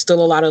 there's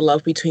still a lot of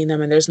love between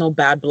them, and there's no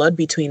bad blood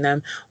between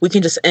them. We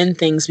can just end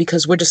things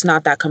because we're just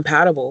not that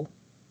compatible.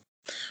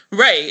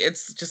 Right.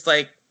 It's just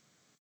like,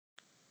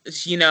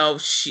 she's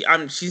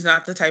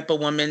not the type of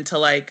woman to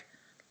like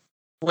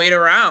wait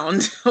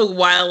around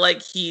while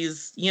like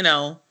he's,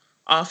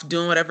 off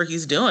doing whatever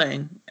he's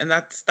doing. And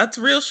that's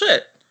real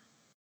shit.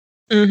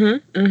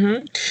 And,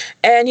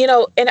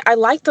 and I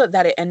like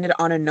that it ended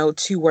on a note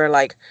too, where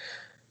like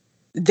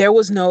there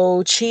was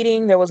no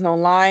cheating, there was no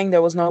lying,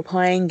 there was no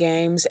playing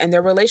games, and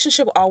their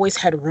relationship always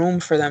had room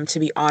for them to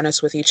be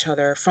honest with each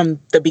other from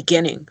the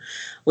beginning,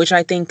 which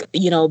I think,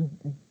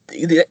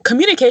 the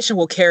communication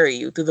will carry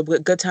you through the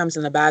good times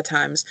and the bad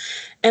times.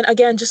 And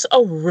again, just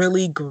a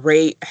really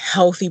great,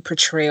 healthy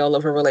portrayal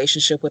of a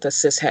relationship with a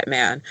cishet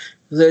man.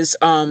 There's,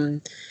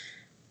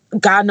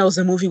 God knows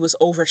the movie was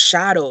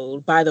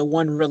overshadowed by the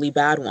one really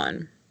bad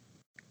one.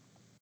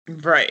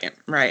 Right.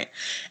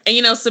 And,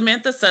 you know,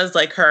 Samantha says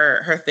like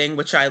her thing,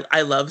 which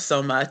I love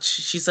so much.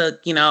 She said,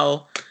 you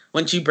know,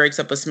 when she breaks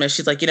up with Smith,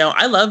 she's like, you know,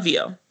 I love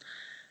you.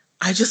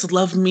 I just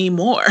love me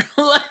more.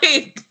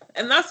 Like,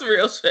 and that's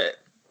real shit.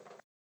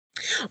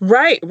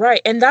 Right.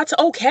 And that's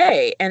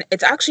okay. And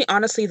it's actually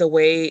honestly the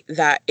way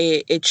that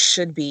it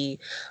should be.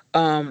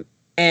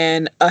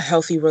 In a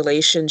healthy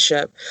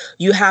relationship,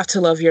 you have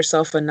to love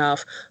yourself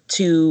enough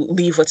to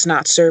leave what's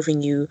not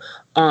serving you,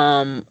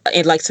 and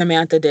like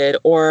Samantha did,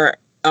 or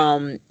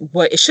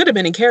what it should have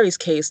been in Carrie's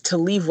case, to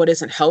leave what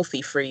isn't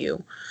healthy for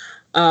you.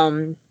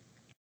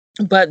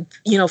 But,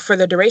 you know, for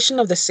the duration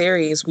of the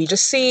series, we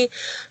just see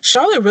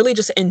Charlotte really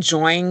just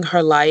enjoying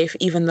her life,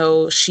 even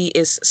though she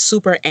is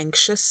super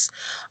anxious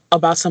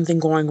about something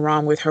going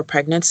wrong with her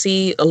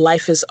pregnancy.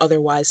 Life is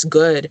otherwise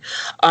good.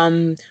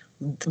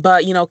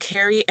 But, you know,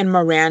 Carrie and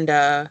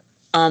Miranda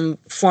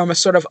form a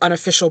sort of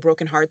unofficial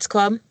Broken Hearts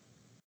Club.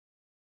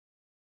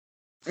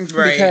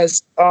 Right.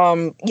 Because,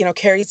 you know,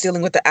 Carrie's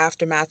dealing with the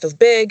aftermath of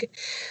Big,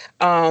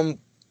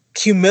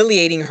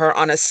 humiliating her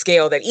on a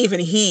scale that even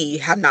he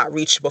had not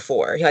reached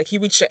before. Like, he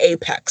reached the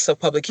apex of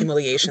public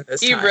humiliation this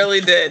time. He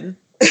really did.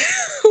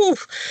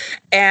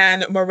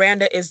 And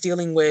Miranda is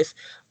dealing with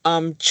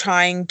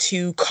trying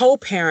to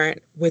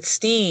co-parent with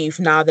Steve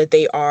now that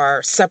they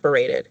are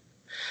separated.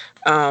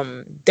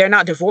 They're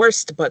not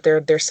divorced, but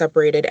they're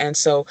separated. And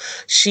so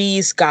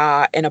she's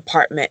got an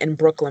apartment in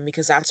Brooklyn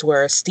because that's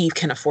where Steve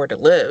can afford to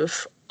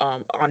live,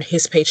 on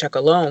his paycheck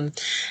alone.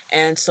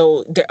 And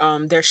so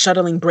they're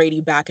shuttling Brady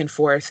back and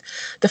forth.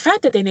 The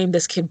fact that they named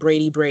this kid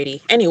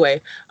Brady.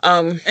 Anyway.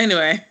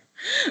 They're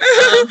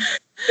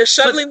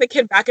shuttling the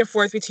kid back and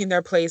forth between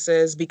their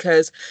places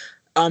because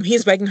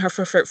he's begging her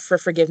for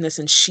forgiveness,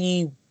 and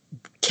she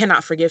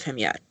cannot forgive him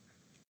yet.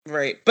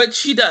 Right. But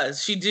she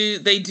does.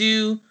 They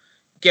do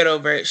get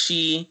over it.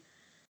 She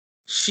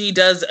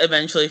does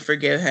eventually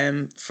forgive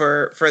him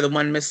for the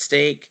one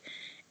mistake,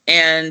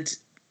 and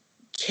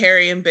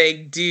Carrie and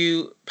Big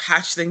do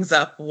patch things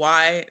up.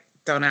 Why?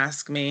 Don't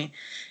ask me.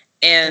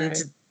 And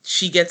right.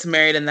 She gets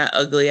married in that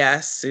ugly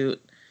ass suit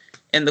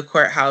in the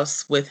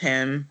courthouse with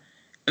him,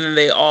 and then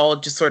they all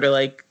just sort of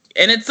like,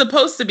 and it's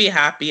supposed to be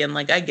happy, and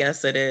like I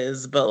guess it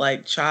is, but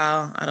like,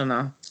 child, I don't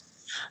know.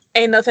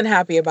 Ain't nothing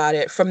happy about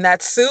it. From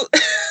that suit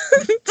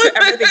to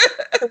everything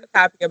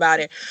happy about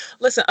it.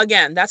 Listen,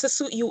 again, that's a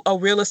suit a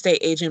real estate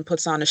agent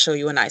puts on to show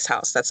you a nice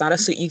house. That's not a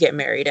suit you get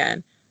married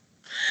in.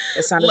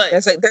 It's not.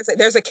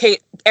 There's a case.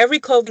 Every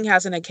clothing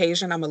has an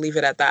occasion. I'm gonna leave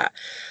it at that.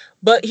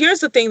 But here's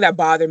the thing that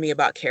bothered me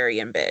about Carrie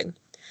and Big.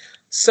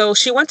 So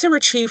she went to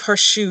retrieve her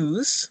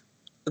shoes,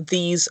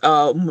 these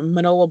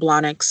Manolo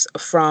Blahniks,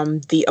 from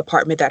the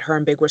apartment that her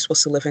and Big were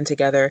supposed to live in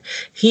together.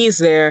 He's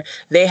there.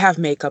 They have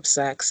makeup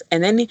sex,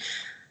 and then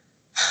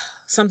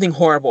something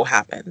horrible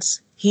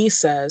happens. He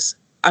says,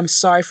 "I'm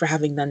sorry for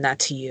having done that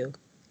to you."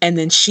 And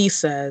then she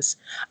says,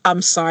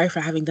 "I'm sorry for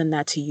having done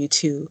that to you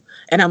too."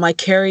 And I'm like,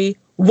 Carrie,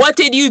 what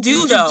did you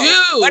do though?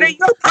 What are you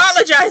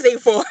apologizing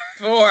for?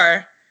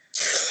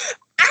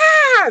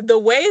 The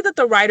way that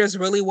the writers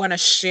really want to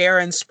share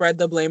and spread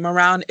the blame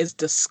around is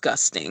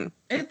disgusting.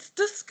 It's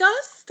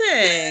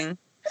disgusting.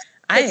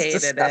 I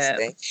hated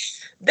it.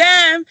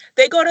 Then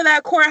they go to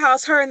that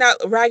courthouse, her in that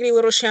raggedy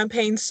little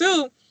champagne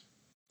suit,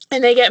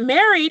 and they get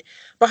married,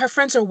 but her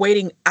friends are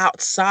waiting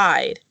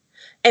outside.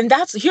 And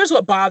here's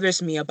what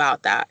bothers me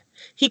about that.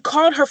 He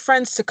called her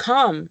friends to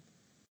come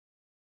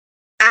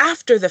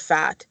after the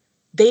fact.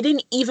 They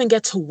didn't even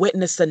get to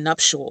witness the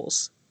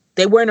nuptials.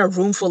 They were in a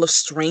room full of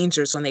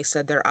strangers when they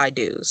said their I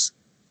do's.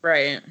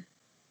 Right.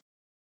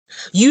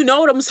 You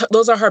know,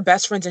 those are her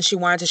best friends, and she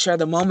wanted to share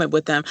the moment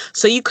with them.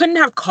 So you couldn't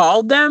have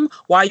called them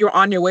while you're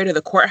on your way to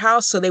the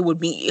courthouse so they would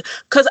be...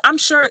 Because I'm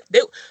sure...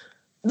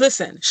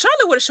 Listen,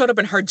 Charlotte would have showed up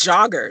in her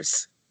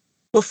joggers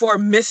before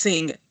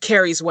missing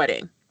Carrie's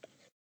wedding.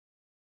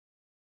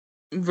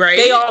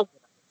 Right.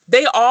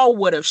 They all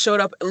would have showed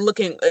up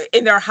looking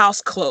in their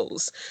house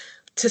clothes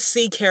to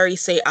see Carrie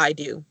say I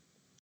do.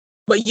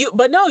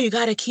 But no, you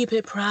got to keep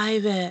it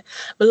private.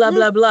 Blah,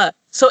 blah, blah.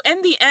 So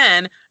in the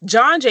end,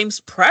 John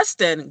James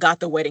Preston got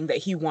the wedding that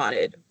he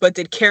wanted. But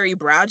did Carrie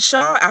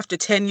Bradshaw, after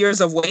 10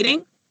 years of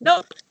waiting?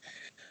 Nope.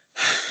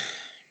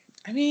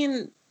 I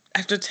mean,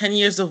 after 10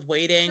 years of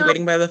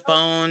waiting by the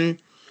phone,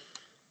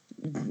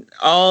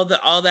 all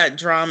that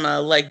drama,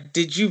 like,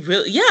 did you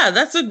really... Yeah,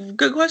 that's a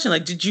good question.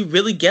 Like, did you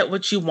really get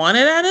what you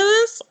wanted out of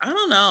this? I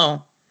don't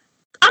know.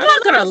 I'm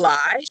not gonna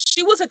lie.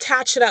 She was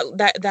attached to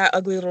that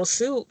ugly little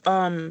suit.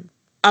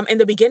 In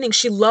the beginning,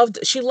 she loved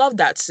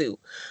that suit.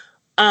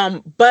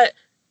 But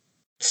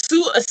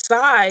suit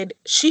aside,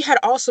 she had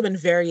also been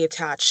very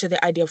attached to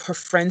the idea of her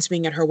friends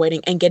being at her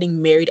wedding and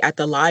getting married at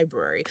the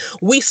library.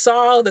 We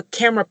saw the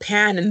camera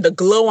pan and the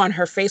glow on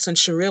her face when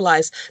she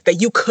realized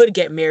that you could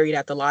get married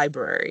at the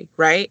library,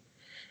 right?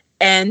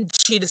 and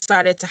she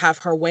decided to have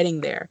her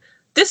wedding there.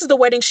 This is the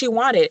wedding she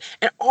wanted,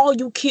 and all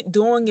you keep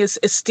doing is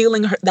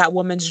stealing that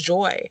woman's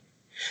joy.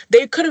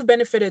 They could have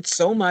benefited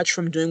so much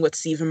from doing what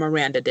Steve and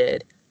Miranda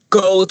did.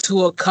 Go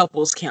to a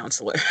couples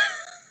counselor.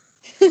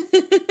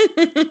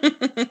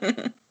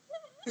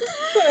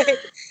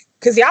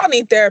 Because y'all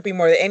need therapy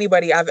more than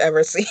anybody I've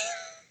ever seen.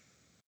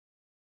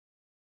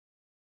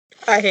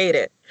 I hate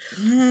it.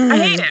 I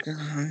hate it.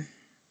 God.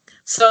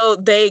 So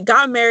they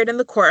got married in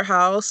the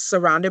courthouse,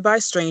 surrounded by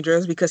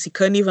strangers, because he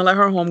couldn't even let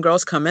her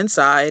homegirls come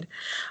inside.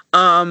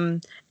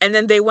 And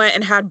then they went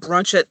and had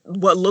brunch at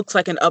what looks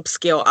like an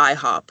upscale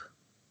IHOP.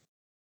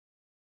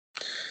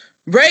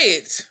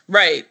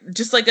 Right.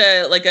 Just like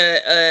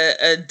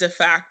a de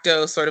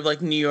facto sort of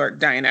like New York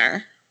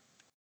diner.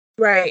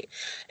 Right.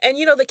 And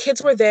the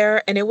kids were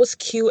there, and it was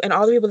cute, and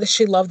all the people that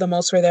she loved the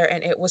most were there,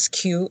 and it was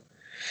cute.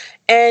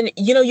 And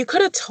you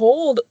could have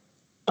told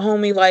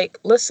homie, like,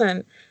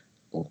 listen,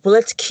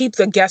 let's keep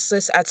the guest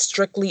list at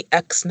strictly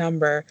X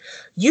number.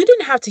 You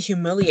didn't have to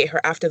humiliate her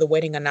after the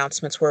wedding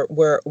announcements were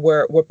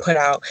put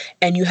out,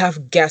 and you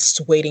have guests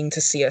waiting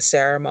to see a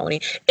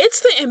ceremony.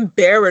 It's the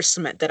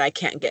embarrassment that I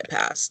can't get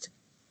past.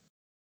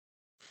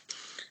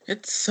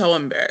 It's so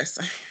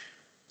embarrassing.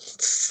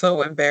 It's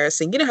so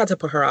embarrassing. You didn't have to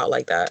put her out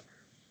like that.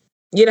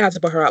 You don't have to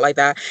put her out like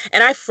that.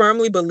 And I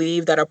firmly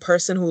believe that a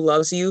person who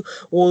loves you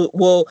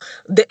will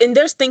and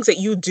there's things that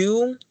you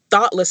do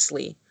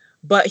thoughtlessly,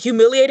 but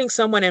humiliating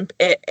someone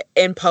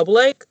in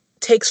public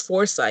takes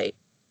foresight.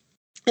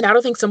 And I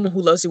don't think someone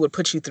who loves you would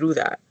put you through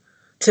that,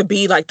 to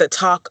be like the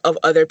talk of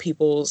other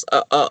people's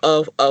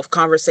of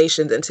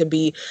conversations, and to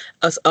be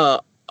an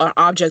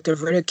object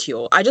of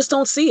ridicule. I just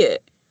don't see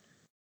it.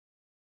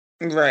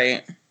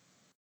 Right.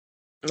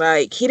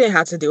 Like, he didn't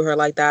have to do her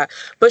like that.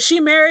 But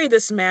she married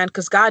this man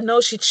because God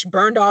knows she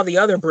burned all the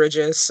other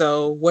bridges.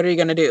 So what are you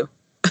going to do?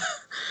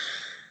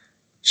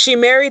 She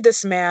married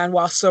this man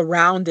while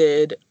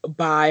surrounded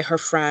by her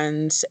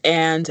friends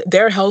and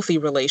their healthy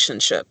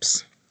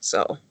relationships.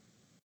 So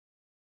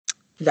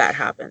that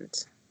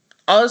happened.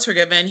 All is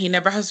forgiven. He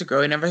never has to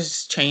grow. He never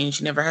has to change.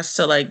 He never has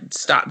to like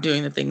stop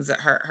doing the things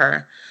that hurt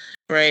her.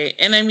 Right.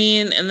 And I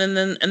mean, and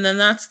then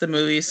that's the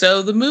movie.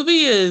 So the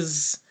movie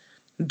is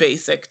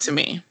basic to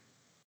me.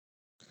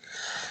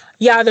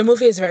 Yeah, the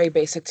movie is very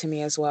basic to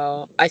me as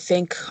well. I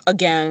think,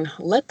 again,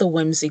 let the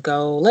whimsy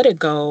go. Let it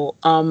go.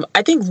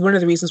 I think one of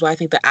the reasons why I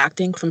think the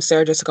acting from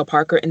Sarah Jessica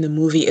Parker in the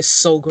movie is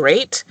so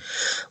great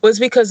was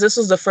because this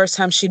was the first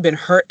time she'd been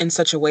hurt in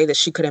such a way that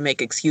she couldn't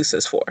make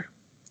excuses for.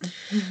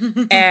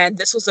 And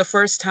this was the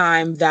first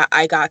time that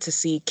I got to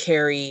see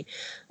Carrie,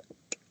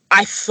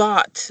 I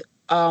thought,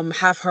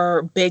 have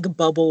her big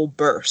bubble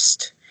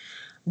burst.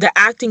 The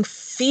acting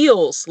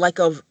feels like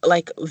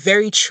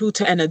very true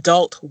to an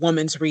adult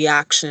woman's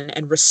reaction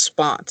and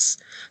response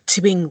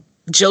to being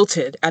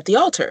jilted at the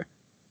altar.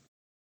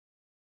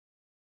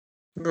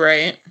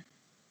 Right.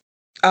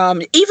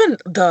 Even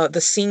the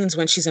scenes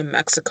when she's in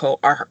Mexico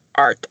are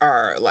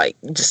like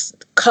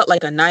just cut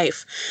like a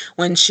knife.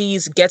 When she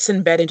gets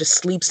in bed and just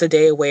sleeps the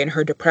day away in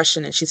her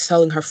depression, and she's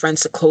telling her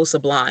friends to close the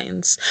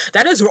blinds.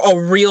 That is a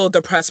real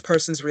depressed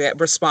person's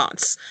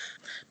response.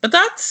 But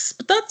that's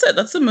it.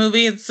 That's the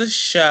movie. It's the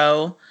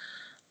show.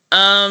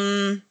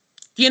 There,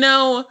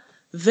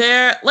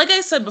 like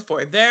I said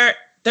before,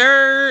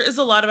 there is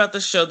a lot about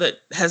the show that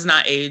has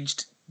not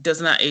aged,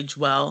 does not age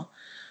well.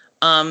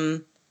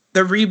 The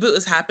reboot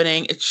is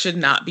happening. It should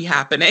not be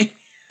happening.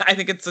 I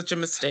think it's such a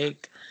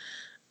mistake.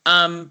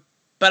 But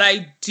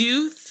I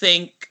do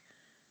think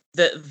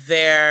that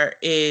there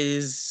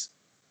is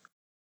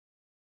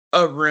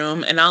a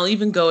room, and I'll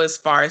even go as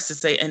far as to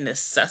say a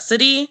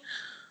necessity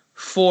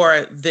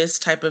for this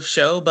type of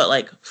show, but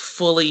like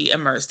fully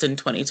immersed in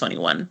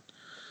 2021.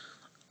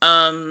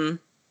 And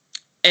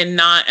I'm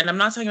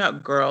not talking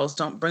about Girls.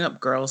 Don't bring up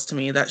Girls to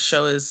me. That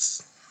show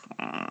is,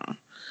 I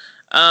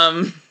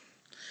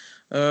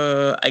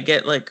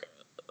get like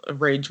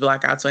rage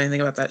blackouts when I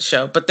think about that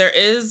show. But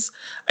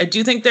I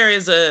do think there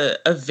is a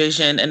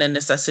vision and a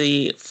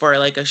necessity for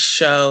like a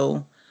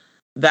show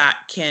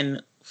that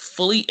can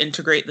fully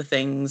integrate the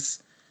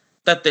things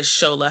that this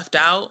show left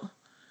out.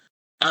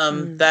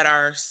 That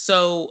are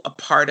so a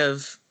part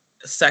of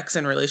sex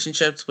and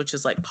relationships, which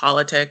is like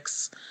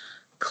politics,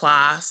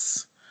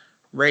 class,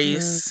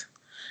 race.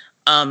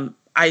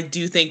 I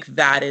do think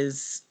that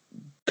is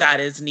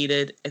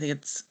needed. I think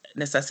it's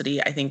necessity.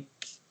 I think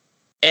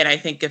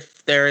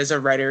if there is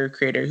a writer or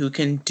creator who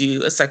can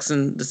do a Sex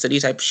and the City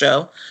type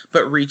show,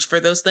 but reach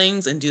for those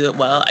things and do it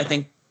well, I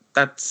think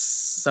that's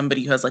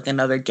somebody who has like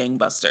another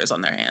Gangbusters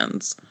on their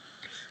hands.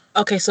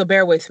 Okay, so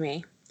bear with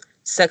me.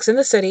 Sex and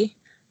the City.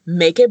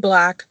 Make it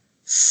Black,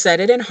 set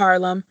it in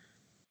Harlem,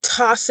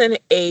 toss in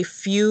a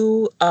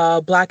few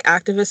Black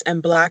activists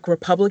and Black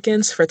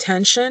Republicans for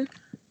tension,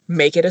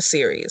 make it a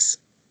series.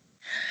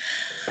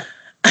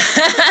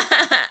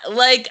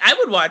 Like, I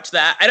would watch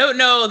that. I don't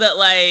know that,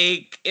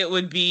 like, it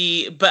would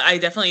be, but I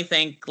definitely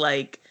think,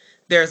 like,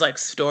 there's, like,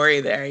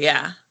 story there,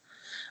 yeah.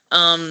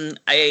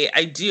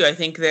 I do. I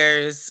think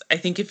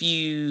if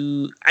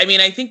you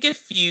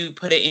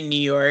put it in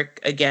New York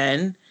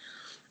again,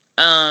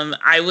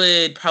 I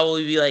would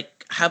probably be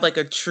like, have like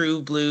a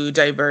true blue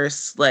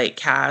diverse like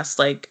cast.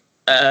 Like,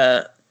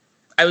 I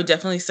would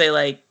definitely say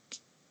like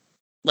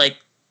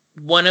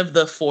one of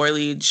the 4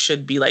 leads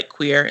should be like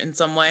queer in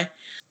some way.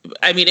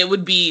 I mean, it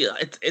would be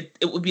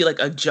like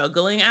a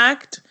juggling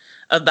act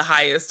of the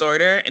highest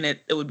order, and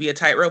it would be a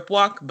tightrope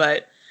walk,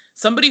 but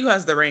somebody who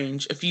has the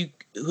range, if you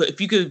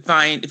could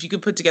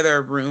put together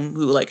a room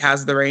who like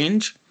has the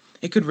range,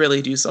 it could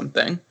really do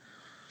something.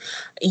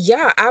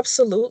 Yeah,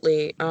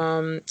 absolutely.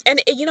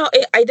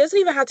 It doesn't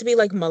even have to be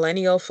like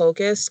millennial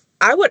focused.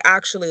 I would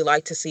actually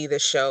like to see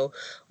this show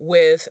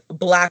with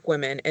Black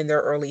women in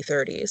their early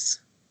 30s.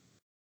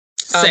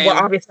 Well,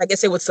 obviously, I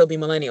guess it would still be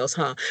millennials,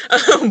 huh?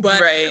 But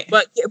right.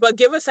 but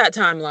give us that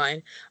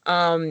timeline.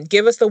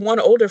 Give us the one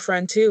older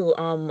friend too.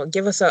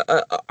 Give us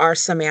our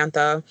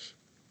Samantha.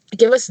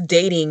 Give us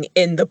dating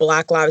in the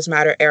Black Lives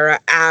Matter era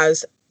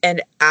as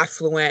an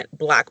affluent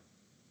Black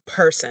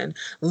person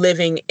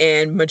living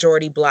in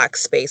majority Black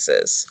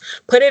spaces.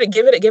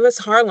 Give us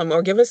Harlem,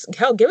 or give us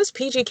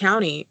PG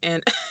County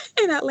and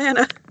in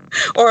Atlanta.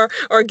 Or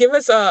give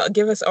us a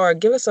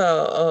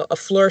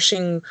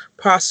flourishing,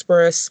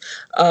 prosperous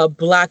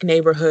Black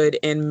neighborhood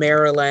in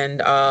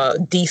Maryland,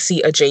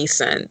 DC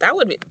adjacent. That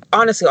would be,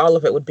 honestly, all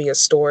of it would be a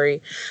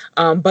story.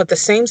 But the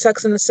same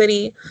Sex in the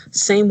City,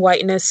 same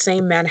whiteness,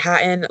 same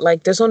Manhattan.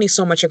 Like, there's only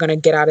so much you're gonna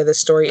get out of this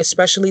story,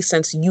 especially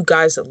since you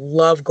guys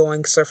love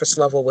going surface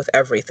level with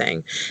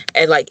everything,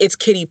 and like it's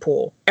kiddie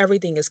pool.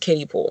 Everything is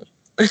kiddie pool.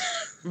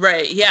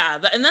 Right. Yeah.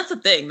 And that's the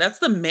thing.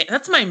 That's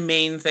my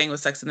main thing with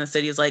Sex and the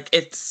City is like,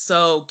 it's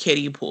so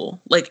kiddie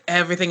pool. Like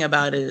everything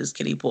about it is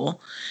kiddie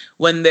pool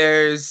when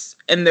there's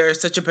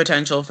such a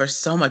potential for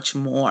so much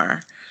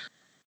more.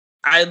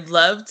 I'd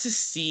love to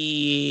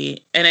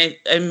see, and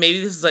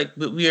maybe this is like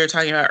what we were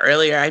talking about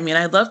earlier. I mean,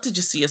 I'd love to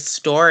just see a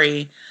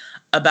story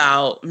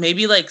about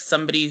maybe like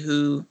somebody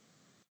who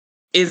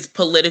is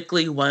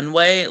politically one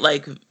way,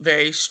 like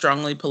very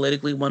strongly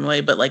politically one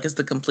way, but like is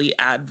the complete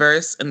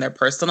adverse in their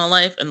personal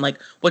life. And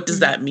like, what does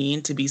that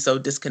mean to be so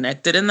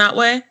disconnected in that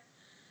way?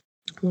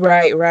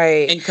 Right.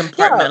 And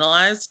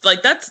compartmentalized.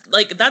 Yeah.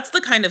 That's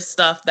the kind of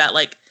stuff that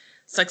like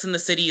Sex and the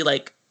City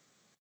like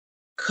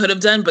could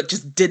have done, but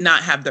just did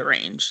not have the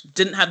range,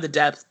 didn't have the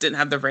depth, didn't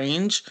have the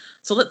range.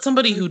 So let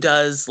somebody who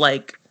does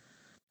have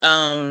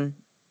the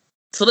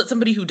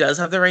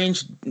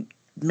range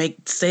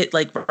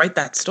write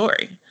that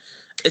story.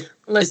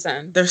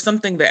 Listen, there's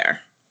something there.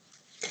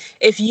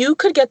 If you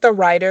could get the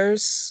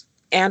writers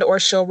and or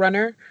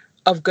showrunner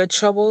of Good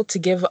Trouble to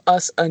give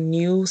us a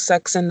new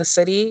Sex and the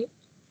City,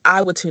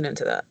 I would tune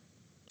into that.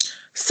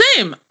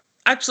 Same.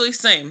 Actually,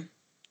 same.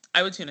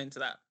 I would tune into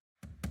that.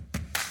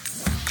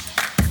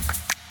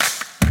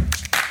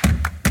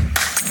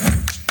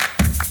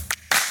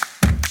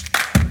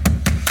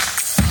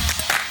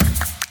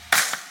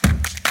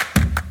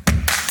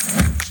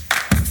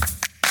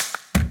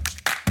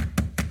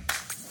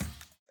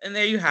 And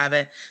there you have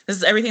it. This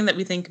is everything that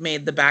we think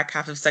made the back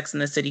half of Sex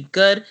and the City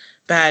good,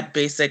 bad,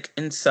 basic,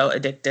 and so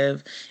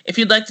addictive. If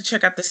you'd like to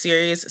check out the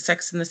series,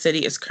 Sex and the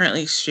City is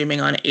currently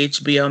streaming on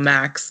HBO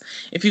Max.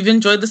 If you've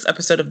enjoyed this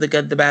episode of The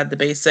Good, the Bad, the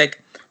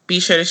Basic, be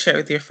sure to share it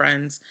with your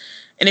friends.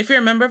 And if you're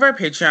a member of our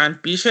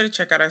Patreon, be sure to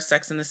check out our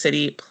Sex and the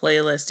City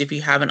playlist if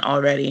you haven't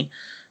already.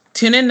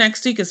 Tune in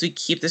next week as we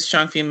keep the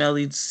strong female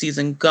lead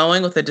season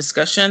going with a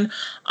discussion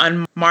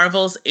on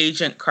Marvel's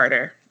Agent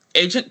Carter.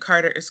 Agent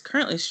Carter is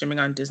currently streaming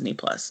on Disney+,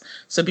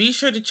 so be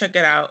sure to check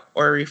it out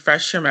or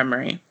refresh your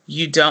memory.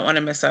 You don't want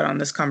to miss out on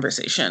this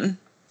conversation.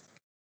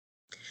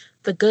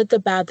 The Good, the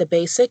Bad, the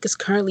Basic is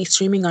currently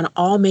streaming on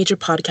all major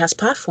podcast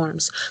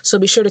platforms, so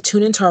be sure to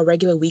tune into our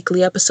regular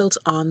weekly episodes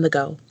on the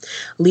go.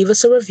 Leave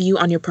us a review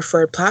on your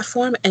preferred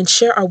platform and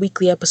share our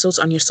weekly episodes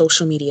on your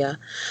social media.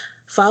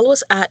 Follow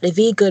us at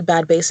The Good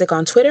Bad Basic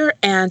on Twitter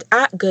and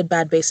at Good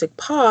Bad Basic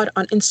Pod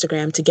on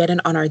Instagram to get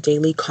in on our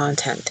daily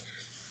content.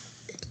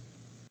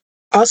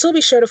 Also,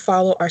 be sure to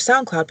follow our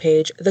SoundCloud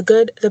page, The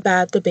Good, the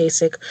Bad, the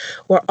Basic,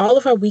 where all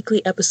of our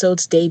weekly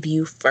episodes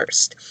debut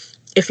first.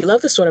 If you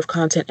love this sort of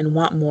content and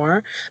want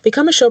more,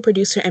 become a show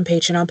producer and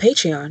patron on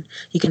Patreon.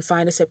 You can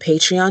find us at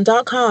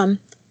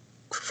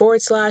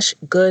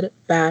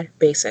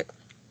patreon.com/goodbadbasic.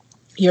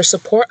 Your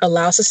support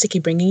allows us to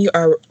keep bringing you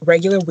our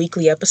regular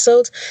weekly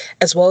episodes,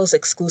 as well as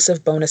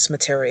exclusive bonus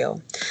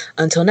material.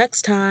 Until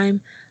next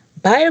time,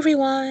 bye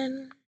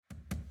everyone!